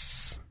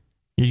 yes.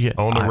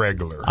 On the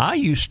regular. I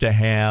used to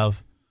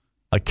have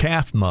a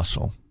calf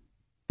muscle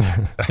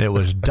that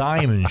was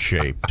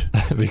diamond-shaped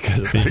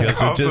because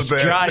of just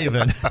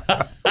driving.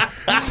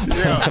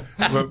 Yeah,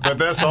 but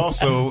that's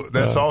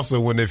also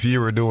when if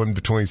you were doing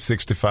between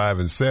 65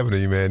 and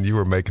 70, man, you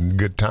were making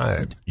good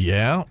time.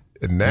 Yeah.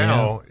 And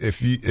now,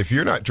 if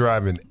you're not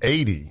driving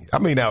 80, I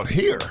mean out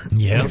here,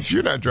 if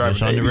you're not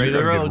driving 80, you're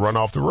going to get run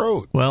off the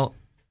road. Well,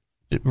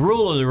 the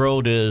rule of the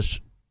road is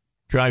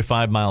drive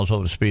 5 miles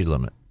over the speed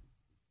limit.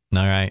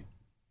 All right?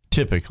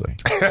 Typically.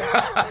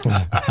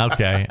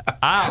 Okay.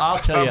 I'll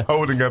tell you. I'm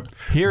holding up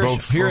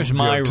here's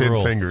my 10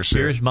 rule. fingers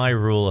here. Here's my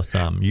rule of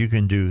thumb. You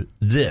can do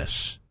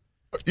this.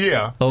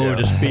 Yeah. Over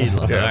the speed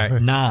limit. All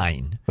right?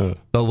 9.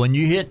 But when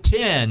you hit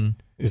 10...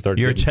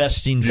 You're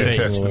testing fate.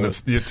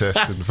 You're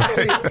testing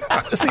fate.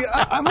 See,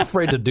 I'm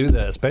afraid to do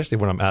that, especially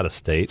when I'm out of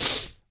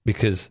state,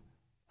 because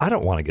I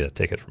don't want to get a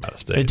ticket from out of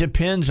state. It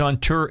depends on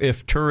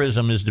if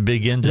tourism is the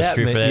big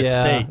industry for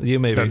that state. You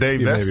may be,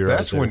 Dave,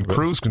 that's when there,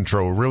 cruise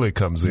control really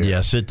comes in.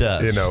 Yes, it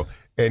does.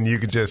 And you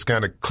can just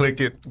kind of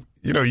click it.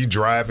 You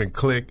drive and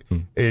click,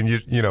 and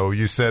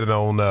you set it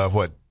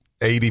on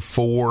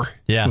 84.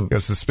 Yeah,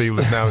 because the speed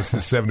limit now is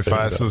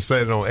 75. So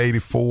set it on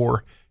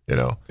 84.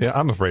 Yeah,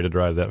 I'm afraid to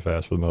drive that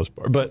fast for the most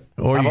part.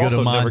 Or you go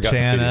to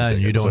Montana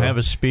and you don't have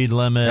a speed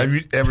limit. Have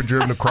you ever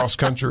driven across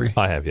country?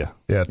 I have, yeah.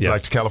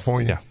 Like to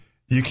California?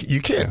 Yeah.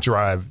 You can't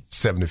drive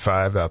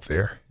 75 out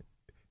there.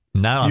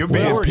 No, you'll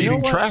be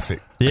impeding traffic.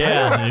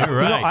 Yeah, you're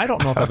right. I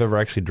don't know if I've ever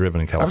actually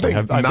driven in California.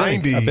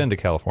 I've been to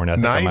California. I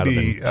think 90, I might have been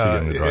too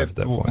young to drive at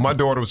that point. My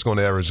daughter was going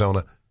to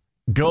Arizona.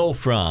 Go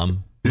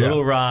from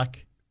Little Rock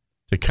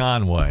to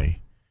Conway.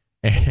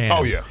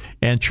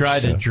 And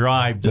try to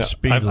drive the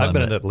speed limit. I've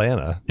been in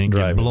Atlanta and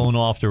get blown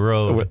off the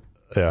road.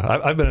 Yeah,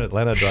 I've been in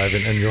Atlanta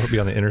driving, and you'll be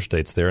on the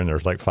interstates there, and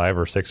there's like 5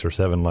 or 6 or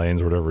 7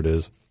 lanes, whatever it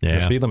is. Yeah.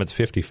 The speed limit's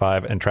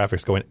 55, and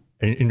traffic's going,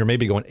 and you're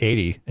maybe going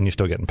 80, and you're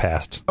still getting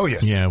passed. Oh,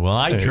 yes. Yeah, well,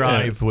 I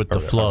drive with the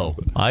flow.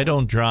 I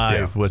don't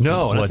drive with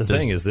that's the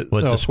thing is that,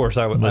 of course,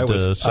 I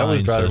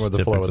was driving with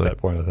the flow at that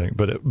point, I think.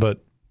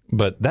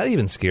 But that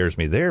even scares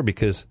me there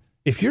because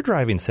if you're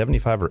driving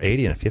 75 or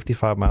 80 in a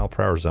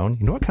 55-mile-per-hour zone,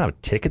 you know what kind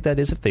of ticket that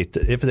is if they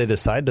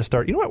decide to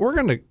start, you know what, we're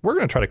going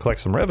to try to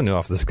collect some revenue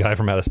off this guy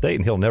from out of state,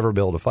 and he'll never be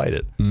able to fight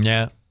it.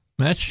 Yeah,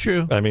 that's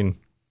true. I mean,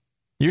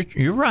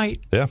 you're right.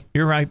 Yeah.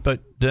 You're right, but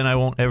then I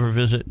won't ever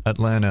visit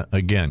Atlanta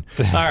again.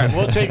 All right,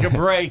 we'll take a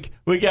break.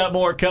 We got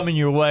more coming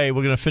your way.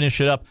 We're going to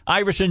finish it up.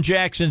 Iverson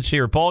Jackson's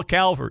here. Paul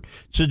Calvert.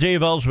 It's the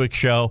Dave Elswick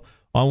Show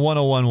on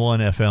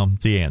 101.1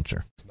 FM, The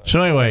Answer.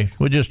 So anyway,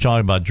 we're just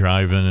talking about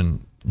driving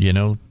and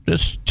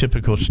this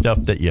typical stuff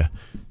that you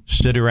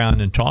sit around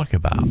and talk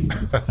about.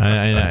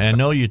 I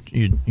know you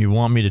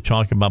want me to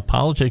talk about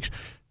politics.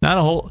 Not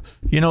a whole,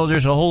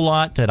 there's a whole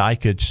lot that I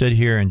could sit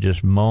here and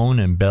just moan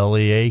and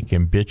bellyache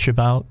and bitch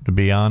about, to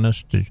be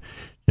honest, to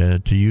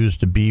use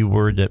the B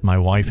word that my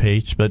wife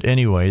hates. But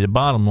anyway, the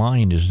bottom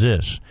line is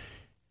this.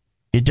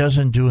 It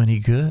doesn't do any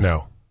good.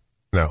 No.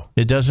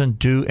 It doesn't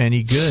do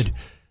any good.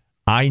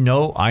 I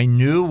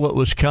knew what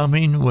was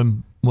coming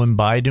when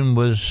Biden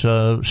was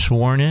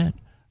sworn in.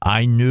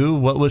 I knew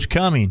what was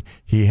coming.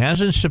 He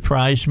hasn't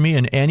surprised me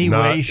in any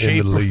way,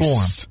 shape, or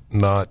form.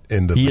 Not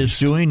in the least. He is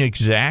doing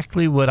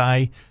exactly what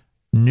I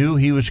knew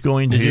he was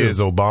going to do. He is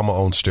Obama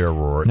on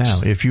steroids.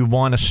 Now, if you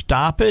want to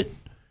stop it,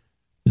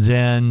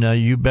 then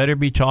you better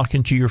be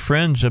talking to your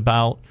friends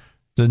about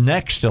the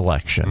next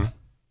election.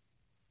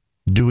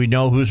 Mm-hmm. Do we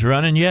know who's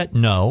running yet?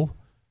 No.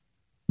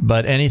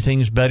 But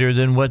anything's better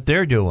than what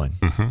they're doing.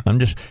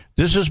 Mm-hmm.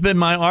 This has been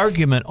my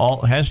argument.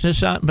 Has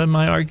this not been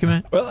my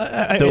argument? Well,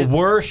 the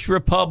worst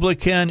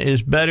Republican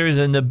is better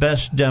than the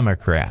best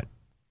Democrat.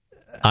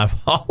 I've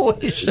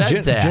always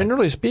said that.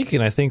 Generally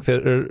speaking, I think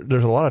that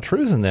there's a lot of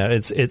truth in that.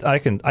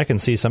 I can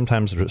see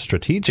sometimes from a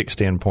strategic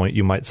standpoint,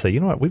 you might say, you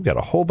know what, we've got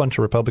a whole bunch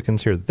of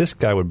Republicans here. This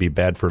guy would be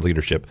bad for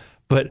leadership.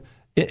 But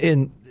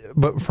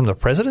from the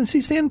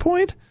presidency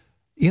standpoint,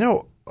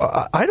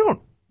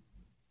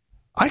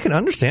 I can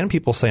understand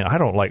people saying, I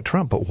don't like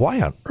Trump, but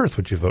why on earth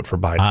would you vote for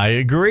Biden? I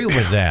agree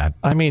with that.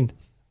 I mean,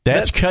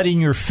 that's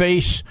cutting your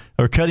face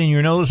or cutting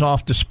your nose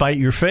off to spite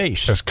your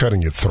face. That's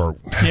cutting your throat.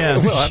 Yeah.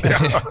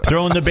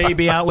 Throwing the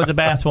baby out with the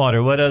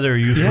bathwater. What other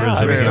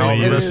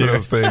euphemism?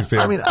 Those things.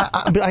 I mean,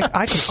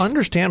 I can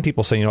understand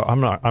people saying,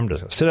 I'm just going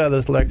to sit out of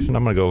this election.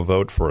 I'm going to go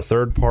vote for a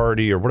third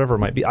party or whatever it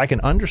might be. I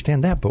can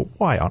understand that, but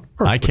why on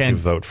earth would you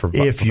vote for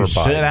Biden? If you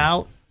sit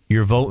out,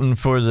 you're voting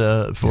for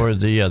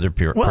the other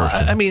person. Well,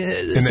 I mean,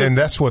 and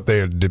that's what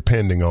they're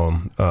depending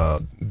on,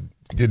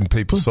 getting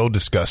people so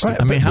disgusted.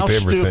 Right. I mean,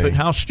 everything.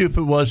 How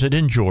stupid was it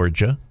in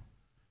Georgia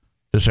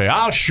to say,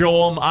 "I'll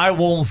show them I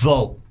won't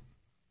vote"?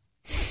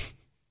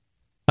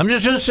 I'm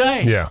just going to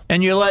say, yeah.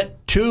 And you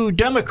let 2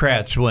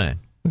 Democrats win.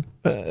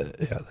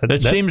 That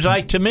seems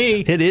like to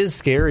me it is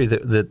scary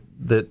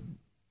that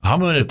I'm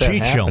going to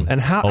teach them. And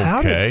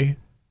how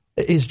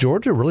is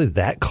Georgia really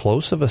that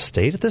close of a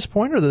state at this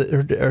point, or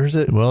is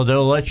it? Well,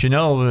 they'll let you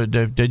know.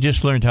 They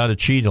just learned how to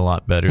cheat a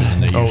lot better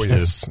than they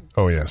used to.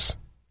 Oh, yes.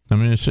 I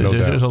mean,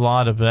 there's a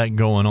lot of that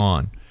going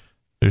on.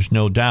 There's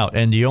no doubt.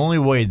 And the only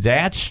way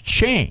that's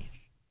changed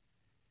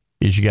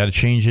is you got to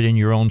change it in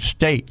your own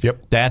state.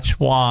 Yep. That's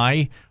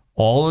why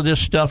all of this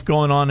stuff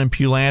going on in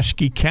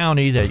Pulaski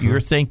County that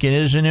you're thinking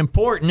isn't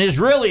important is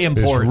really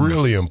important. It's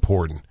really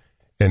important.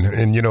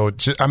 And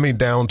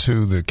down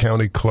to the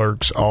county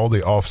clerks, all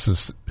the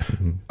offices,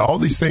 all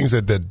these things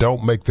that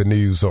don't make the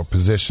news, or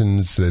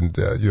positions and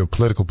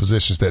political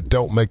positions that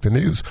don't make the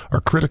news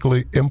are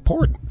critically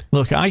important.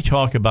 Look, I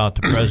talk about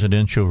the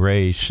presidential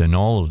race and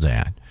all of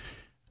that,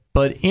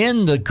 but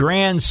in the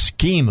grand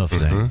scheme of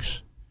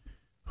things,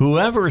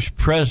 whoever's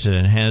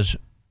president has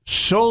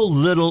so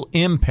little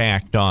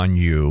impact on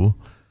you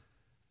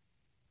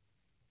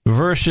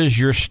versus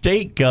your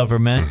state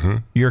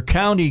government, your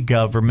county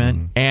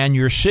government, and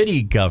your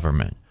city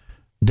government.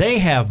 They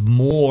have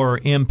more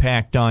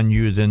impact on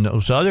you than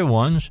those other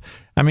ones.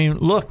 I mean,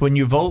 look, when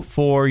you vote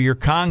for your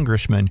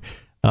congressman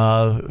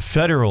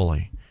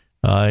federally,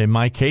 in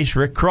my case,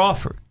 Rick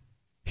Crawford,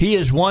 he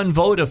is one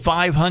vote of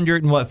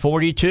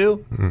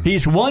 542.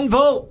 He's one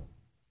vote.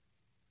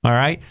 All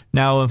right?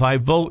 Now, if I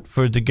vote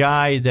for the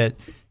guy that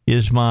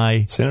is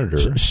my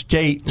senator,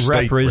 state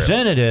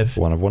representative.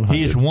 One of 100.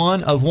 He's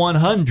one of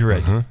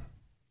 100.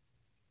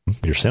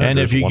 Your senator, and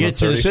if you get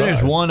to the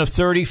senator, one of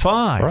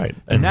 35. Right.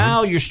 And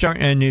now you're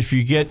starting. And if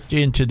you get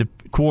into the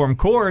quorum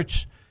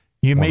courts,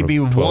 you may be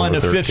one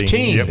of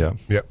 15.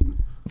 Yep.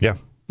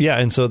 Yeah.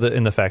 And so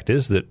the fact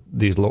is that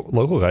these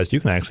local guys, you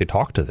can actually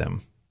talk to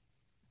them.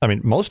 I mean,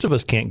 most of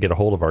us can't get a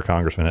hold of our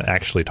congressman and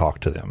actually talk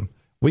to them.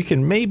 We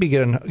can maybe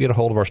get a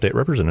hold of our state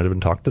representative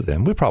and talk to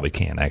them. We probably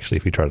can, actually,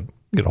 if you try to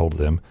get a hold of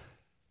them.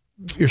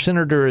 Your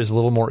senator is a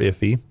little more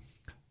iffy,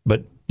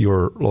 but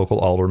your local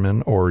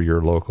alderman or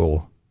your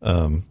local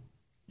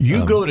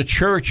you go to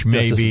church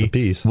maybe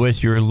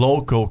with your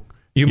local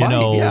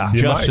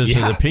justice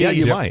of the peace. Yeah,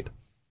 you might.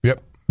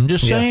 Yep. I'm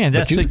just saying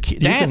that's the key.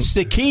 That's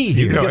the key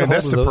here. And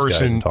that's the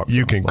person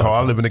you can call.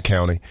 I live in the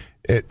county.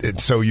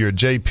 So your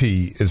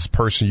JP is the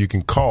person you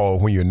can call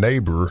when your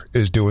neighbor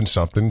is doing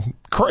something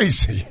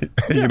crazy.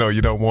 You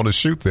don't want to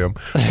shoot them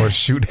or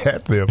shoot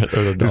at them.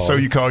 And so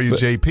you call your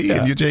JP,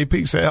 and your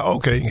JP say,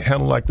 okay,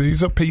 handle like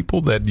these are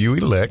people that you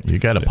elect. You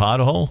got a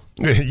pothole?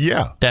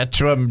 Yeah. That's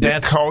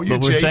call your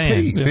what we're JP.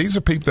 saying. These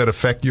are people that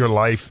affect your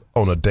life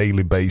on a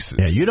daily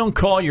basis. Yeah, you don't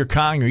call your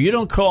Congress. You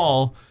don't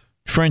call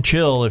French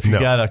Hill if you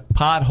got a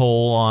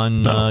pothole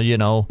on,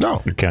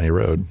 your county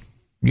road.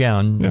 Yeah,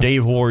 on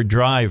Dave Ward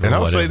Drive or and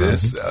I'll whatever.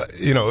 say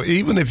this,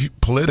 even if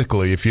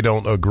politically, if you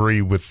don't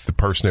agree with the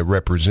person that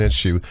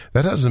represents you,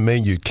 that doesn't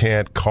mean you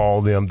can't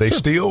call them. They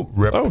still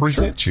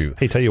represent you.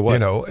 Hey, tell you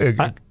what,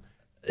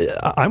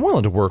 I'm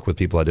willing to work with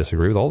people I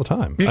disagree with all the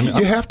time.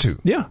 You have to.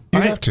 Yeah.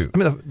 You have to. I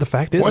mean, the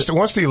fact is...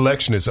 Once the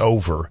election is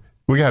over,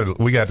 we got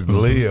to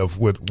live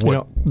with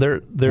what...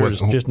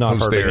 there's just not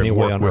hardly any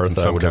way on earth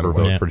I would ever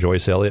vote for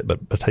Joyce Elliott, but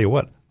I tell you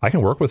what, I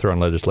can work with her on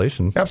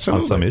legislation on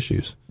some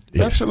issues.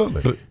 Yeah.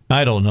 Absolutely. But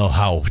I don't know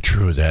how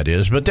true that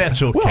is, but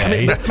that's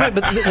okay. Well,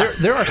 but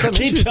there are some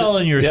Keep issues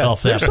telling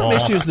yourself that, there's some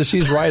issues that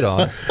she's right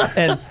on.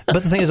 But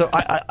the thing is,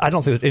 I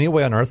don't think there's any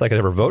way on earth I could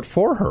ever vote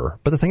for her.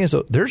 But the thing is,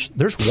 there's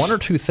one or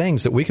two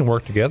things that we can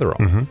work together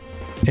on.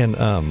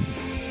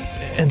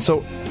 And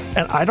so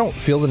I don't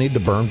feel the need to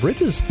burn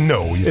bridges.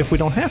 No, if we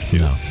don't have to.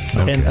 No.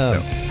 Okay. And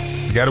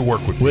you got to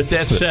work with. With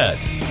that said,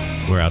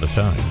 we're out of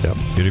time. Yep.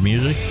 Get your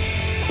music.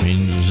 I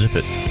mean, zip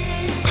it.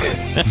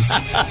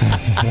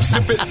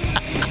 Zip it.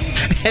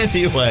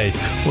 Anyway,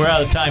 we're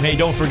out of time. Hey,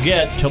 don't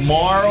forget,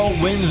 tomorrow,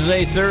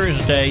 Wednesday,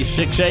 Thursday,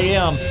 6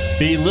 a.m.,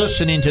 be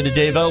listening to the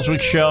Dave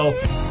Elswick Show.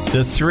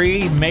 The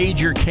three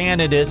major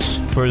candidates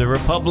for the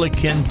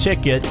Republican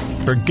ticket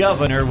for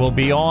governor will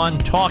be on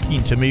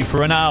talking to me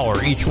for an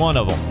hour, each one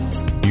of them.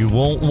 You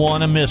won't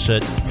want to miss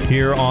it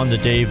here on the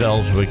Dave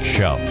Elswick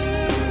Show.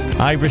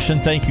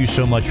 Iverson, thank you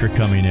so much for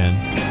coming in.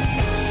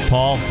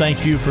 Paul,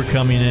 thank you for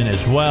coming in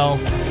as well.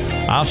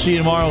 I'll see you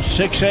tomorrow,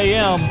 6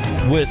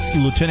 a.m., with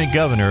Lieutenant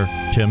Governor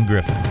Tim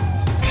Griffin.